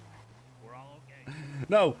 We're all okay.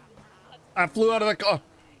 No, I flew out of the car.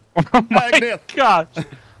 Oh my Agnes. gosh.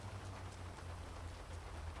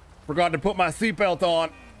 Forgot to put my seatbelt on.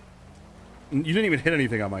 You didn't even hit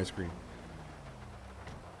anything on my screen.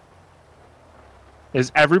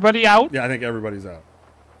 Is everybody out? Yeah, I think everybody's out.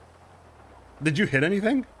 Did you hit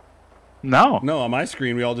anything? No. No, on my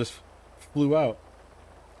screen we all just flew out.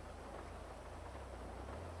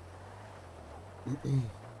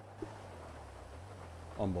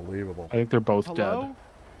 Unbelievable. I think they're both Hello?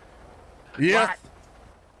 dead. Yes.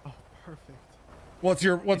 Oh, perfect. What's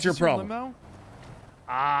your Is this problem? Limo?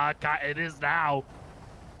 It is now.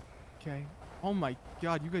 Okay. Oh my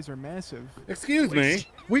God, you guys are massive. Excuse me.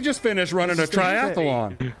 We just finished running a This is the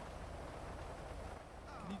triathlon. Can you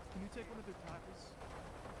take one of their tires?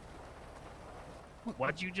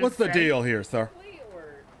 What you just What's the said? deal here, sir?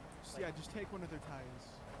 Yeah, just take one of their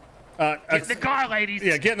tires. Get in the car, ladies.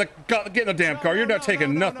 Yeah, get in the damn car. You're not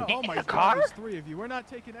taking nothing. Oh my God, there's three of you. We're not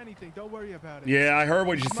taking anything. Don't worry about it. Yeah, I heard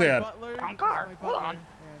what you This is my said. butler, Wrong this car. is my Hold butler, on. and-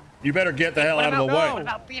 You better get the hell out of the What way.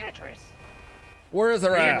 about Beatrice? Where is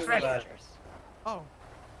her ass? Beatrice. Oh,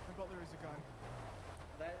 my butler is a gun.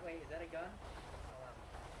 Wait, is that a gun?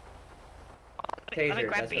 Let me Taser,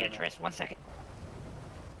 grab that's what I meant. Beatrice. 1 second.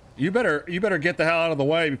 You better get the hell out of the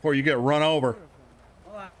way before you get run over.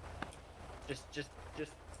 Hold on. Just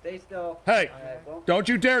stay still. Hey, I won't- don't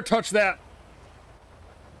you dare touch that.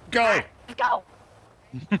 Go. Let's go.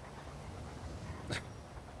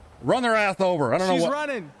 Run their ass over. I don't know She's what.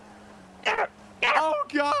 running. Oh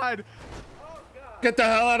God! Get the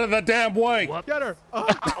hell out of the damn way. Get her!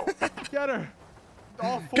 Get her!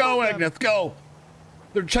 All four Go, of them. Agnes, go.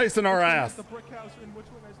 They're chasing our Which one has ass. the brick house and which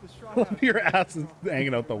one has the straw house? Your ass is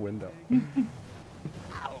hanging out the window.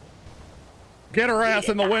 Get her ass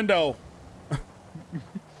in the window. You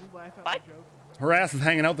laugh at my joke. Her ass is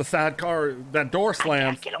hanging out the side car. That door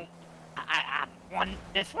slams.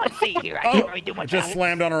 This one seat here. I can't Oh, really do I much. just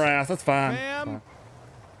slammed on her ass. That's fine. Ma'am.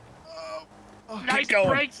 Fine. Nice going.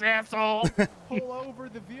 brakes, asshole. Pull over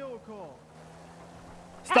the vehicle.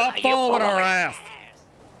 Stop following our ass.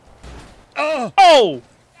 Oh! Oh!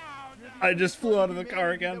 I just flew out of the car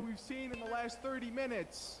That again. we've seen in the last 30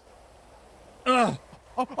 minutes. Oh!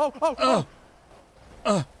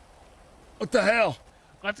 What the hell?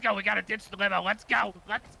 Let's go. We gotta ditch the limo. Let's go.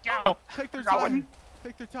 Let's go. Take their tire.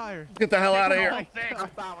 Take their tire. Get the hell out of here.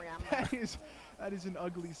 That is an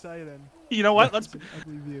ugly sight. And You know what? Let's. an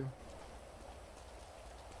ugly view.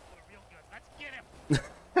 Let's get him.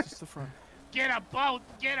 Just the front. Get him, both.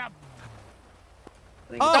 Get him.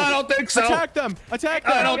 Oh, I don't think so. Attack them! Attack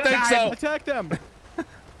them! I don't think so. Attack them!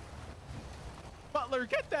 Butler,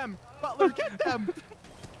 get them! Butler, get them!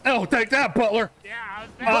 Oh, take that, Butler. Yeah,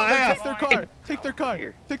 Butler, take their car! Take their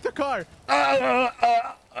car! Take their car!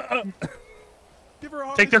 Give her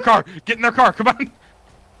a Take their car. Get in their car. Come on.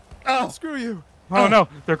 Oh, screw you! Oh no,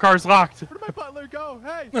 their car's locked. Where did my butler go?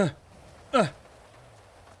 Hey!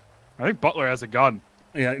 I think Butler has a gun.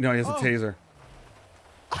 Yeah, no, he has a taser.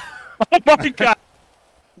 Oh my god.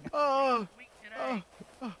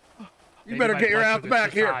 You better get your ass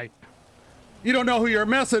back here. You don't know who you're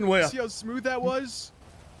messing with. See how smooth that was?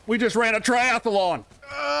 We just ran a triathlon.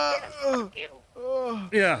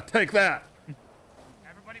 Yeah, take that.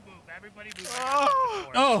 Everybody move. Everybody move.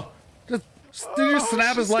 Oh, did you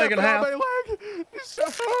snap his leg in half? My leg.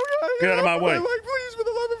 Get out of my way. My leg, please, for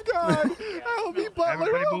the love of God. Help me, Butler.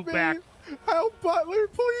 Everybody help move me. back. Help, Butler.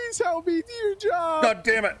 Please help me. Do your job. God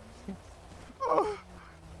damn it. Oh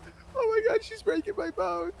my God, she's breaking my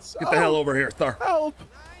bones. Get the hell over here, Thor. Help.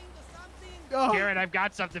 Garrett, I've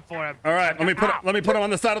got something for him. All right, let me put him on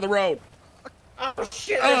the side of the road. Oh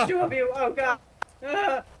shit, there's two of you. Oh God.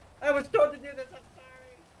 I was told to do this. I'm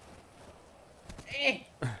sorry.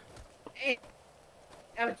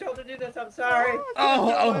 I was told to do this. I'm sorry. I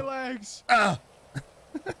can't feel my legs. I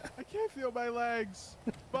can't feel my legs.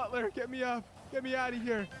 Butler, get me up. Get me out of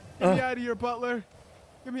here. Get me out of here, Butler.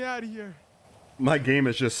 Get me out of here. My game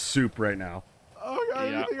is just soup right now. Oh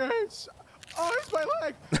God, everything hurts. Oh, it's my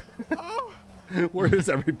leg. Oh. Where is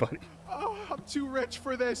everybody? Oh, I'm too rich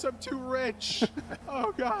for this. I'm too rich.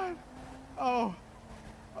 Oh God. Oh.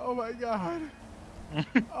 Oh my God.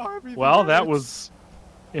 Oh, everything Well, that hurts. was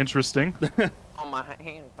interesting. Oh, my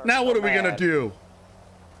hand. Now what are we gonna do?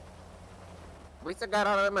 We still got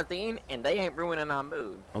our limousine, and they ain't ruining our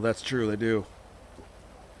mood. Oh, that's true. They do.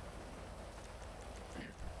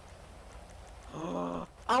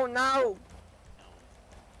 Oh no!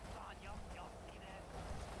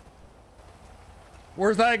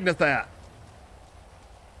 Where's Agnes at?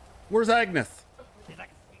 Where's Agnes?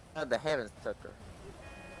 The heavens took her.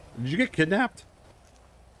 Did you get kidnapped?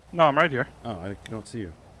 No, I'm right here. Oh, I don't see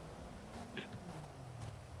you.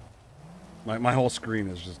 My whole screen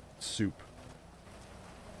is just soup.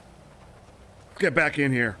 Let's get back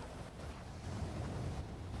in here.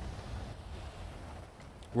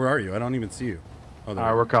 Where are you? I don't even see you. Oh, there.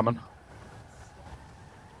 All right, we're coming.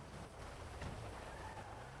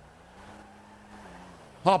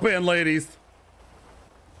 Hop in, ladies.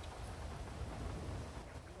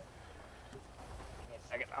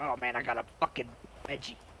 Oh man, I got a fucking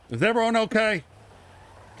veggie. Is everyone okay?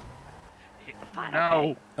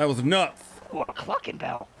 No. That was nuts. Oh, a clucking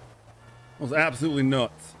bell. That was absolutely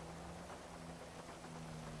nuts.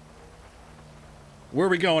 Where are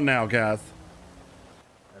we going now, guys?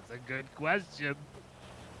 That's a good question.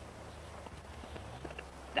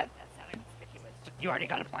 That's not conspicuous. You already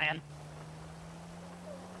got a plan?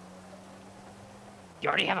 You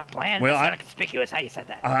already have a plan? Well, That's not conspicuous how you said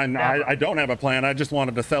that. I don't have a plan. I just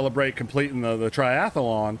wanted to celebrate completing the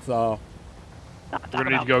triathlon, so... We're gonna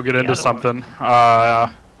need to go get into something.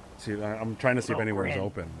 See, I'm trying to see if anywhere is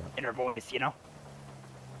open. Inner voice, you know?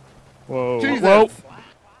 Whoa. Jesus. Whoa.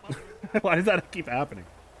 Why does that keep happening?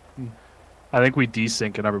 I think we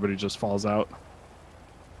desync and everybody just falls out.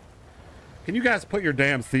 Can you guys put your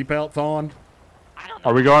damn seatbelts on?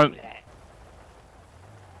 Are we going?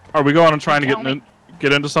 Are we going and trying to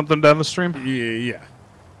get into something down the stream? Yeah.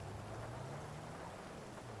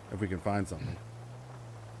 If we can find something.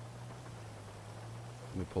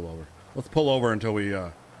 Let me pull over. Let's pull over until we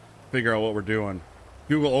figure out what we're doing.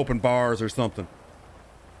 Google open bars or something.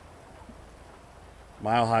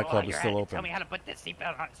 Mile High Club is still open. Tell me how to put this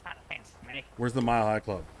seatbelt on. It's not a fancy mini. Where's the Mile High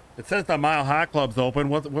Club? It says the Mile High Club's open.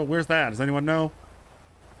 Where's that? Does anyone know?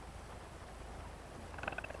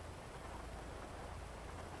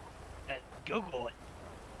 Google it.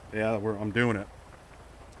 Yeah, I'm doing it.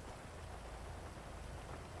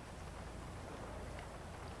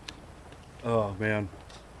 Oh man,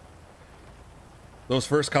 those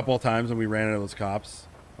first couple of times when we ran into those cops,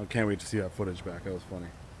 I can't wait to see that footage back. That was funny.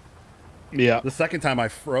 Yeah. The second time I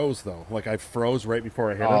froze though. Like I froze right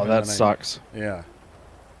before I hit him. Oh, and that then sucks. Yeah.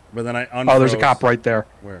 But then I unfroze. Oh, there's a cop right there.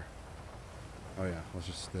 Where? Oh yeah. Let's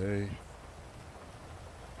just stay.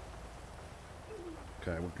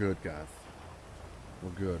 Okay, we're good, guys. We're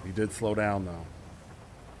good. He did slow down though.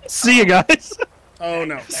 See you guys. Oh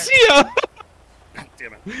no. See ya. God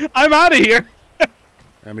damn it. I'm out of here.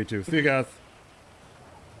 Yeah, me too. See you guys.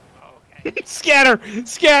 Scatter!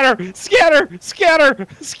 Scatter! Scatter! Scatter!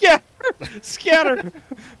 Scatter! Scatter!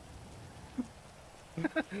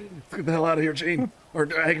 Let's get the hell out of here, Gene. Or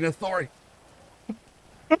Agnes, sorry.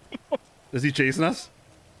 Is he chasing us?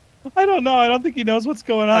 I don't know. I don't think he knows what's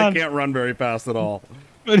going on. I can't run very fast at all.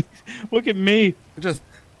 But look at me. Just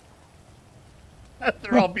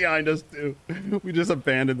they're all behind us too. We just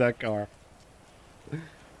abandoned that car.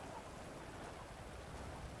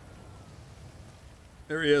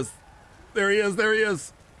 There he is. There he is. There he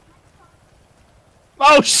is.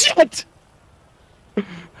 Oh shit!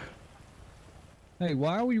 Hey,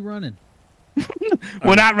 why are we running?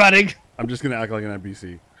 We're not running. I'm just gonna act like an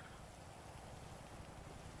NPC.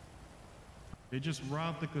 They just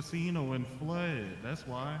robbed the casino and fled. That's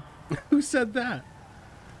why. Who said that?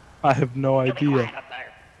 I have no idea.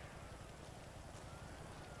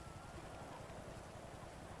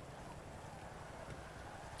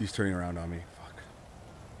 He's turning around on me. Fuck.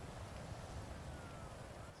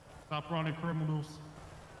 Stop running, criminals.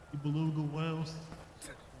 You beluga whales.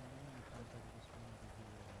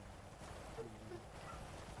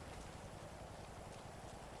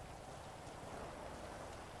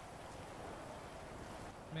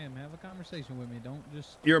 Ma'am, have a conversation with me. Don't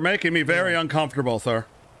just... You're making me very uncomfortable, sir.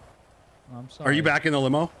 I'm sorry. Are you back in the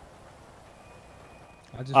limo?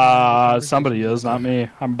 Somebody is, not me.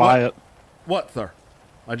 I'm by it. What, sir?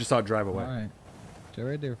 I just saw it drive away. All right. Stay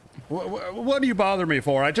right there. What do you bother me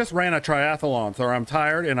for? I just ran a triathlon, sir. I'm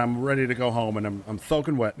tired and I'm ready to go home, and I'm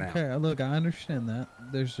soaking wet now. Okay, look, I understand that.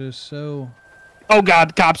 There's just so... Oh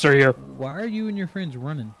God, cops are here. Why are you and your friends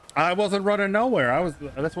running? I wasn't running nowhere.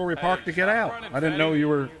 That's where we parked to get out. I didn't know you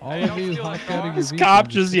were. All of you hopped out of your This vehicle. cop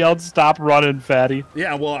just yelled, "Stop running, fatty!"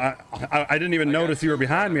 Yeah, well, I didn't even notice you were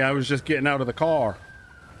behind me. I was just getting out of the car.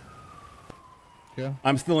 Yeah.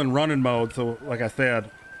 I'm still in running mode, so like I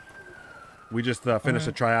said, we just finished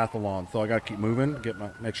a triathlon, so I gotta keep moving,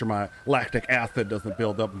 make sure my lactic acid doesn't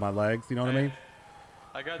build up in my legs. You know what I mean?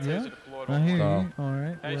 I got tased at the floor. I hear you. All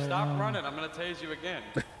right. Hey, well, stop running. I'm gonna tase you again.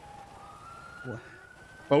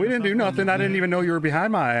 But we didn't do nothing. I didn't even know you were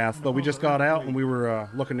behind my ass, though. We just got out and we were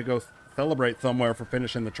looking to go celebrate somewhere for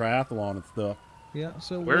finishing the triathlon and stuff. Yeah.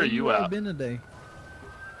 So where are you at? Been today?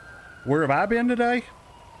 Where have I been today?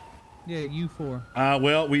 Yeah, you four.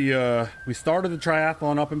 Well, we started the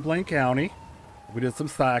triathlon up in Blaine County. We did some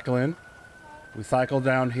cycling. We cycled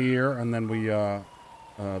down here, and then we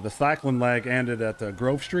the cycling leg ended at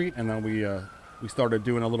Grove Street, and then we started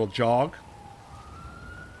doing a little jog.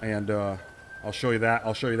 And I'll show you that.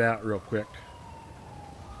 I'll show you that real quick.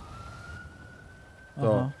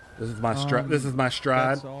 So this is my stride. This is my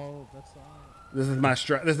stride. That's all. This is my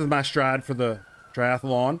stride. This is my stride for the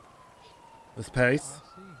triathlon. This pace,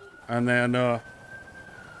 and then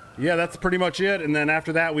yeah, that's pretty much it. And then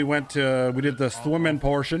after that, we did the swimming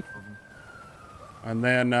portion, and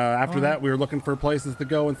then after that, we were looking for places to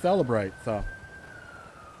go and celebrate. So.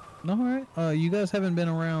 All right. You guys haven't been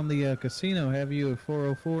around the casino, have you? At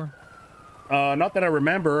 404. Not that I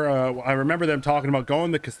remember. I remember them talking about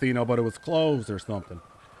going to the casino, but it was closed or something.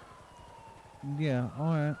 Yeah,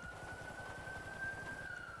 alright.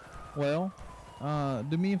 Well,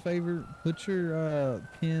 do me a favor, put your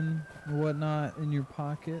pin or whatnot in your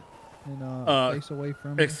pocket and face away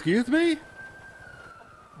from me. Excuse me?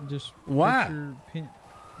 Just why? Put your pin,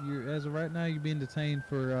 as of right now, you're being detained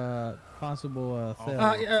for possible theft.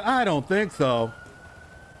 I don't think so.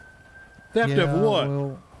 Theft of what?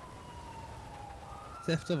 Well,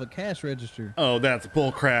 theft of a cash register. Oh, that's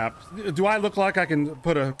bull crap. Do I look like I can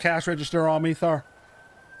put a cash register on me, sir?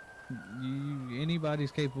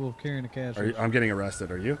 Anybody's capable of carrying a cash register. I'm getting arrested,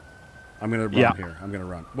 are you? I'm going to run here. I'm going to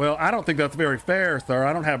run. Well, I don't think that's very fair, sir.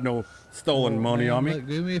 I don't have no stolen money on me. Look,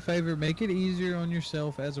 do me a favor. Make it easier on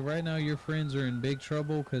yourself. As of right now, your friends are in big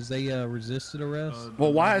trouble because they resisted arrest.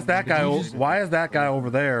 Well, why is that guy over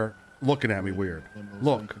there looking at me weird?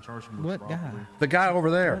 Look. What guy? The guy over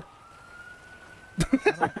there.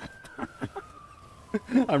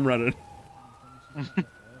 I'm running.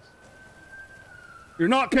 You're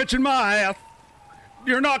not catching my ass.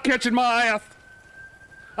 You're not catching my ass.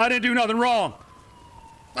 I didn't do nothing wrong.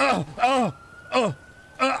 Ow. I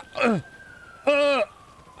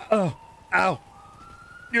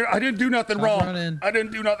didn't do nothing wrong. Running. I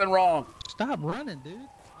didn't do nothing wrong. Stop running, dude.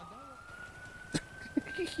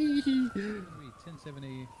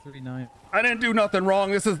 107039. I didn't do nothing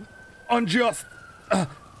wrong. This is unjust.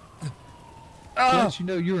 Let you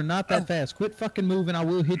know you are not that fast. Quit fucking moving. I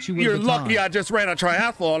will hit you with You're a baton. lucky I just ran a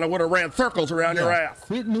triathlon. I would have ran circles around your ass.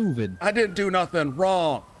 Quit moving. I didn't do nothing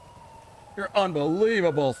wrong. You're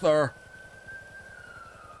unbelievable, sir.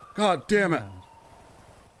 God damn it.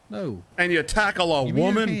 No. And you tackle a Give me your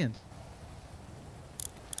woman? hand.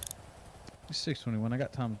 It's 621. I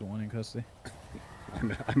got Tom's the one in custody.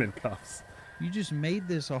 I'm in cuffs. You just made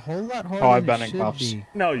this a whole lot harder I've than been it in should cuffs. be.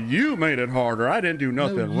 No, you made it harder. I didn't do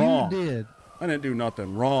nothing No, wrong. you did. I didn't do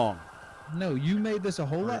nothing wrong. No, you made this a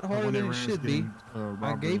whole lot harder than it should be.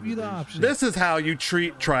 I gave you the option. This is how you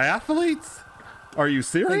treat triathletes? Are you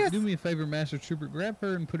serious? Hey, do me a favor, Master Trooper. Grab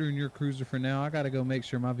her and put her in your cruiser for now. I gotta go make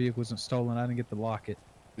sure my vehicle isn't stolen. I didn't get to lock it.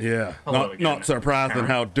 Yeah, Hello not surprising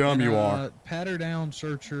how dumb you are. Pat her down,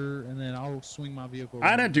 search her, and then I'll swing my vehicle.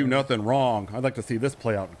 I didn't do nothing wrong. I'd like to see this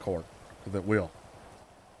play out in court, because it will.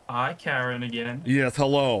 Hi, Karen again. Yes,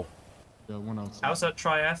 hello. How's that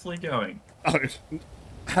triathlete going?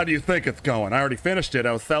 How do you think it's going? I already finished it.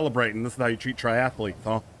 I was celebrating. This is how you treat triathletes,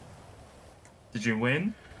 huh? Did you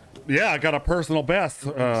win? Yeah, I got a personal best,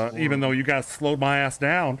 even though you guys slowed my ass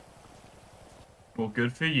down. Well,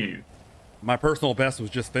 good for you. My personal best was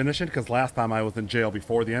just finishing, because last time I was in jail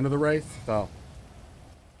before the end of the race, so...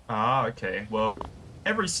 Ah, okay. Well,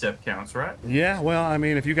 every step counts, right? Yeah, well, I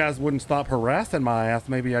mean, if you guys wouldn't stop harassing my ass,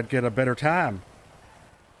 maybe I'd get a better time.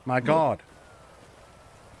 My God.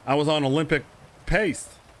 I was on Olympic pace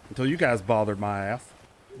until you guys bothered my ass.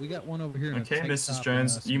 We got one over here. Okay, Mrs.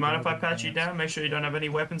 Jones. Do you mind if I pat you down? Make sure you don't have any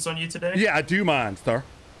weapons on you today? Yeah, I do mind, sir.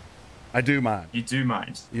 I do mind. You do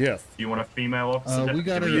mind? Yes. Do you want a female officer? We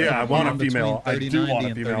got her. Yeah, I want a female. I do want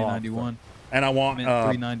a female officer. 3091. And I want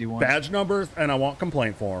 391. badge numbers, and I want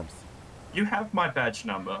complaint forms. You have my badge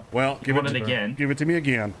number. Well, give want it it again. Give it to me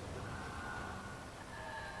again.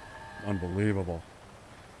 Unbelievable.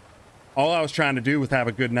 All I was trying to do was have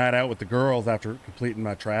a good night out with the girls after completing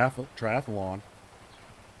my triathlon.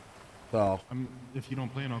 So. If you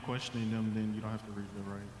don't plan on questioning them, then you don't have to read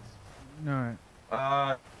their rights. All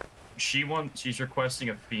right. She's requesting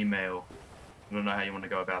a female. I don't know how you want to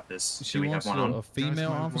go about this. She Do we wants have one on? a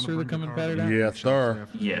female officer to come and pat her down? Yes, sir.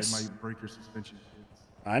 Yes. They might break your suspension.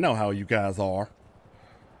 I know how you guys are.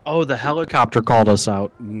 Oh, the helicopter called us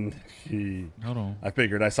out. Hold on. I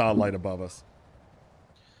figured. I saw a light above us.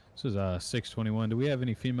 This is 621. Do we have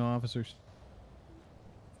any female officers?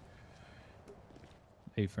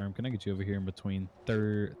 Hey, firm, can I get you over here in between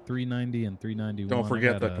 390 and 391? Don't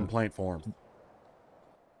forget the complaint forms.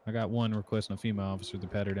 I got one requesting a female officer to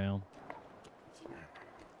pat her down.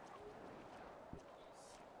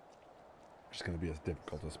 Just going to be as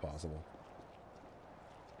difficult as possible.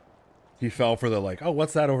 He fell for the like, oh,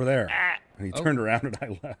 what's that over there? And he turned around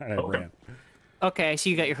and I ran. Okay, so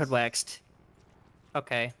you got your hood waxed.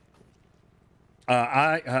 Okay.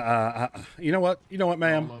 You know what,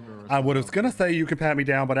 ma'am? I was gonna say you could pat me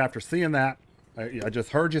down, but after seeing that, I just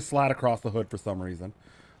heard you slide across the hood for some reason.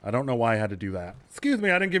 I don't know why I had to do that. Excuse me,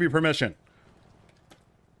 I didn't give you permission.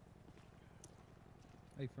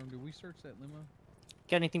 Hey, firm, did we search that limo?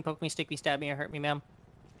 Got anything poke me, stick me, stab me, or hurt me, ma'am?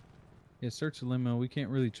 Yeah, search the limo. We can't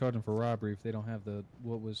really charge them for robbery if they don't have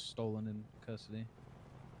what was stolen in custody.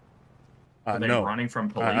 Are they no. running from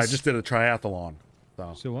police? I just did a triathlon.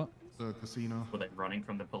 So what? The casino. Were they running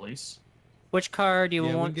from the police? Which car do you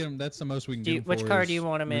Yeah, want? Get him, that's the most we can get him Which for car is- do you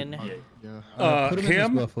want him in? Put him in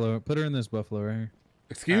him? this buffalo. Put her in this buffalo right here.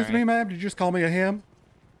 Excuse me, ma'am? Did you just call me a him?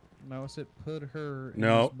 No, I said put her in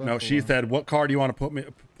No, this buffalo. no. She said, "What car do you want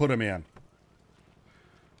to put him in?"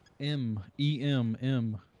 M.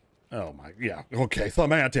 Oh my, yeah. Okay,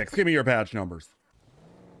 semantics. Give me your badge numbers.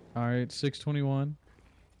 All right, 621.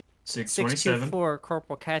 624,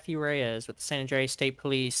 Corporal Kathy Reyes with the San Andreas State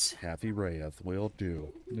Police. Kathy Reyes will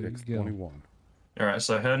do. There you go. 621. All right,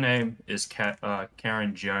 so her name is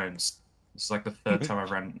Karen Jones. It's like the third time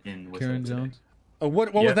I've run in with Karen her today. Jones.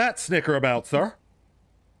 What was that snicker about, sir?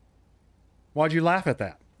 Why'd you laugh at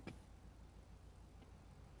that?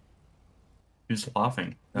 Who's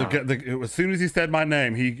laughing? As soon as he said my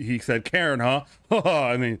name, he said, Karen, huh?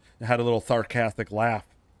 And he had a little sarcastic laugh.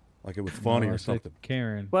 Like it was funny No, I or said something.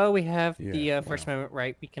 Karen. Well, we have the Yeah, First Amendment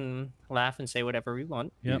right. We can laugh and say whatever we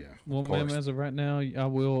want. Yep. Well, ma'am, as of right now, I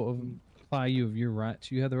will apply you of your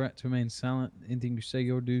rights. You have the right to remain silent. Anything you say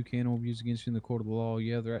or do can or will be used against you in the court of law.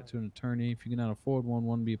 You have the right to an attorney. If you cannot afford one,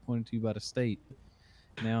 one will be appointed to you by the state.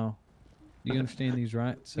 Now, do you understand these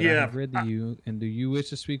rights that I have read to you? And do you wish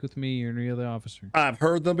to speak with me or any other officer? I've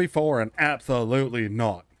heard them before, and absolutely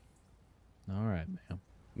not. All right, ma'am.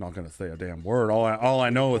 not gonna say a damn word. All I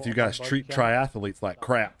know is you guys treat triathletes like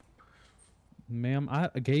crap. Ma'am, I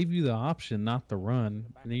gave you the option not to run,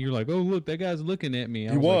 and then you're like, "Oh, look, that guy's looking at me."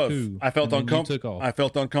 He was. Like, "Who?" I felt And then you uncomfortable. took off. I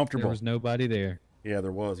felt uncomfortable. There was nobody there. Yeah,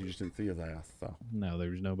 there was. You just didn't see his ass. So. No, there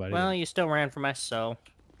was nobody. Well, there. you still ran from us, so.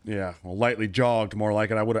 Yeah, well, lightly jogged, more like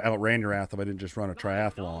it. I would have outran your ass if I didn't just run a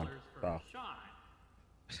triathlon. So.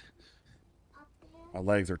 My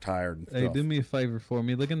legs are tired and Hey, stuff. do me a favor for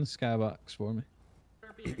me. Look in the skybox for me.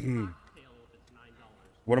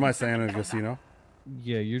 What am I saying in a casino?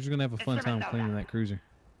 Yeah, you're just gonna have a fun time cleaning that cruiser.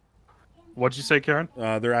 What'd you say, Karen?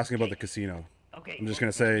 They're asking about the casino. Okay. I'm just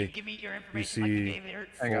gonna say, Give me your you information see, like you gave it.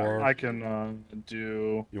 Hang on, I can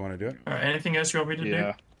do. You want to do it? Alright, anything else you want me to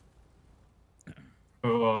Yeah.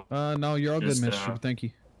 do? No, you're all good, Just, Mr. Trooper. Thank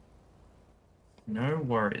you. No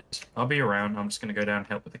worries. I'll be around. I'm just gonna go down and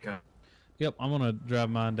help with the car. Yep, I'm gonna drive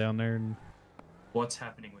mine down there and. What's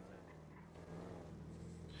happening with that?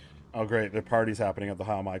 Oh, great! The party's happening at the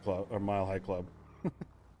Mile High Club.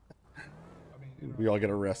 We all get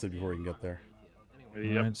arrested before we can get there.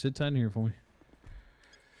 Yep. All right, sit tight in here for me.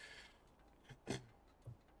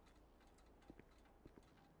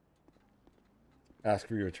 Ask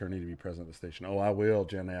for your attorney to be present at the station. Oh, I will,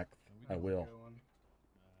 Gen X. I will.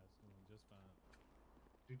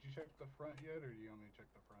 Did you check the front yet, or do you want me to check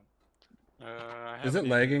the front? I Is it haven't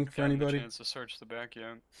lagging even for gotten anybody? A chance to search the back yet.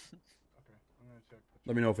 Okay, I'm gonna check.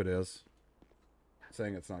 Let me know if it is.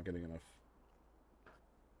 Saying it's not getting enough.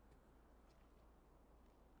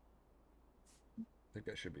 I think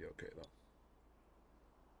that should be okay though.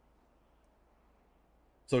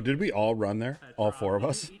 So did we all run there? All four of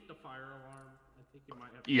us?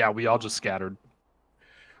 Yeah, we all just scattered.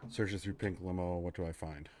 Searches through pink limo. What do I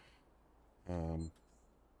find?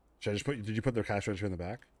 Should I just put? Did you put the cash register in the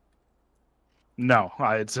back? No,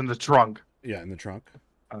 it's in the trunk. Yeah, in the trunk.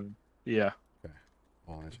 Yeah. Okay,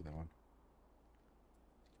 I'll answer that one.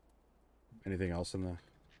 Anything else in the?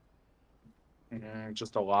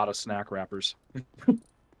 Just a lot of snack wrappers.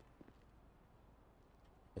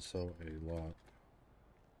 Also a lot.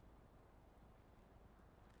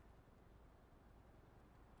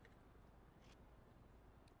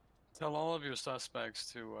 Tell all of your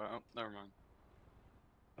suspects to. Never mind.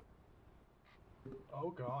 Oh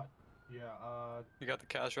God. Yeah. You got the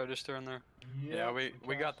cash register in there? Yeah,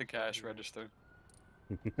 we got the cash register.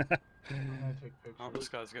 I'm gonna take pictures. Oh, this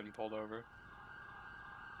guy's getting pulled over.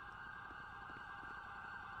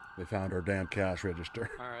 They found our damn cash register.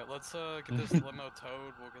 All right, let's get this limo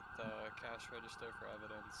towed. We'll get the cash register for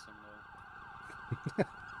evidence, and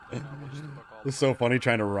we'll just book all. This is so funny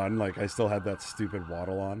trying to run. Like I still had that stupid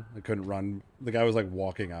waddle on. I couldn't run. The guy was like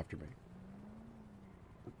walking after me.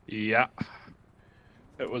 Yeah.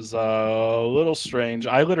 It was a little strange.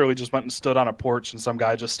 I literally just went and stood on a porch, and some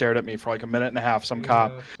guy just stared at me for like a minute and a half, some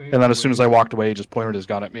cop. And then as soon as I walked away, he just pointed his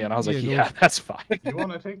gun at me, and I was like, yeah, that's fine. You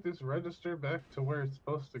want to take this register back to where it's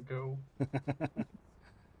supposed to go? So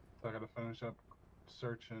I gotta finish up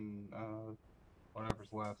searching whatever's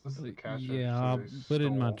left. This is the cash register. Yeah, I'll put it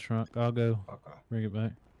in my trunk. I'll go bring it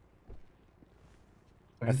back.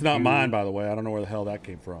 That's not mine, by the way. I don't know where the hell that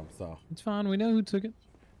came from. So It's fine. We know who took it.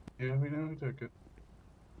 Yeah, we know who took it.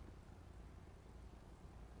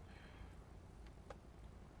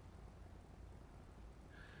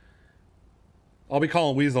 I'll be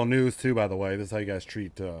calling Weasel News too. By the way, this is how you guys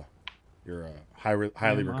treat your highly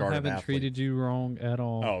regarded I haven't athlete. treated you wrong at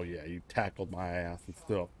all. Oh yeah, you tackled my ass and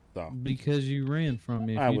stuff. So Because you ran from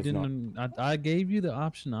me. If I you was didn't, I gave you the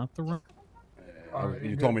option not to run.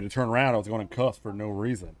 you told me to turn around. I was going to cuss for no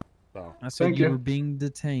reason. So I said you were being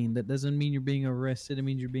detained. That doesn't mean you're being arrested. It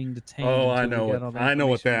means you're being detained. Oh, I until we know get all what the I know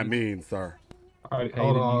what information that we need. means, sir. All right, Hey,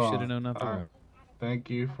 hold then on. you should have known not to All run. right. Thank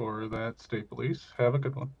you for that, State Police. Have a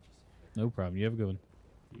good one. No problem. You have a good one.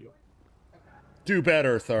 Do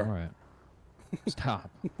better, sir. All right. Stop.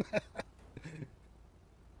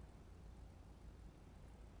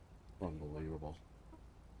 Unbelievable.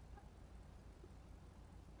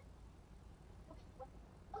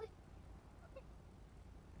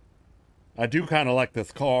 I do kind of like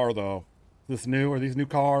this car, though. This new? Are these new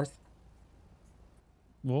cars?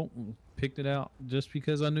 Well, picked it out just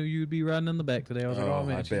because I knew you'd be riding in the back today. I was like, Oh, oh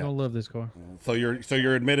man, I she's bet. gonna love this car. So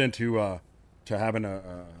you're admitting to having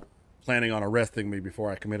planning on arresting me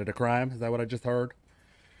before I committed a crime? Is that what I just heard?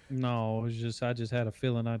 No, it was just I just had a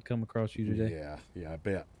feeling I'd come across you today. Yeah, I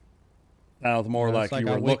bet. Sounds more Yeah, like it's like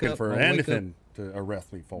you I were wake looking up- for I wake up- anything to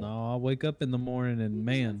arrest me for. No, I wake up in the morning and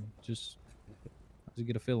man, I just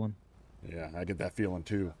get a feeling. Yeah, I get that feeling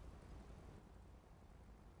too.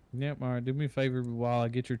 Yep. All right. Do me a favor while I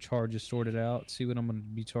get your charges sorted out. See what I'm going to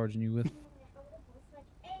be charging you with.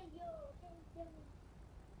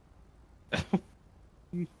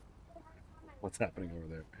 What's happening over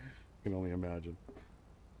there? I can only imagine.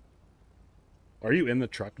 Are you in the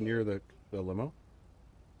truck near the limo?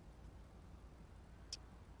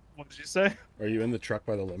 What did you say? Are you in the truck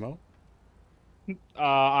by the limo?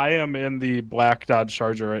 I am in the black Dodge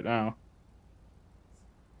Charger right now.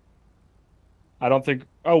 I don't think.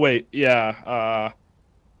 Oh wait, yeah.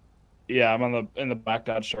 Yeah, I'm in the black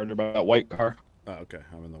Dodge Charger by that white car. Oh, okay.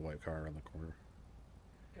 I'm in the white car around the corner.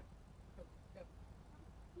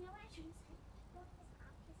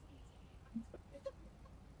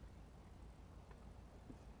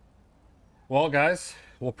 Well, guys,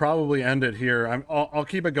 we'll probably end it here. I'll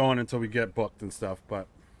keep it going until we get booked and stuff, but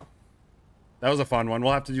that was a fun one.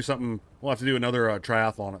 We'll have to do something. We'll have to do another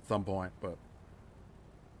triathlon at some point, but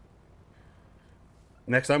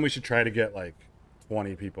next time we should try to get like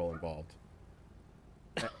 20 people involved.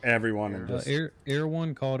 Everyone and just Air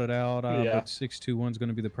One called it out, Yeah. but 621's going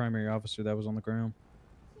to be the primary officer that was on the ground.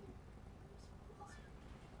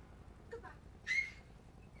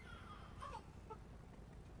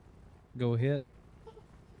 Go ahead.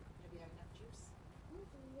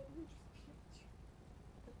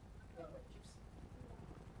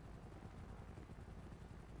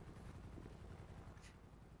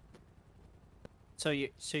 So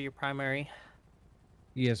your primary.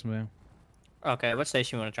 Yes, ma'am. Okay, what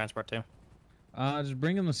station you want to transport to? Just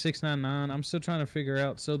bring him the 699. I'm still trying to figure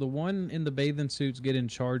out. So the one in the bathing suits getting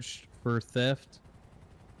charged for theft.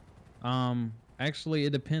 Actually, it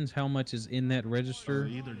depends how much is in that register.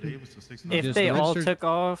 Either Davis or 699. If they all took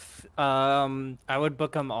off, I would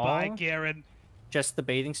book them all. Bye, Karen. Just the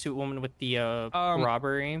bathing suit woman with the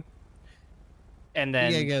robbery. And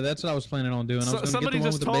then yeah, that's what I was planning on doing. I was going to somebody get the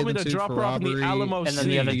one just with the told me bathing to suit drop for her off in the robbery, Alamo and then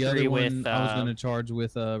the other the three one with, I was going to charge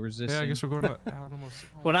with resisting. Yeah, I guess we're going to Alamo.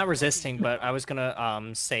 well, not resisting, but I was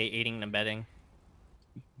gonna say aiding and abetting.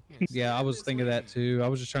 Yeah, I was thinking that too. I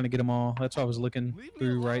was just trying to get them all. That's what I was looking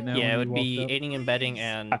through right now. Yeah, it when would you be walked up. aiding and abetting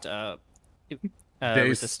and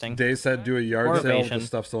resisting. Dave said do a yard Or sale with the evasion.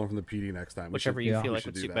 stuff stolen from the PD next time. Whichever you feel like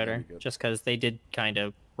would suit better. Just because they did kind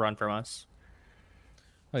of run from us.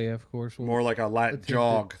 Oh yeah, of course. We'll More like a light attempt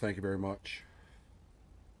jog. Thank you very much.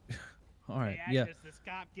 All right. Hey, Yeah. Agnes, this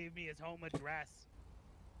cop gave me his home address.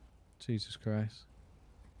 Jesus Christ.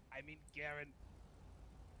 I mean, Karen.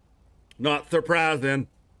 Not surprising.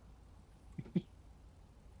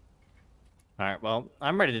 All right, well,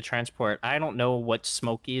 I'm ready to transport. I don't know what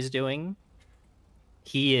Smokey is doing.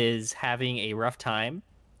 He is having a rough time.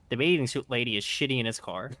 The bathing suit lady is shitting in his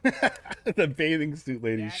car. The bathing suit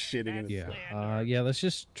lady is shitting in his Yeah. Yeah. Let's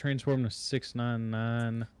just transform to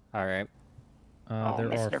 699. All right. There are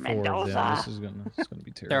Mr. 4 of them. Mendoza. This is gonna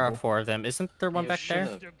be terrible. There are 4 of them. Isn't there one back there?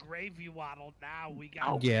 Mr. Gravy Waddle, now we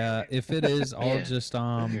got. Yeah. If it is, I'll Yeah. just You're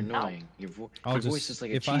annoying. I'll your just voice is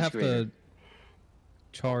like a if I cheese have grater. to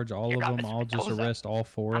charge all of them, I'll just arrest all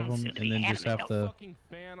 4 of them and then just have to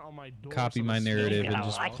copy my narrative and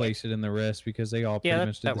just place it in the rest because they all pretty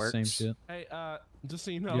much did the same shit. Hey, just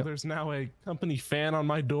so you know, Yep. there's now a company fan on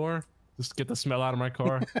my door. Just get the smell out of my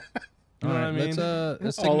car. You know All what right, I mean?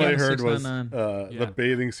 let's take All it I down to heard was 699. the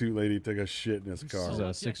bathing suit lady took a shit in his This car.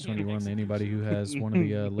 is 621. Anybody who has one of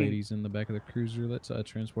the ladies in the back of the cruiser, let's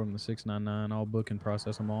transport them to 699. I'll book and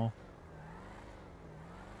process them all.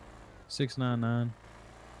 699.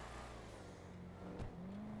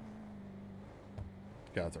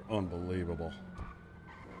 Guys are unbelievable.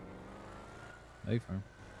 Hey, firm.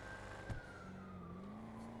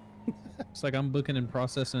 It's like I'm booking and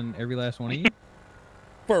processing every last one of you.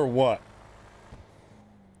 For what?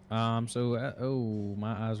 So, oh,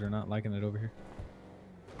 my eyes are not liking it over here.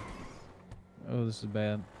 Oh, this is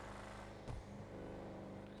bad.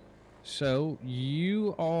 So, you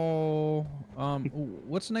all,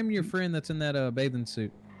 what's the name of your friend that's in that bathing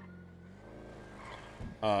suit?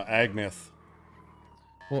 Agnes.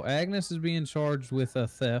 Well, Agnes is being charged with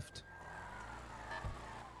theft.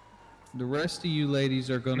 The rest of you ladies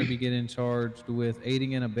are going to be getting charged with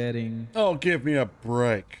aiding and abetting. Oh, give me a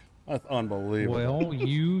break. That's unbelievable. Well,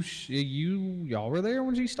 y'all were there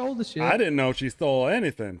when she stole the shit. I didn't know she stole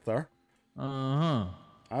anything, sir. Uh-huh.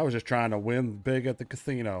 I was just trying to win big at the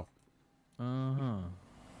casino. Uh-huh.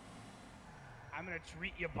 I'm gonna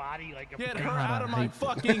treat your body like a. Get pig. her out of my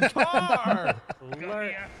fucking car!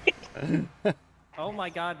 Oh my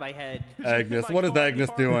god, my head. Agnes, what is Agnes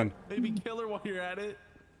doing? Maybe kill her while you're at it.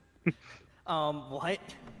 What?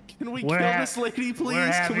 Can we We're kill ha- this lady, please?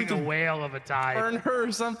 We're Can we having a whale of a time. burn her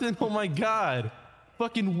or something? Oh my god.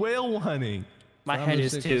 Fucking whale hunting. My head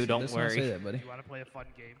is too, don't worry. You wanna play a fun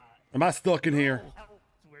game? Am I stuck in here?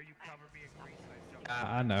 Where you cover me in grease.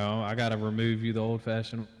 I know. I got to remove you the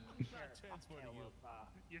old-fashioned.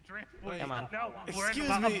 You're Come on. No, Excuse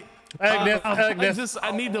me. Agnes.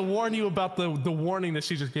 I need to warn you about the warning that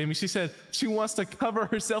she just gave me. She said she wants to cover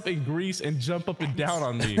herself in grease and jump up and down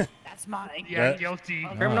on me. That's mine. Yeah, guilty.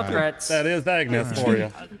 Criminal threats. That is Agnes for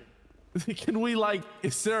you. Can we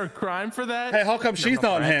is there a crime for that? Hey, how come she's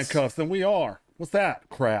not in handcuffs and we are? What's that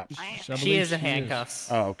crap? She is in handcuffs.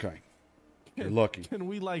 Oh, okay. You're lucky. Can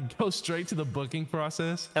we go straight to the booking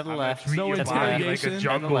process? To the left. No interrogation.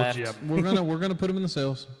 We're gonna put him in the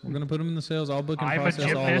cells. We're gonna put him in the cells. I'll book and I'm a process all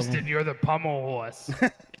of gymnast them. and you're the pummel horse.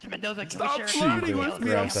 Stop flirting with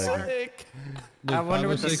me. I'm sick. I wonder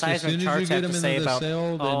what the As soon seismic as you charts get have him to into say the about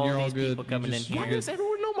cell, then all you're all these good. people coming in You're Why here. does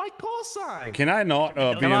everyone know my call sign? Can I not be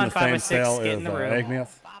in Come on, the same 506, cell get in as the room.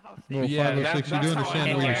 Agnes? Well, Yeah, 506, you do that's understand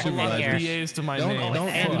how where your I supervisor know is. DAs to my Don't name.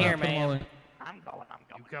 in fuck. here, Come on. man.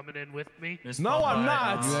 You coming in with me? No, I'm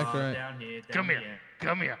not. You act right. Come here.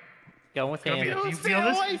 Come here. Go with Come him. here. Do you Stay feel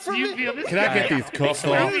away this? from Do you me. feel this? Can I get these cuffs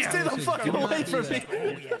You off? stay the fuck away from me. Oh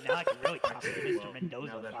yeah, now I can really talk to Mr.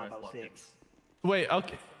 Mendoza 506. Wait,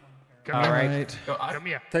 okay. Come All here. right. Come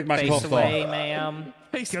here. Take my Face cuffs away, off. ma'am.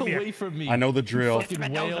 Face Come here. away from me. I know the drill.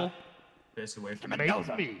 Fucking whale. Face away from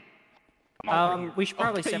Make me. We should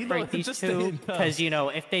probably Okay, you know separate what, these just stay two in cuffs.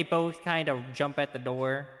 because if they both kind of jump at the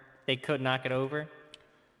door, they could knock it over.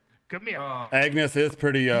 Come here. Agnes is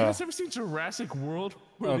pretty. You guys ever seen Jurassic World?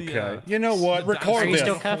 Where Okay. You know what? Record Are you this.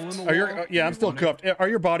 still cuffed? Are your yeah, I'm still cuffed. Are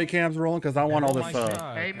your body cams rolling? Because I want all this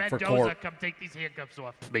Hey, for Mendoza, court. come take these handcuffs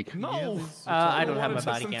off me. No. I don't have my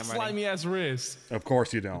body cam running. Slimy ass wrist. Of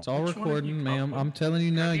course you don't. It's all recording, ma'am. I'm telling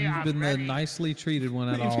you now, you've been the nicely treated one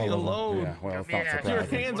out of Leave me all of them. alone. Yeah, well, it's not Your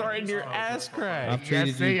surprising. hands are in your ass crack. I've treated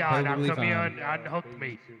Yes, they you are. Now perfectly come here fine. and unhook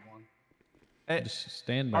me. Just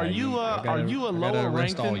stand by. Are you I gotta- are you a I gotta lower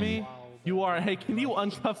arrest rank all than you. me? You are. Hey, can you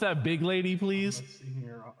uncuff that big lady, please?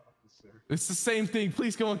 It's the same thing.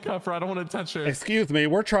 Please go uncuff her. I don't want to touch her. Excuse me,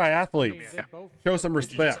 we're triathletes. Show some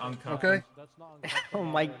respect, okay? Oh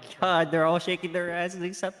my God, they're all shaking their asses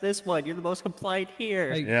except this one. You're the most compliant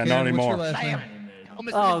here. Hey, Yeah, Karen, not what's anymore. your last name?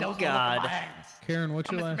 Oh God. Karen, what's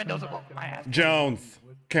your last name? Jones.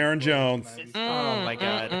 Karen Jones. Oh my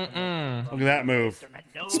God. Look at that move.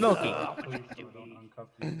 Smokey.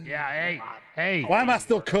 Yeah, hey. Why am I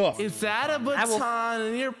still cuffed? Is that a baton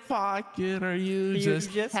in your pocket? Are you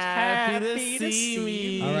just happy to see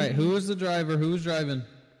me? All right, who is the driver? Who's driving?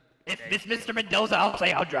 It's Mr. Mendoza. I'll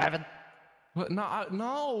say I'm driving. What?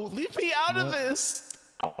 No, leave me out of this.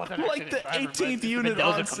 Oh, I'm like the 18th unit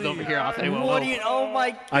Mendoza on comes over scene. here. I'll say, What do you? Oh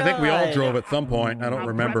my God. I think we all drove at some point. I don't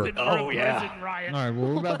remember. Oh yeah. All right,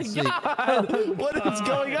 well, we're about to see. God, what is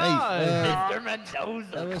going on? Mr.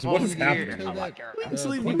 Mendoza. What is happening? Please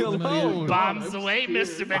leave me alone. Bombs away,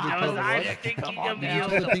 Mr. Mendoza. I'm thinking of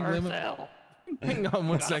you. Hang on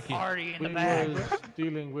one second. Party in the back.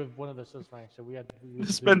 Dealing with one of the suspects, so we had.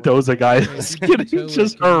 This Mendoza guy is getting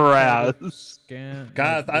just harassed.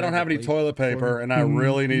 Guys, I don't have any toilet paper, and I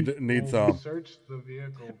really need some. Search the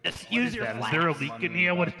vehicle. Just use your Is there a leak in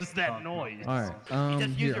here? What is that noise? All right,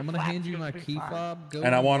 here, I'm gonna hand you my key fob. Go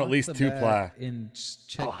And I want at unlock least the 2 back ply. And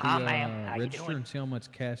check hi, the ma'am. How you register doing? and see how much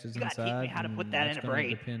cash is You gotta teach inside. me how to put and that that's in a gonna braid,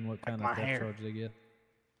 depend what kind like of my theft hair. charge they get.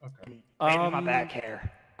 Maybe my back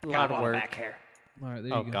hair. A lot of Got work. back hair. All right,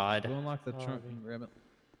 there Oh, you go. God. Go unlock the trunk and grab it.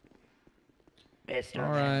 Mr. All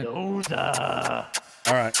right. Mendoza.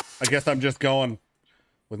 All right, I guess I'm just going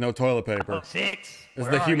with no toilet paper. 6. It's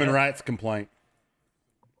the human rights complaint.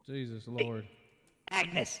 Jesus Lord.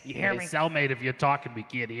 Agnes, you hear Hey, me? cellmate, if you're talking, we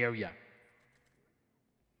can't hear you.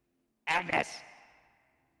 Agnes.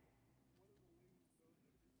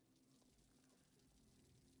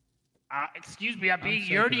 Excuse me, I'm being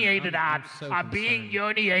so urinated on. I'm so I'm being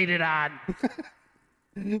concerned. urinated on.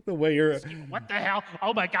 The way you're. What the hell?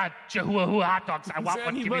 Oh my God, Chihuahua hot dogs. I Does want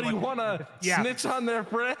one. Give me anybody one. want to Yeah. snitch on their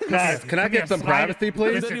friends? Guys, can I get some privacy,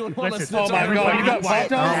 please? Does anyone want to Listen, snitch Oh my on God, their you got friends? hot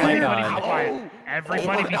dogs Oh my here? God.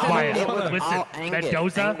 Everybody be quiet. Listen,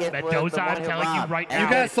 Mendoza, I'm telling you right now. You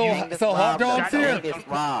guys sell hot dogs here?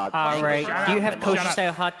 All right. Do you have kosher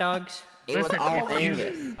style hot dogs? Listen,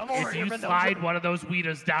 if you slide one of those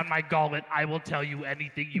wieners down my gullet, I will tell you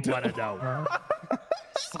anything you want to know.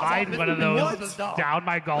 Slide one of those down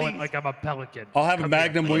my gullet like I'm a pelican. I'll have a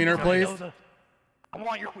Magnum wiener, please. I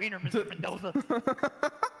want your wiener, Mr. Mendoza.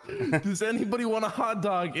 Does anybody want a hot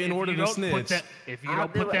dog in order to snitch? If you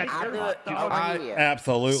don't put that,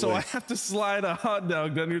 Absolutely. So I have to slide a hot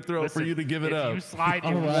dog down your throat for you to give it up. If you slide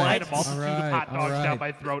All one right, multitude all of right, hot all dogs down right.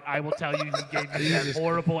 my throat, I will tell you you gave me that Jesus.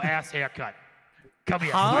 horrible ass haircut. Come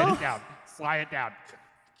here, Huh? slide it down. Slide it down.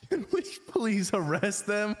 Can we please arrest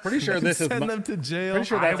them? Pretty sure and this is send my- them to jail. pretty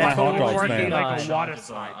sure that's my hot dog stand. Like a water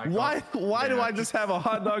slide. Why do I just have a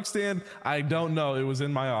hot dog stand? I don't know. It was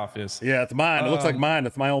in my office. Yeah, it's mine. It looks like mine.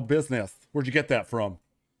 It's my own business. Where'd you get that from?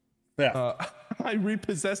 Yeah. I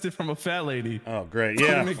repossessed it from a fat lady. Oh, great.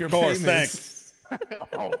 Couldn't Yeah, make her of course. payments.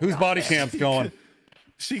 Thanks. Whose body cam's going?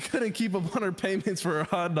 She couldn't keep up on her payments for her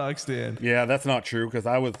hot dog stand. Yeah, that's not true because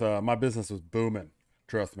I was my business was booming.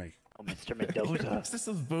 Trust me. Oh, Mr. Mendoza. This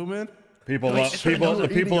is booming. People Wait, love Mr. people. Mendoza, The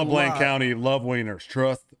people eating of a Blaine lot. County love wieners.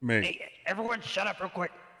 Trust me. Hey, everyone shut up real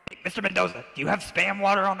quick. Hey, Mr. Mendoza, do you have spam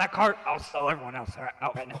water on that cart? I'll sell everyone else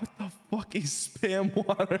out right now. What the fuck is spam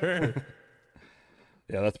water?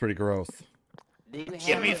 Yeah, that's pretty gross. Do you Give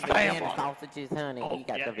have me the spam banana water. sausages, honey? Oh, You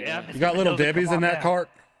got yeah, the yeah, banana. You got little Mendoza, Debbie's come in on that down. cart?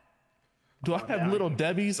 Do I have little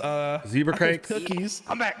Debbie's? Zebra I have cakes? cookies.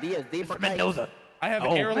 Come back. Mr. Mendoza. I have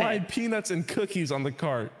Oh, airline man. peanuts and cookies on the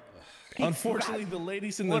cart. Unfortunately, the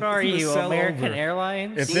ladies in the What are in the you, cell American over.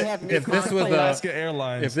 Airlines? If, Do you thi- have if this was Alaska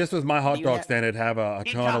Airlines. if this was my hot Do you dog have- stand, it'd have a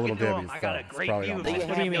Keep ton of little talking to him. Debbie's. I So got a it's great probably view not of mine. this.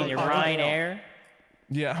 What do you mean, you're Ryanair?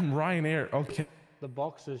 Yeah, I'm Ryanair. Okay. The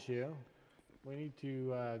box is here. We need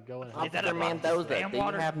to go and. Is that Officer a Mendoza, spam do you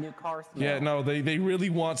water? have new car smell? Yeah, no, they really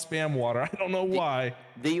want spam water. I don't know why.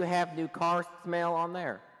 Do you have new car smell on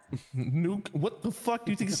there? New, what the fuck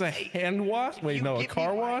do you think it's a hand wash? Wait, no, a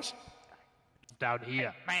car wash? Down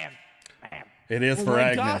here. Man. It is Oh for my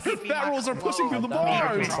Agnes. God, the fat rolls are pushing through the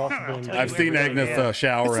bars. I've seen Agnes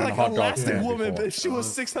shower It's in like a hot dog Elastic stand Woman, before. but she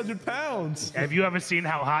was 600 pounds. Have you ever seen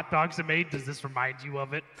how hot dogs are made? Does this remind you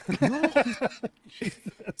of it?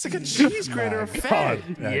 It's like a cheese grater of fat.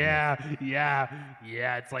 Yeah.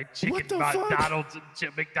 It's like chicken the fuck?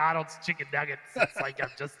 McDonald's chicken nuggets. It's like I'm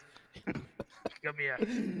just. Come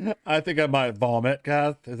here. I think I might vomit,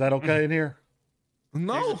 guys. Is that okay in here? There's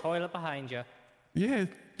No. a toilet behind you. Yeah,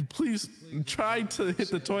 please try to hit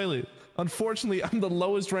the toilet. Unfortunately, I'm the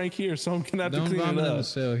lowest rank here, so I'm gonna have to Don't clean vomit it in the up.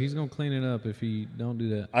 cell. He's gonna clean it up if you don't do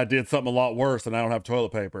that. I did something a lot worse, and I don't have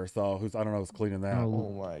toilet paper. So I don't know who's cleaning that. Oh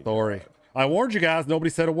my Sorry. God. I warned you guys. Nobody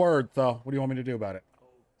said a word. So what do you want me to do about it?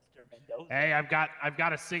 Hey, I've got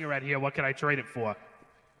a cigarette here. What can I trade it for?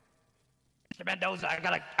 Mr. Mendoza, I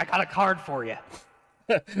got a card for you.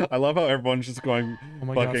 I love how everyone's just going Oh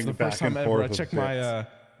my God, it's fucking the back first and time forth. ever I with checked bits. my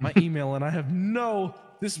my email and I have no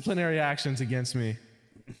disciplinary actions against me.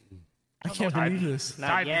 I can't believe this.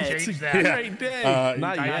 Not yet. It's a that. great day.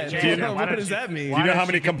 Not yet. do you know- What does that mean? Do you know how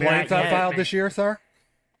many don't you get complaints back I yet? filed this year, sir?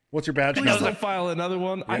 What's your badge Please number? don't file another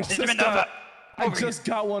one. I Mr. just Mendoza, I just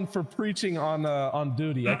got one for preaching on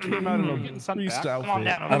duty. I came out in a priest come on outfit.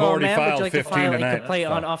 down. I've Come on, already man. Would filed you like to 15 file a tonight. complaint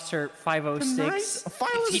so. on Officer 506? Nice. File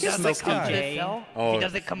He against doesn't this come to guy. this cell. Oh, He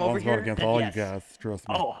doesn't come one's over going here. against then all yes. you guys. Trust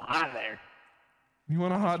me. Oh, hi there. You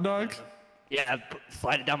want a hot dog? Yeah,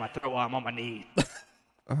 slide it down my throat while I'm on my knees.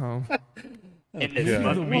 Oh. In this Yeah.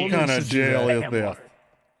 mud What meat. kind of jail is Spam this? water.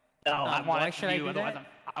 No, I why want should I you, do otherwise that?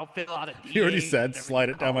 I'll fill out a You already DA said and slide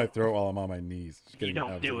it down my everything. throat while I'm on my knees. It's getting don't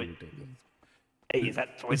do absolutely it. ridiculous. Hey, is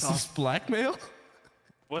that soy Is this sauce? blackmail?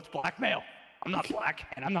 What's blackmail? I'm not black,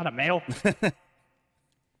 and I'm not a male.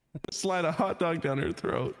 Slide a hot dog down her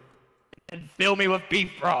throat. And fill me with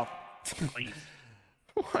beef broth, please.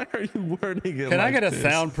 Why are you wording it Can I like get a this?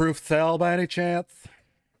 soundproof cell by any chance?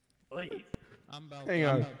 Please. Hang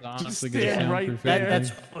on. to honestly Just get a stand right soundproof there.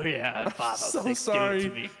 That's Oh, yeah, I'm 506, so give it to sorry.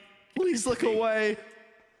 me. Please look away.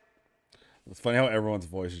 It's funny how everyone's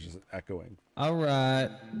voice is just echoing. All right.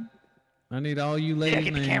 I need all you ladies'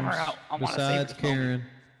 get the names camera out. I wanna save besides this moment. Karen.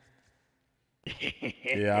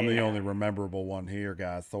 Yeah, I'm the only rememberable one here,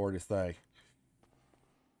 guys. Sorry to say.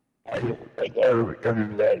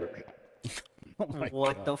 Oh my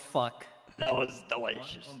What God. the fuck? That was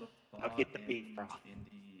delicious. I'll get the beef broth.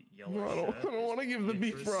 I don't want to give the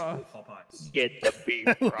beef broth. Get the beef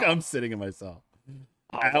Look, broth. I'm sitting in myself.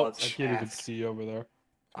 I Ouch. can't even see over there.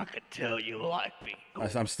 I could tell you like me.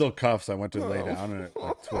 I'm still cuffed, so I went to lay down and it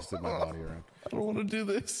like, twisted my body around. I don't want to do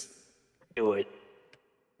this. Do it.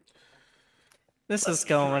 This is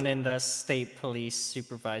going in the state police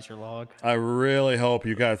supervisor log. I really hope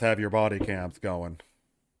you guys have your body cams going.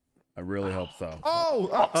 I really hope so. Oh,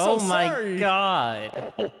 I'm Oh so my sorry.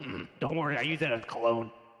 god. Don't worry, I use it as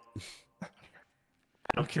cologne.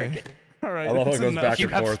 Okay. All right. I love how it that's goes enough. back You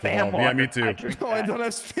and have forth. with spam all- Yeah, water. me I too. drink No, I that. don't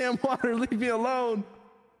have spam water. Leave me alone.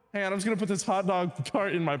 Hang on, I'm just gonna put this hot dog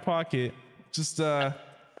cart in my pocket. Just That's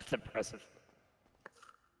impressive.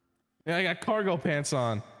 yeah, I got cargo pants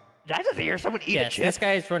on. Did I just hear someone eat a Yes, chip? this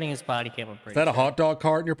guy is running his body cam. I'm Is pretty that a sure. hot dog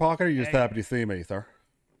cart in your pocket, or you just happy to see me, sir?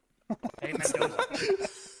 Hey,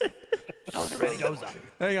 Mendoza.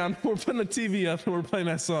 Hang on, we're putting the TV up and we're playing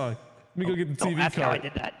that song. Let me go get the Don't TV ask how I cart.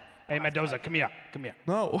 did that. Hey, Mendoza, come here. Come here.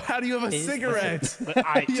 No, how do you have a cigarette?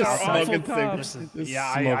 You're awful smoking cops.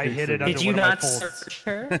 I hid it under Did you one of my not folds. search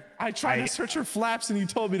her? I tried to search her flaps and you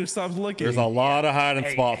told me to stop looking. There's a lot of hiding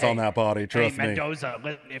Hey, spots on that body. Trust hey, me.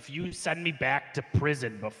 Mendoza, if you send me back to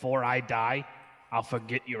prison before I die, I'll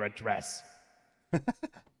forget your address. I'm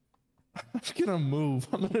gonna move.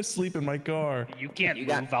 I'm gonna sleep in my car. You can't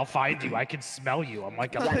move. I'll find you. I can smell you. I'm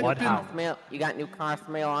like a You got new car bloodhound. smell? You got new car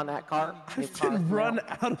smell on that car? New car I've run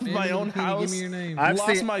out of my own house. I've seen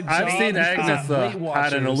Agnes Weight had an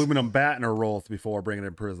Watchers. aluminum bat in her rolls before bringing it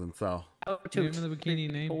in prison. So Do you remember the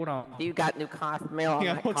bikini name? Hold on. You got new car smell on Hang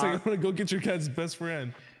on, that one second. car? I'm gonna go get your cat's best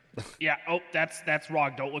friend. Yeah. Oh, that's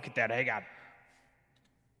wrong. Don't look at that. Hang on.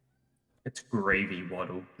 It's gravy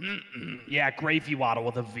waddle. Yeah, gravy waddle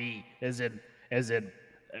with a V, as in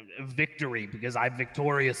victory, because I'm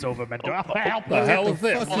victorious over Mendoza. what the hell is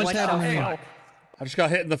this? Oh, what the hell? I just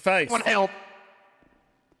got hit in the face. Want help?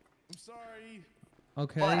 I'm sorry.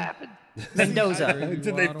 Okay. What happened? Mendoza.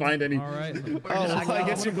 Did they find any? All right. Oh, I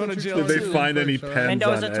guess you're going to jail. Did they too. find any pens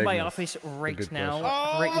Mendoza on to my Agnes? office right Good now.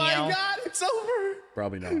 Oh Right my now. God, it's over.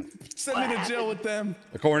 Probably not. Send me to jail with them.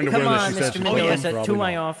 According to Come where on, she said Mr. she's Mendoza, going, to probably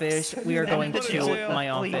my not. office. We are going to jail. my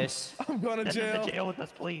office. I'm going to jail. jail with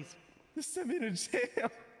us, please. Just send me to jail.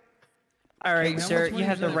 All right, how sir. much You money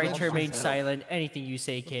have is the that right to officer remain for? silent. Anything you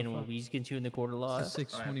say can will be continued in the court of law.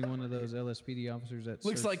 621 of those LSPD officers that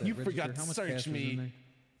Looks searched like that you register. forgot to How much search cash was in me. there?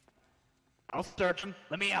 I'll search him.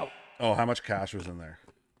 Let me out. Oh, how much cash was in there?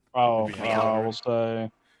 Oh, we'll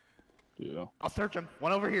say. Yeah. I'll search him.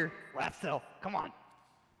 One over here. Last cell. Come on.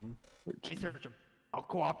 Let me search him. I'll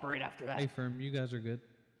cooperate after that. Hey, firm, you guys are good.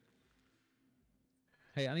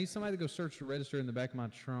 Hey, I need somebody to go search the register in the back of my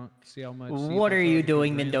trunk. See how much. see if What I are throw you a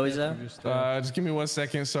doing, grand left or Mendoza? Just give me 1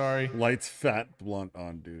 second. Sorry. Lights fat blunt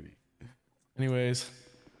on duty. Anyways, do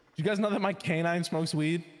you guys know that my canine smokes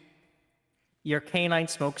weed? Your canine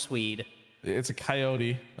smokes weed. It's a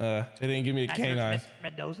coyote. They didn't give me a canine.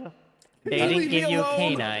 Mendoza. They didn't Leave give me you a alone.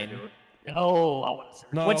 canine. No, I want to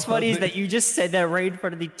search. No, What's funny is they- that you just said that right in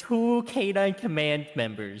front of the two canine command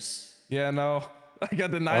members. Yeah, no. I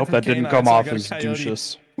got the knife. I hope from that didn't canine, come so I off got a as coyote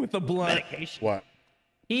douches. with a blunt. Medication. What?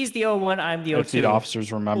 He's the 01, I'm the If the 02.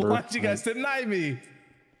 officers remember. Why'd you guys deny me?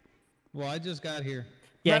 Well, I just got here.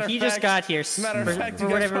 Yeah, Matter he of just fact- got here Matter of fact, for you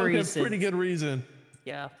guys whatever probably have reason. pretty good reason.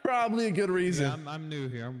 Yeah. Probably a good reason. Yeah, I'm new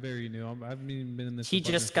here. I'm very new. I haven't even been in this. He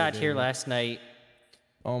department just for a got day here yet. last night.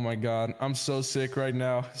 Oh my God, I'm so sick right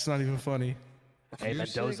now. It's not even funny. Hey, You're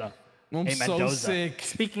Mendoza. I'm Hey, so Mendoza. sick.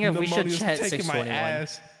 Speaking of, we should Pneumonia's chat taking my 621.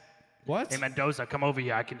 ass. What? Hey, Mendoza, come over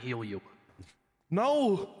here. I can heal you.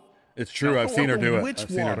 No. It's true. I've seen her do it. Witch I've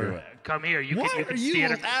seen her do water. it. Come here. You What can are you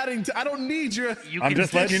stand. adding to? I don't need your. You I'm can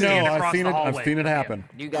just letting you stand know. I've across seen the it. I've hallway. seen it Come here. happen.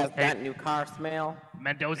 You guys got new car smell?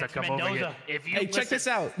 Mendoza, It's come over here. Mendoza. If you Hey, check this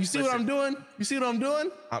out. You see what I'm doing? You see what I'm doing?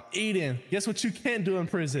 I'm eating. Guess what you can't do in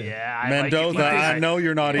prison? Yeah, Mendoza, I know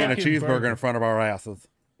you're not eating a Fucking cheeseburger burger. in front of our asses.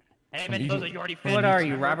 Hey, Mendoza, you already finished. What are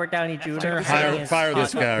you, Robert Downey Jr.? Fire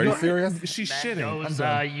this guy. Are you serious? She's shitting. I'm Mendoza,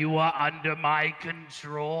 done. you are under my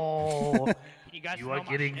control. You are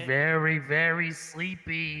getting very, very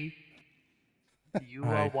sleepy. You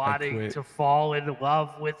are I wanting quit. to fall in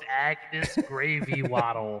love with Agnes Gravy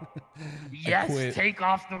Waddle. Yes, quit. take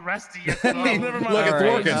off the rest of your clothes. Never mind. Look, it's Alright,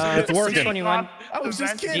 working. It's working. 621. I was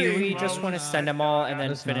just Do kidding. we just want to send them all and then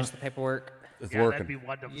That's finish not. the paperwork? It's Yeah, that'd working. be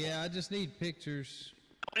wonderful. Yeah, I just need pictures.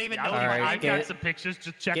 I don't even Yeah, know I've Alright, I've get- got some pictures.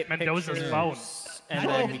 Just check get Mendoza's pictures. phone. And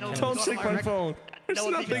No, then we can don't take my phone. There's No,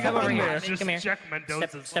 nothing Come over on here. there. Just Come here. check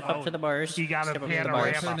Mendoza's Step phone. up to the bars. He got a Step up to the panorama.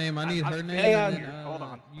 What's her name? I need her name. Hang and on. then, Hold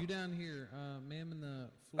on. You down here, ma'am, in the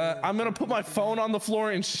floor. I'm gonna put my phone on the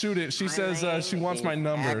floor and shoot it. She says she wants my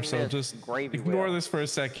number, so Agnes just Gravy ignore Whale. this for a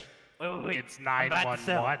second. Wait. It's I'm about to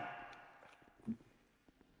sell. 911.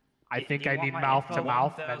 I think Do you I want need my mouth to info?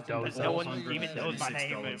 mouth, No Mendoza. one even knows my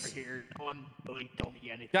name over here. No one really told me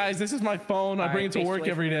anything. Guys, this is my phone. I bring it to work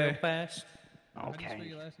every day. Fast. How do you spell Okay.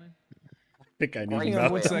 your last name? I think I need Hang on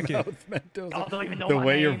mouth one to second. mouth, Mendoza. Y'all don't even know The my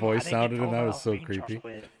way your name. voice I didn't get sounded in told that I was so being creepy.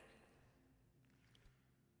 trustworthy.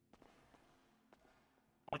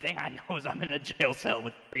 One thing I know is I'm in a jail cell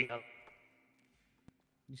with Reno.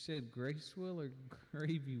 You said Gracewill or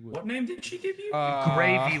Gravywill? What name did she give you?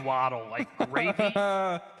 Gravy Waddle, like gravy,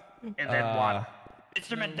 and then waddle.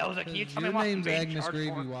 Mr. Mendoza, can you tell me Your what I'm name's being Agnes charged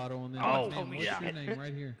Gravy for? Waddle, and then Oh, ma'am, what's yeah. your name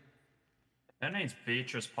right here? Her name's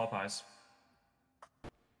Beatrice Popeyes.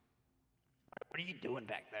 What are you doing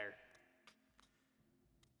back there?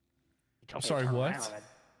 You told me to Sorry, turn what? around. How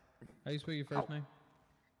do you spell your first name?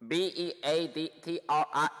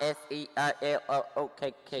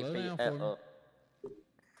 BEADTRISERLOKKKPLO.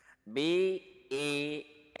 BEAD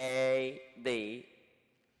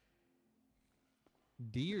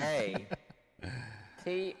D or A.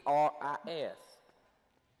 T-R-I-S.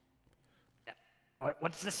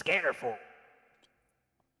 What's the scanner for?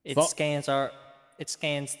 It So- scans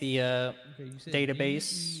the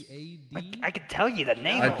database. I can tell you the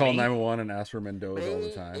name. I'd call 911 and ask for Mendoza all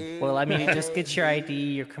the time. Well, I mean, it just gets your ID,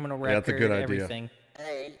 your criminal Yeah, record, that's a good idea. everything.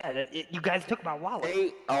 You guys took my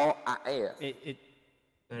wallet. A-R-I-S.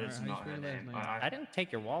 That is not her name. I didn't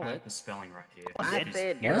take your I wallet. have the spelling right here. I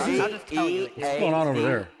said What's going on over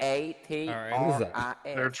there? What is that?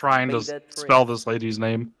 They're trying to spell this lady's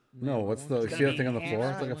name. No, what's the? You see that thing on the floor?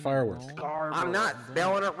 It's like a firework. I'm not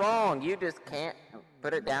spelling it wrong. You just can't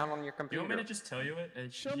put it down on your You computer. want me to just tell you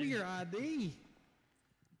it? Show me your ID.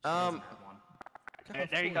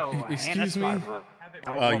 There you go. Excuse me? What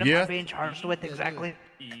am yeah. I being charged with exactly?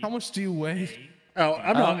 How much do you weigh? Oh,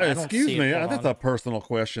 I'm not. I don't Excuse see it. me. Hold That's on. a personal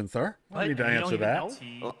question, sir. I need to answer that.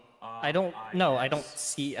 I don't. No, I don't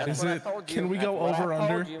see. I Is don't- it? Can we go over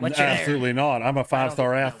under? Absolutely not. I'm a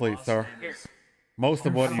 5-star athlete, sir. Most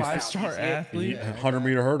of what you see, 5-star athlete.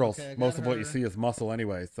 100-meter hurdles. Most of what you see is muscle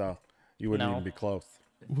anyway, so you wouldn't No. even be close.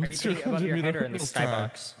 What's your Above your 100-meter header in the hurdles time?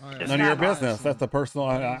 skybox. None of your business. That's a personal.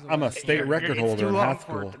 I'm a state record holder in high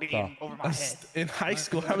school. So. In high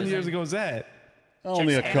school? How many years ago was that?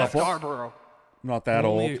 Only a couple. Not that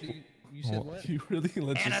old. You said what? You really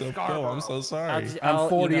let yourself go. I'm so sorry. I'm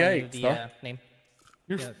 48, sir. Name.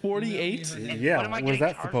 You're 48? Yeah. What is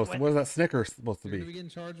that supposed to? What is that Snickers supposed to be?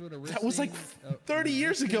 That was like 30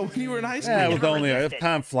 years ago when you were in high school. Yeah, it was only. If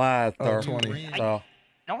time flies, sir. 20. So.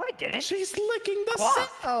 No, I didn't. She's licking the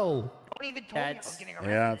cell. Don't even tell me I was getting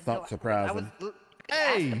arrested. Yeah, it's not surprising.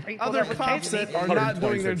 Hey, other cops that are not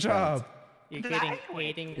doing their job. You're getting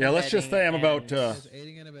aiding. Yeah, let's just say I'm about.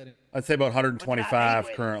 Aiding and abetting. I'd say about 125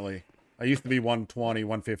 currently. I used to be 120,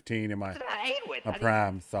 115 in my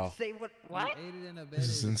prime. So. What? Aided and abetted. This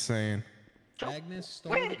is insane. Agnes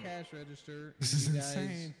stole the cash register. This is You guys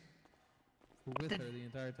insane. were with her the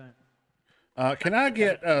entire time. Can I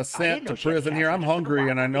get sent to prison here? I'm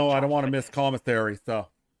hungry and I know I don't want to miss commissary. So.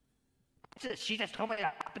 She just told me to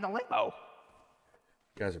hop in the limo.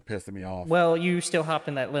 You guys are pissing me off. Well, you still hop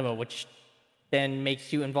in that limo, which then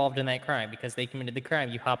makes you involved in that crime because they committed the crime.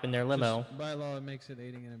 You hop in their limo. Just by law, it makes it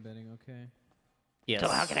aiding and abetting. Okay. Yes. So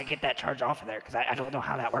how can I get that charge off of there? Because I don't know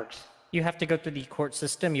how that works. You have to go through the court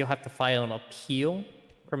system. You'll have to file an appeal.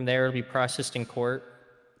 From there, it'll be processed in court.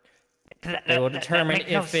 They will determine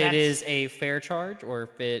if it is a fair charge or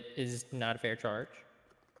if it is not a fair charge.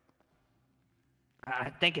 I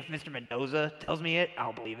think if Mr. Mendoza tells me it,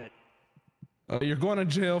 I'll believe it. You're going to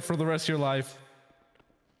jail for the rest of your life.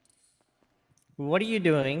 What are you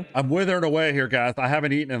doing? I'm withering away here, guys. I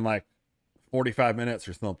haven't eaten in like 45 minutes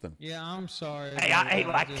or something. Yeah, I'm sorry. Hey, I ate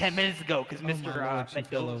like 10 minutes ago because Mr.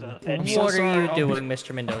 Mendoza fed me. What are you doing,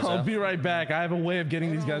 Mr. Mendoza? I'll be right back. I have a way of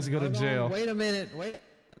getting these guys to go to jail. Wait a minute. Wait.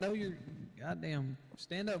 No, you're. Goddamn.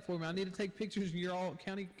 Stand up for me. I need to take pictures. And you're all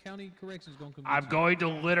county corrections going to come. I'm going to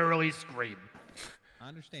literally scream. I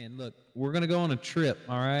understand. Look, we're gonna go on a trip.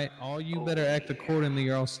 All right. All you better act accordingly,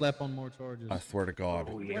 or I'll slap on more charges. I swear to God.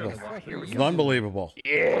 Yeah. It's unbelievable.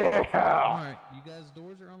 Yeah. All right. You guys'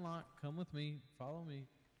 doors are unlocked. Come with me. Follow me.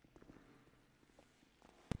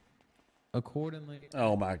 Accordingly.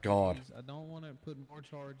 Oh my God. Please, I don't want to put more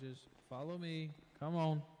charges. Follow me. Come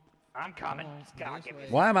on. I'm coming. God, give me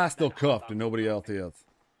Why am I still cuffed and nobody else is?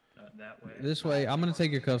 This way. I'm gonna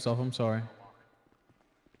take your cuffs off. I'm sorry.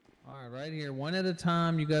 All right, right here, one at a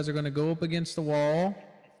time. You guys are gonna go up against the wall,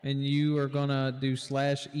 and you are gonna do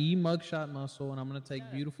 /E mugshot muscle, and I'm gonna take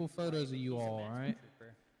beautiful photos of you all. All right.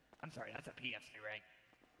 I'm sorry, that's a PFC rank.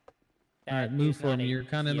 All right, move for me. You're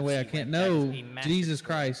kind of in the way. I can't. No, Jesus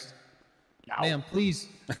Christ. Ma'am, please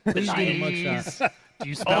get a mugshot. Do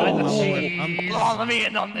you spell it? Hold on, let me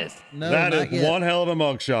in on this. No, that not is yet. one hell of a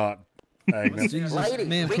mugshot. Jesus,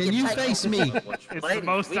 ma'am, can you face me? It's the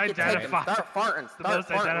most identifiable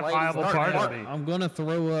part of me. I'm gonna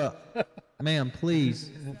throw up. Ma'am, please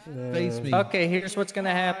face me. Okay, here's what's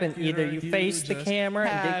gonna happen. Either you face the camera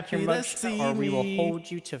and get your mugshot, or we will hold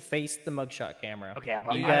you to face the mugshot camera. Okay,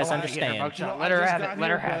 you guys understand? Let her have it.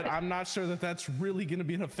 Let her have it. I'm not sure that that's really going to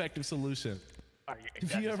be an effective solution.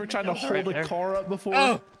 Have you ever tried to hold a car up before?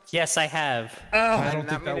 Oh. Yes, I have. Oh, I did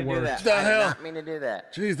not mean to do that. The I did hell? not mean to do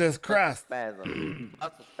that. Jesus Christ. Spasm.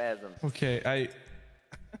 Lots of spasms. Okay, I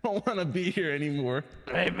don't want to be here anymore.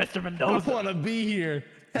 Hey, Mr. I Mendoza. don't want to be here.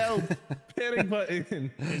 Help. Panic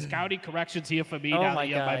button. Is county corrections here for me Oh now my that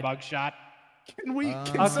you have my God. mugshot?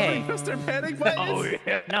 Can somebody press their panic button? Oh,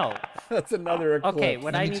 yeah. No. That's another eclipse. Okay,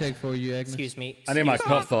 what Let I me need. check for you, Agnes. Excuse me. I need my excuse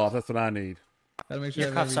me. cuffs off. That's what I need. Gotta make sure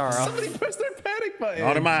Your I have cuffs are everything. off. Somebody press their panic button.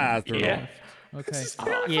 Out of my eyes, they're Yeah. off. Okay.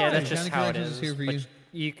 Yeah, that's just County how it Corrections is. here for but you.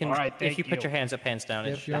 you can, All right, if thank you put you. your hands up, hands down.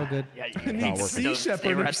 Yep, it's you're all good. Yeah, I need Sea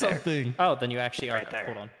Shepherd or something. Oh, then you actually are. Right there.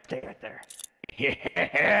 Hold on. Stay right there.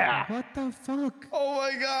 Yeah. What the fuck? Oh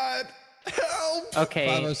my god. Help. Okay,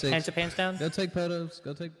 506. hands up, hands down. Go take photos.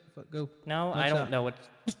 Go. No, Watch I don't out. know what.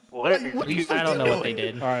 What? I don't know what they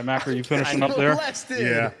did. All right, Mac, are you finishing up there?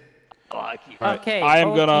 Yeah. All right. Okay, I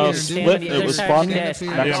am gonna okay, split. stand on the It other was side fun. of the desk.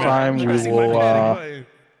 Next time we will.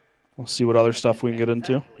 We'll see what other stuff we can get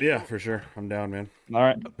into. Yeah, for sure. I'm down, man. All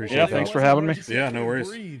right. Appreciate Yeah, that. thanks for having me. Yeah, no worries.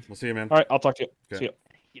 We'll see you, man. All right, I'll talk to you. Okay. See you.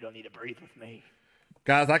 You don't need to breathe with me.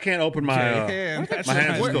 Guys, I can't open my my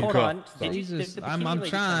hands still Hold on. cupped. So. Jesus, the I'm bikini lady come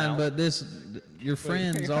trying, out? but this your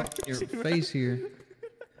friends off your face here.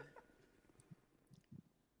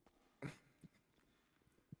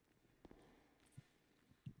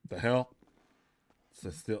 The hell?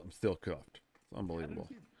 I'm still cuffed. It's unbelievable.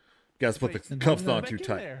 You guys put the cuffs on too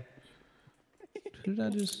tight. Who did I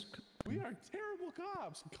just? We are terrible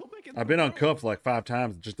cops. Go back in I've the been room. uncuffed like 5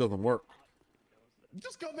 times. It just doesn't work.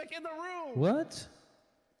 Just go back in the room. What?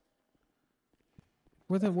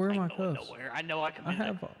 Where are my cuffs? Nowhere. I know I can.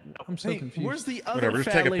 I'm so Hey, confused. where's the Whatever, other just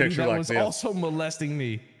fat take a lady picture that like was this. also molesting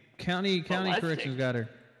me? County Corrections got her.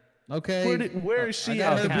 Okay. Where is she I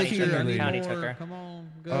got at? her County picture. took I her. need County more. took her. Come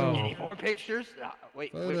on, go. Oh. Any more pictures?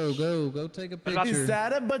 Wait. Go take a picture. Is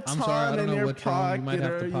that a baton I'm sorry, I don't in know your what's wrong. You might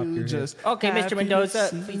pocket, have to or pop you your head. just Okay, Mr. happy to Mendoza,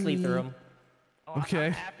 see please leave the me? room. Okay.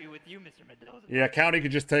 I'm happy with you, Mr. Mendoza. Yeah, County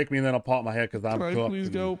could just take me and then I'll pop my head because I'm All right, cuffed. please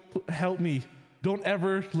and- go. Help me. Don't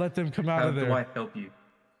ever let them come out How of do there. I help you?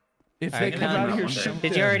 If All they right, come out of here, County. shoot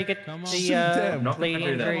Did them. you already get Come on. Shoot the them. not lady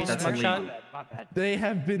gonna do that. injuries That's mugshot? illegal. My bad. They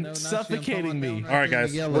have been No, not you. I'm suffocating talking me. about All right, down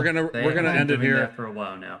guys, there in we're yellow. gonna we're gonna They've end it been doing here. that for a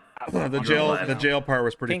while now. The jail part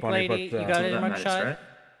was pretty Pink funny, lady, but you got it in that matters, mugshot? right?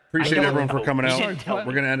 appreciate I don't everyone for know. coming You out. didn't tell We're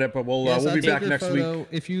me. gonna end it, but we'll Yes, we'll I be took back your next photo. week,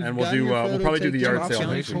 If you've and we'll gotten do your we'll photo, probably do take the your yard sale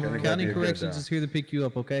county- next week. I think that'd County be a good, Corrections is here to pick you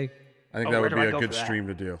up. Okay. I think Oh, that where would do be I a go good for that? stream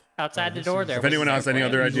to do. Outside the door there. If anyone has any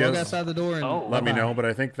other You walk ideas, outside the door and let me bye-bye. know. But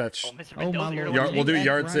I think that's Oh, Mr. Oh, my Mendoza, you're lord. the yard, one we'll do leading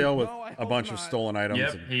yard right. sale with No, I a hope bunch of not. stolen items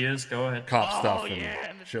Yep, and he is. Go ahead. cop stuff yeah.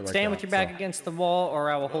 and shit like Stand that. with your back So, against the wall,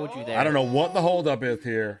 or I will hold you there. I don't know what the holdup is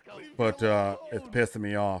here, but it's pissing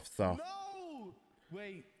me off. So, No!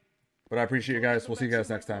 Wait. but I appreciate you guys. We'll see you guys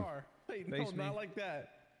next time. Wait, no, Face me. not like that.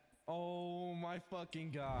 Oh my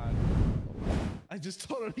fucking god. I just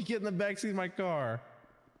told her to get in the backseat of my car.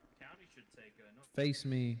 County should take Face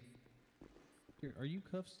me. Here, are you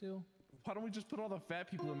cuffed still? Why don't we just put all the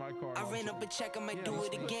fat people in my car? I ran up a check, I might do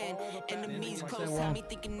it again. Enemies Say close, what? have me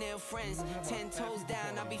thinking they're friends. 10 toes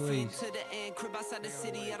down, I'll be free to the end. Crib outside the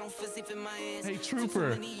city, I don't feel safe in my hands. Hey,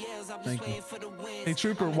 Trooper. Thank you. Hey,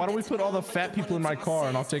 Trooper, why don't we put all the fat people in my car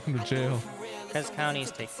and I'll take them to jail? Because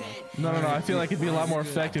counties take me. No, I feel like it'd be a lot more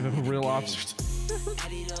effective if a real officer.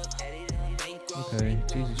 Okay.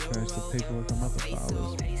 Jesus Christ, the paperwork. I'm about to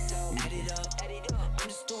file this.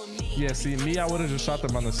 Yeah, see, me, I would have just shot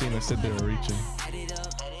them on the scene and said they were reaching.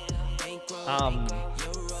 Um.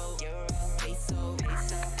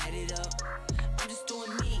 I'm just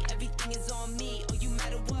doing me, everything is on me, oh you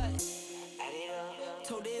matter what.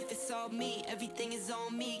 Told her if it's all me, everything is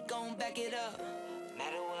on me, gon' back it up.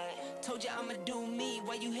 Matter what. Told you I'ma do me,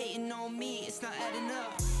 why you hating on me, it's not adding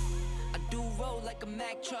up. I do roll like a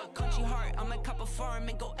Mack truck, country heart, I'ma cop a farm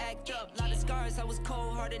and go act up. Lot of scars, I was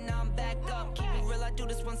cold hearted, now I'm back up. Keep it real, I do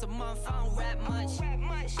this once a month, I don't rap much.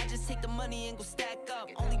 I just take the money and go stack up.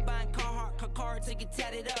 Only buying Carhartt, cards to get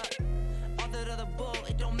tatted up. All that other bull,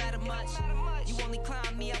 it don't matter much. You only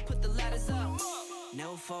climb me, I put the ladders up.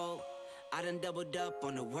 No fault, I done doubled up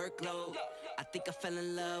on the workload. I think I fell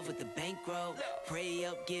in love with the bankroll. Pray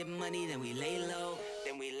up, get money, then we lay low.